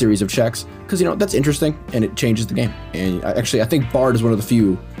a series of checks, because that's interesting and it changes the game. And I think bard is one of the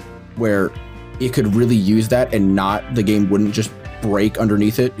few where it could really use that and the game wouldn't just break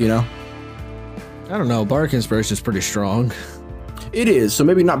underneath it. I don't know. Bardic inspiration is pretty strong. It is, so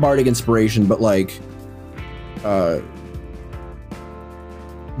maybe not bardic inspiration, but like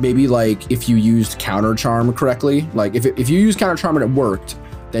maybe like if you used counter charm correctly, like if you use counter charm and it worked,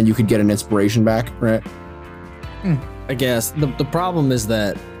 then you could get an inspiration back, right? I guess the problem is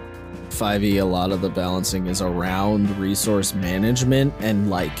that 5e, a lot of the balancing is around resource management and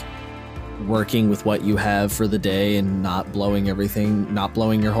like working with what you have for the day and not blowing everything, not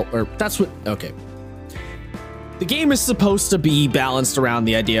blowing your whole, or that's what, okay. The game is supposed to be balanced around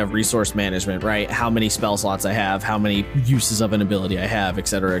the idea of resource management, right? How many spell slots I have, how many uses of an ability I have,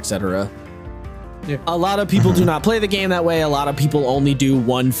 etc., etc. Yeah. A lot of people do not play the game that way. A lot of people only do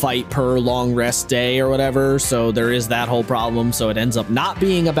 1 fight per long rest day or whatever. So there is that whole problem. So it ends up not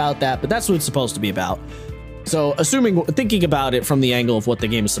being about that, but that's what it's supposed to be about. So thinking about it from the angle of what the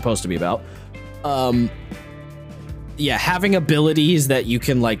game is supposed to be about, yeah, having abilities that you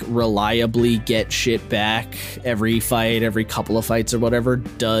can like reliably get shit back every fight, every couple of fights or whatever,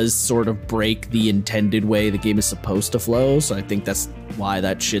 does sort of break the intended way the game is supposed to flow. So I think that's why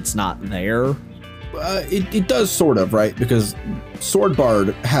that shit's not there. It does sort of, right? Because Sword Bard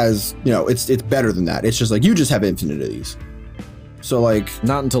has, it's better than that. It's just like you just have infinite of these. So like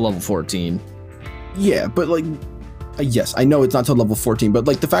not until level 14. Yeah, but like, yes, I know it's not till level 14, but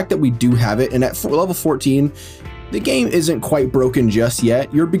like the fact that we do have it, and at level 14, the game isn't quite broken just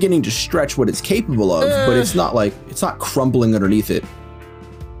yet. You're beginning to stretch what it's capable of, but it's not like, it's not crumbling underneath it.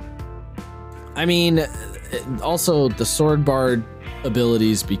 I mean, also the sword bard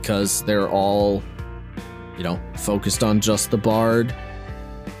abilities, because they're all, you know, focused on just the bard,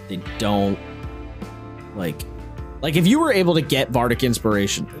 they don't like if you were able to get bardic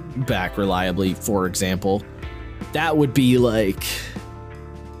inspiration back reliably, for example, that would be like,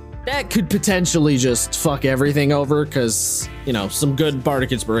 that could potentially just fuck everything over, because, you know, some good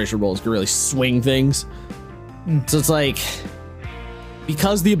bardic inspiration rolls can really swing things. So it's like,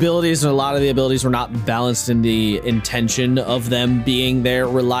 because the abilities and a lot of the abilities were not balanced in the intention of them being there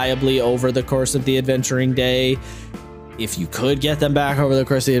reliably over the course of the adventuring day, if you could get them back over the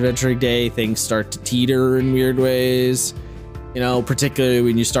course of the adventuring day, things start to teeter in weird ways. You know, particularly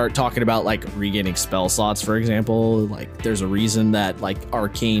when you start talking about like regaining spell slots, for example. Like, there's a reason that like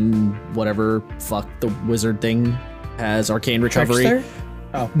arcane, whatever fuck the wizard thing has arcane recovery. Trickster?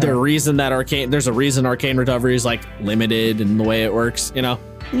 Oh, no. There's a reason arcane recovery is like limited in the way it works, you know?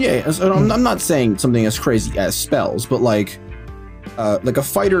 Yeah, so I'm not saying something as crazy as spells, but like a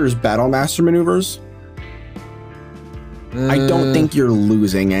fighter's battle master maneuvers, I don't think you're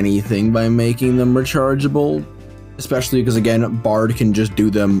losing anything by making them rechargeable, especially because, again, Bard can just do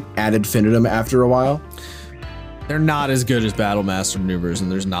them ad infinitum after a while. They're not as good as battle master maneuvers, and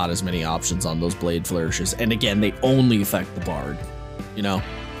there's not as many options on those blade flourishes. And again, they only affect the Bard, you know?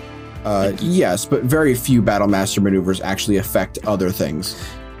 Yes, but very few battle master maneuvers actually affect other things.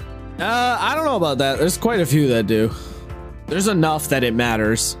 I don't know about that. There's quite a few that do. There's enough that it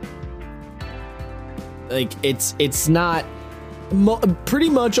matters. Like, it's not pretty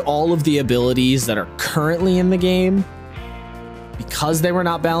much all of the abilities that are currently in the game, because they were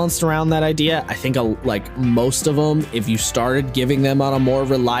not balanced around that idea. I think like most of them, if you started giving them on a more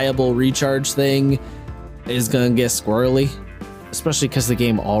reliable recharge thing, is gonna get squirrely, especially because the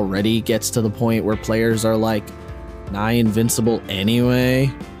game already gets to the point where players are like nigh invincible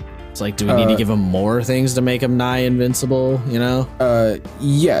anyway. It's like, do we need to give them more things to make them nigh invincible, you know?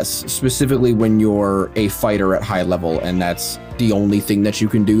 Yes, specifically when you're a fighter at high level, and that's the only thing that you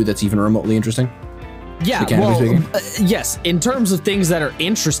can do that's even remotely interesting. Yeah, well, yes, in terms of things that are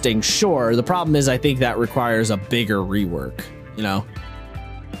interesting, sure. The problem is I think that requires a bigger rework, you know?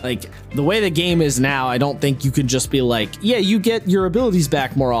 Like, the way the game is now, I don't think you can just be like, yeah, you get your abilities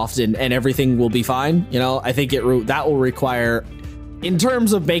back more often and everything will be fine, you know? I think that will require, in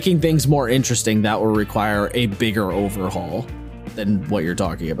terms of making things more interesting, that will require a bigger overhaul than what you're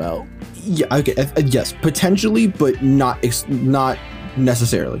talking about. Yeah, okay, yes, potentially, but not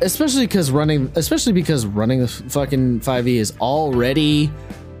necessarily. Especially because running the fucking 5e is already,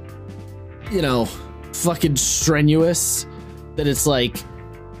 you know, fucking strenuous, that it's like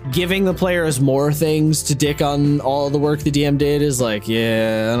giving the players more things to dick on all the work the DM did is like,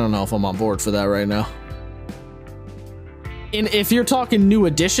 yeah, I don't know if I'm on board for that right now. And if you're talking new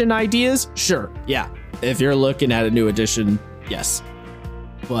edition ideas, sure, yeah. If you're looking at a new edition, yes.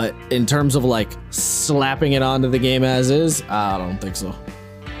 But in terms of like slapping it onto the game as is, I don't think so.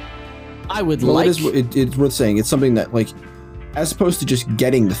 I would like. It's worth saying. It's something that, like, as opposed to just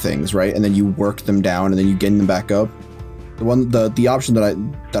getting the things right and then you work them down and then you getting them back up. The option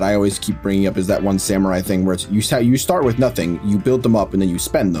that I always keep bringing up is that one samurai thing where it's you start with nothing, you build them up and then you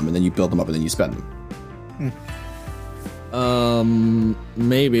spend them, and then you build them up and then you spend them.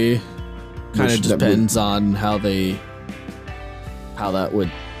 Maybe. Kind of depends on how that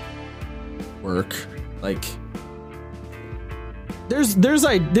would work. Like, there's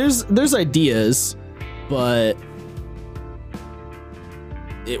ideas, but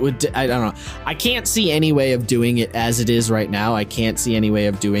it would, I don't know. I can't see any way of doing it as it is right now. I can't see any way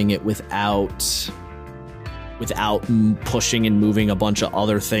of doing it without pushing and moving a bunch of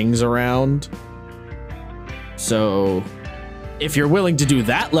other things around. So if you're willing to do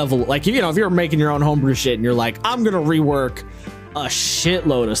that level, like, you know, if you're making your own homebrew shit and you're like, I'm gonna rework a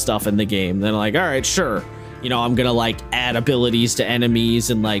shitload of stuff in the game, then like, all right, sure, you know, I'm gonna like add abilities to enemies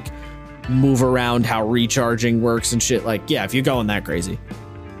and like move around how recharging works and shit. Like, yeah, if you're going that crazy.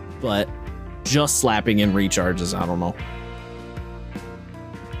 But just slapping in recharges, I don't know.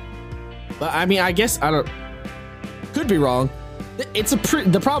 But I mean, I guess could be wrong.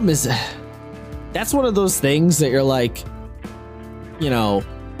 The problem is, that's one of those things that you're like, you know,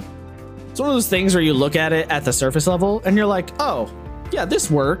 it's one of those things where you look at it at the surface level and you're like, oh, yeah,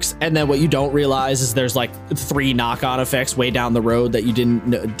 this works. And then what you don't realize is there's like 3 knock-on effects way down the road that you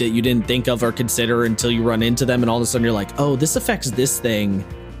didn't think of or consider until you run into them. And all of a sudden you're like, oh, this affects this thing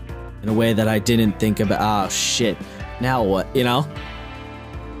in a way that I didn't think about. Oh shit! Now what? You know?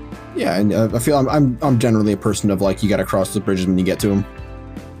 Yeah, and I feel I'm generally a person of like you got to cross the bridges when you get to them.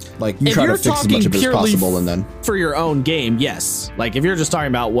 Like you try to fix as much of it as possible, and then for your own game, yes. Like if you're just talking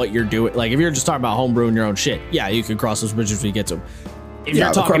about what you're doing, like if you're just talking about homebrewing your own shit, yeah, you can cross those bridges when you get to them. If yeah,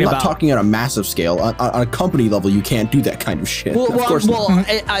 you're talking I'm not about talking on a massive scale. On a company level, you can't do that kind of shit. well, of course not.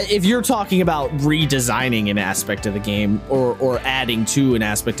 if you're talking about redesigning an aspect of the game or adding to an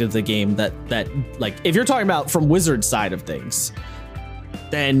aspect of the game that like if you're talking about from Wizard's side of things,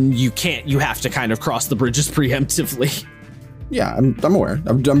 then you have to kind of cross the bridges preemptively. Yeah, I'm aware.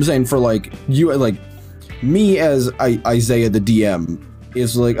 I'm saying for like you, like me as Isaiah the DM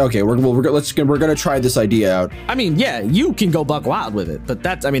is like, okay, we're gonna try this idea out. I mean, yeah, you can go buck wild with it, but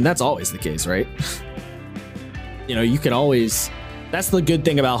that's always the case, right? You know, you can always. That's the good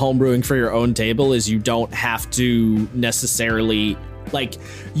thing about homebrewing for your own table is you don't have to necessarily like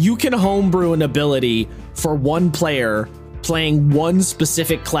you can homebrew an ability for one player playing one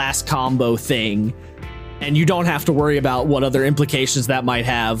specific class combo thing. And you don't have to worry about what other implications that might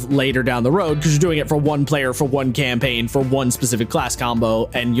have later down the road because you're doing it for one player, for one campaign, for one specific class combo,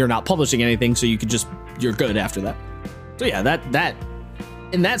 and you're not publishing anything, so you're good after that. So yeah, that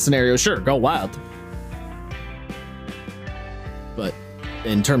in that scenario, sure, go wild. But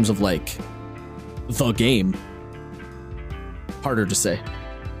in terms of like the game, harder to say.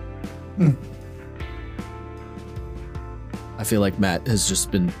 I feel like Matt has just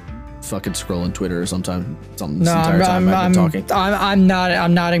been fucking scrolling Twitter or something this entire time I've been talking. I'm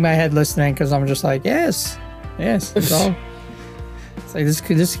nodding my head listening because I'm just like, yes. It's all. It's like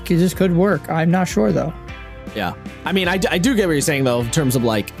this could work. I'm not sure though. Yeah, I mean, I do get what you're saying though in terms of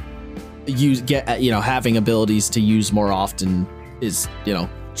like having abilities to use more often is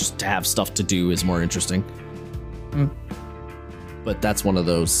just to have stuff to do is more interesting. But that's one of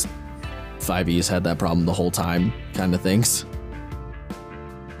those 5e's had that problem the whole time kind of things.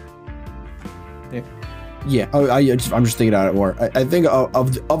 Yeah, I'm just thinking about it more. I think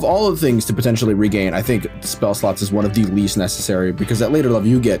of all the things to potentially regain, I think spell slots is one of the least necessary because at later level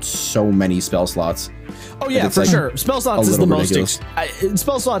you get so many spell slots. Oh yeah, for sure. Spell slots is the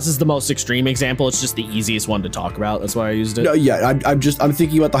most extreme example. It's just the easiest one to talk about. That's why I used it. No, yeah, I'm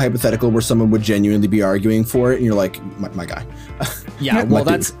thinking about the hypothetical where someone would genuinely be arguing for it, and you're like, my guy. Yeah, well,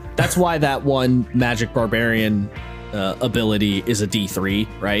 that's why that one Magic Barbarian ability is a D3,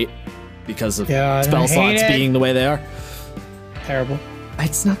 right? Because of spell slots being the way they are. Terrible.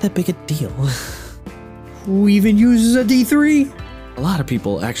 It's not that big a deal. Who even uses a D3? A lot of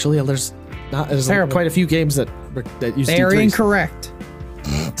people, actually. There's quite a few games that use D3s. They are incorrect.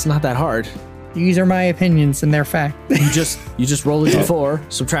 It's not that hard. These are my opinions and they're fact. You just roll a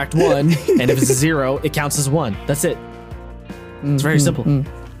D4, subtract 1, and if it's a 0, it counts as 1. That's it. It's very simple.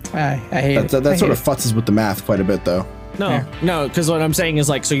 I hate it. That sort of futzes with the math quite a bit, though. No, because what I'm saying is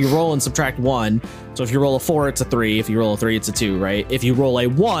like, so you roll and subtract 1. So if you roll a 4, it's a 3. If you roll a 3, it's a 2, right? If you roll a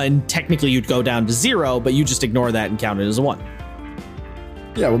 1, technically you'd go down to 0, but you just ignore that and count it as a 1.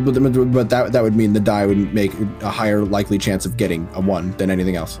 Yeah, but that would mean the die would make a higher likely chance of getting a 1 than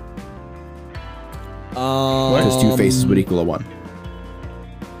anything else. Because 2 faces would equal a 1.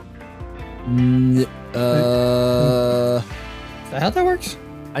 Is that how that works?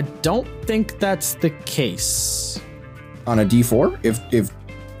 I don't think that's the case. On a D4,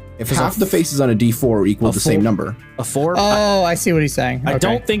 if half the faces on a D4 equal the same number. A 4? Oh, I see what he's saying. I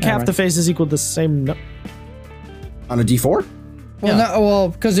don't think half the faces equal the same number. On a D4? Well, yeah. No,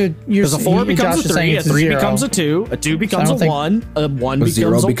 because a 4 becomes a 3, a 3 becomes a 2, a 2 becomes a 1, a 1 becomes a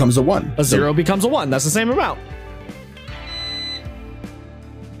 0 becomes a 1. A 0 becomes a 1. That's the same amount.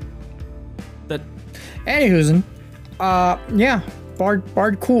 Anywho's, yeah,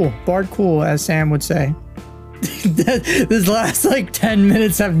 Bard cool, as Sam would say. This last like 10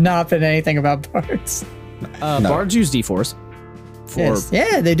 minutes have not been anything about bards. No. Bards use D4s. Yes.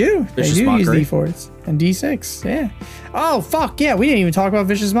 Yeah, they do. They do use D4s and D6. Yeah. Oh fuck yeah, we didn't even talk about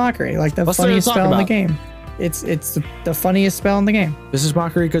Vicious Mockery, like the funniest spell in the game. It's the funniest spell in the game. Vicious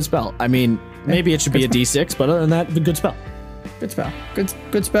Mockery, good spell. I mean, maybe it should be a D6, but other than that, good spell. Good spell.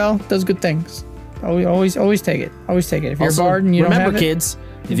 Good spell. Does good things. Always take it. Always take it. If you're a bard and you don't have it. Remember, kids,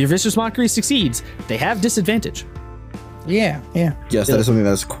 if your Vicious Mockery succeeds, they have disadvantage. Yeah. Yes, that is something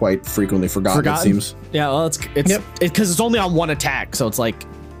that's quite frequently forgotten. It seems. Yeah, well, it's because it's only on one attack, so it's like,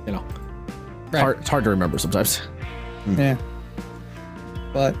 right. It's hard to remember sometimes. Yeah.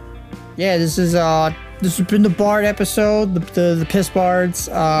 But yeah, this has been the Bard episode, the Piss Bards.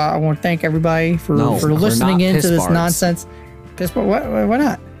 I want to thank everybody for listening into this nonsense. Piss Bard? Why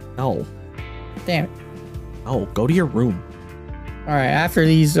not? No. Damn it. No, go to your room. All right. After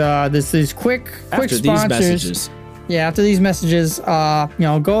these, these quick sponsors. These messages. Yeah. After these messages,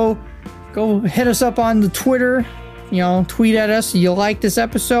 go hit us up on the Twitter. Tweet at us. You like this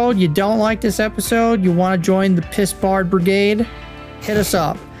episode? You don't like this episode? You want to join the Piss Bard Brigade? Hit us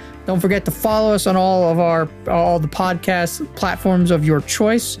up. Don't forget to follow us on all the podcast platforms of your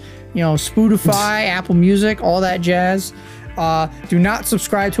choice. Spotify, Apple Music, all that jazz. Do not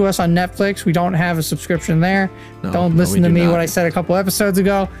subscribe to us on Netflix. We don't have a subscription there. Don't listen to me what I said a couple episodes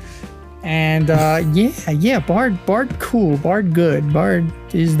ago. And Bard cool. Bard good. Bard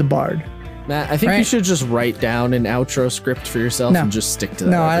is the Bard. Matt, I think you should just write down an outro script for yourself and just stick to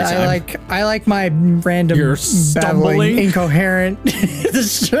that. No, I like my random babbling, incoherent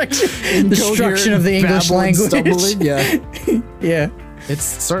destruction of the English language. Stumbling, yeah. Yeah. It's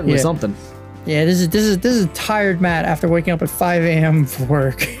certainly something. Yeah, this is tired Matt after waking up at 5 a.m. for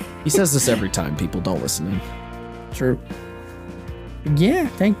work. He says this every time. People don't listen to him. True. Yeah,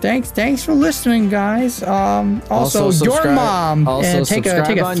 thanks for listening, guys. Also your mom. Also, take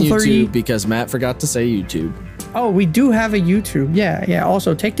subscribe a on YouTube because Matt forgot to say YouTube. Oh, we do have a YouTube. Yeah.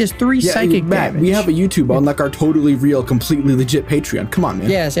 Also, take this 3 psychic Matt, damage. we have a YouTube on like our totally real, completely legit Patreon. Come on, man.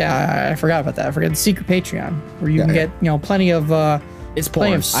 Yes, I forgot about that. I forgot the secret Patreon where you can get plenty of. It's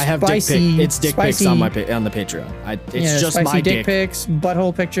porn. I have spicy, dick pics on the Patreon. It's just my dick pics,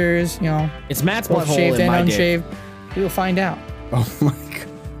 butthole pictures. It's Matt's both butthole shaved and my unshaved. dick. We'll find out. Oh my god.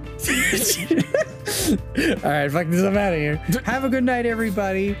 All right, fuck this. I'm out of here. Have a good night,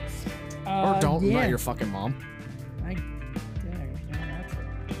 everybody. Or don't. I'm not your fucking mom.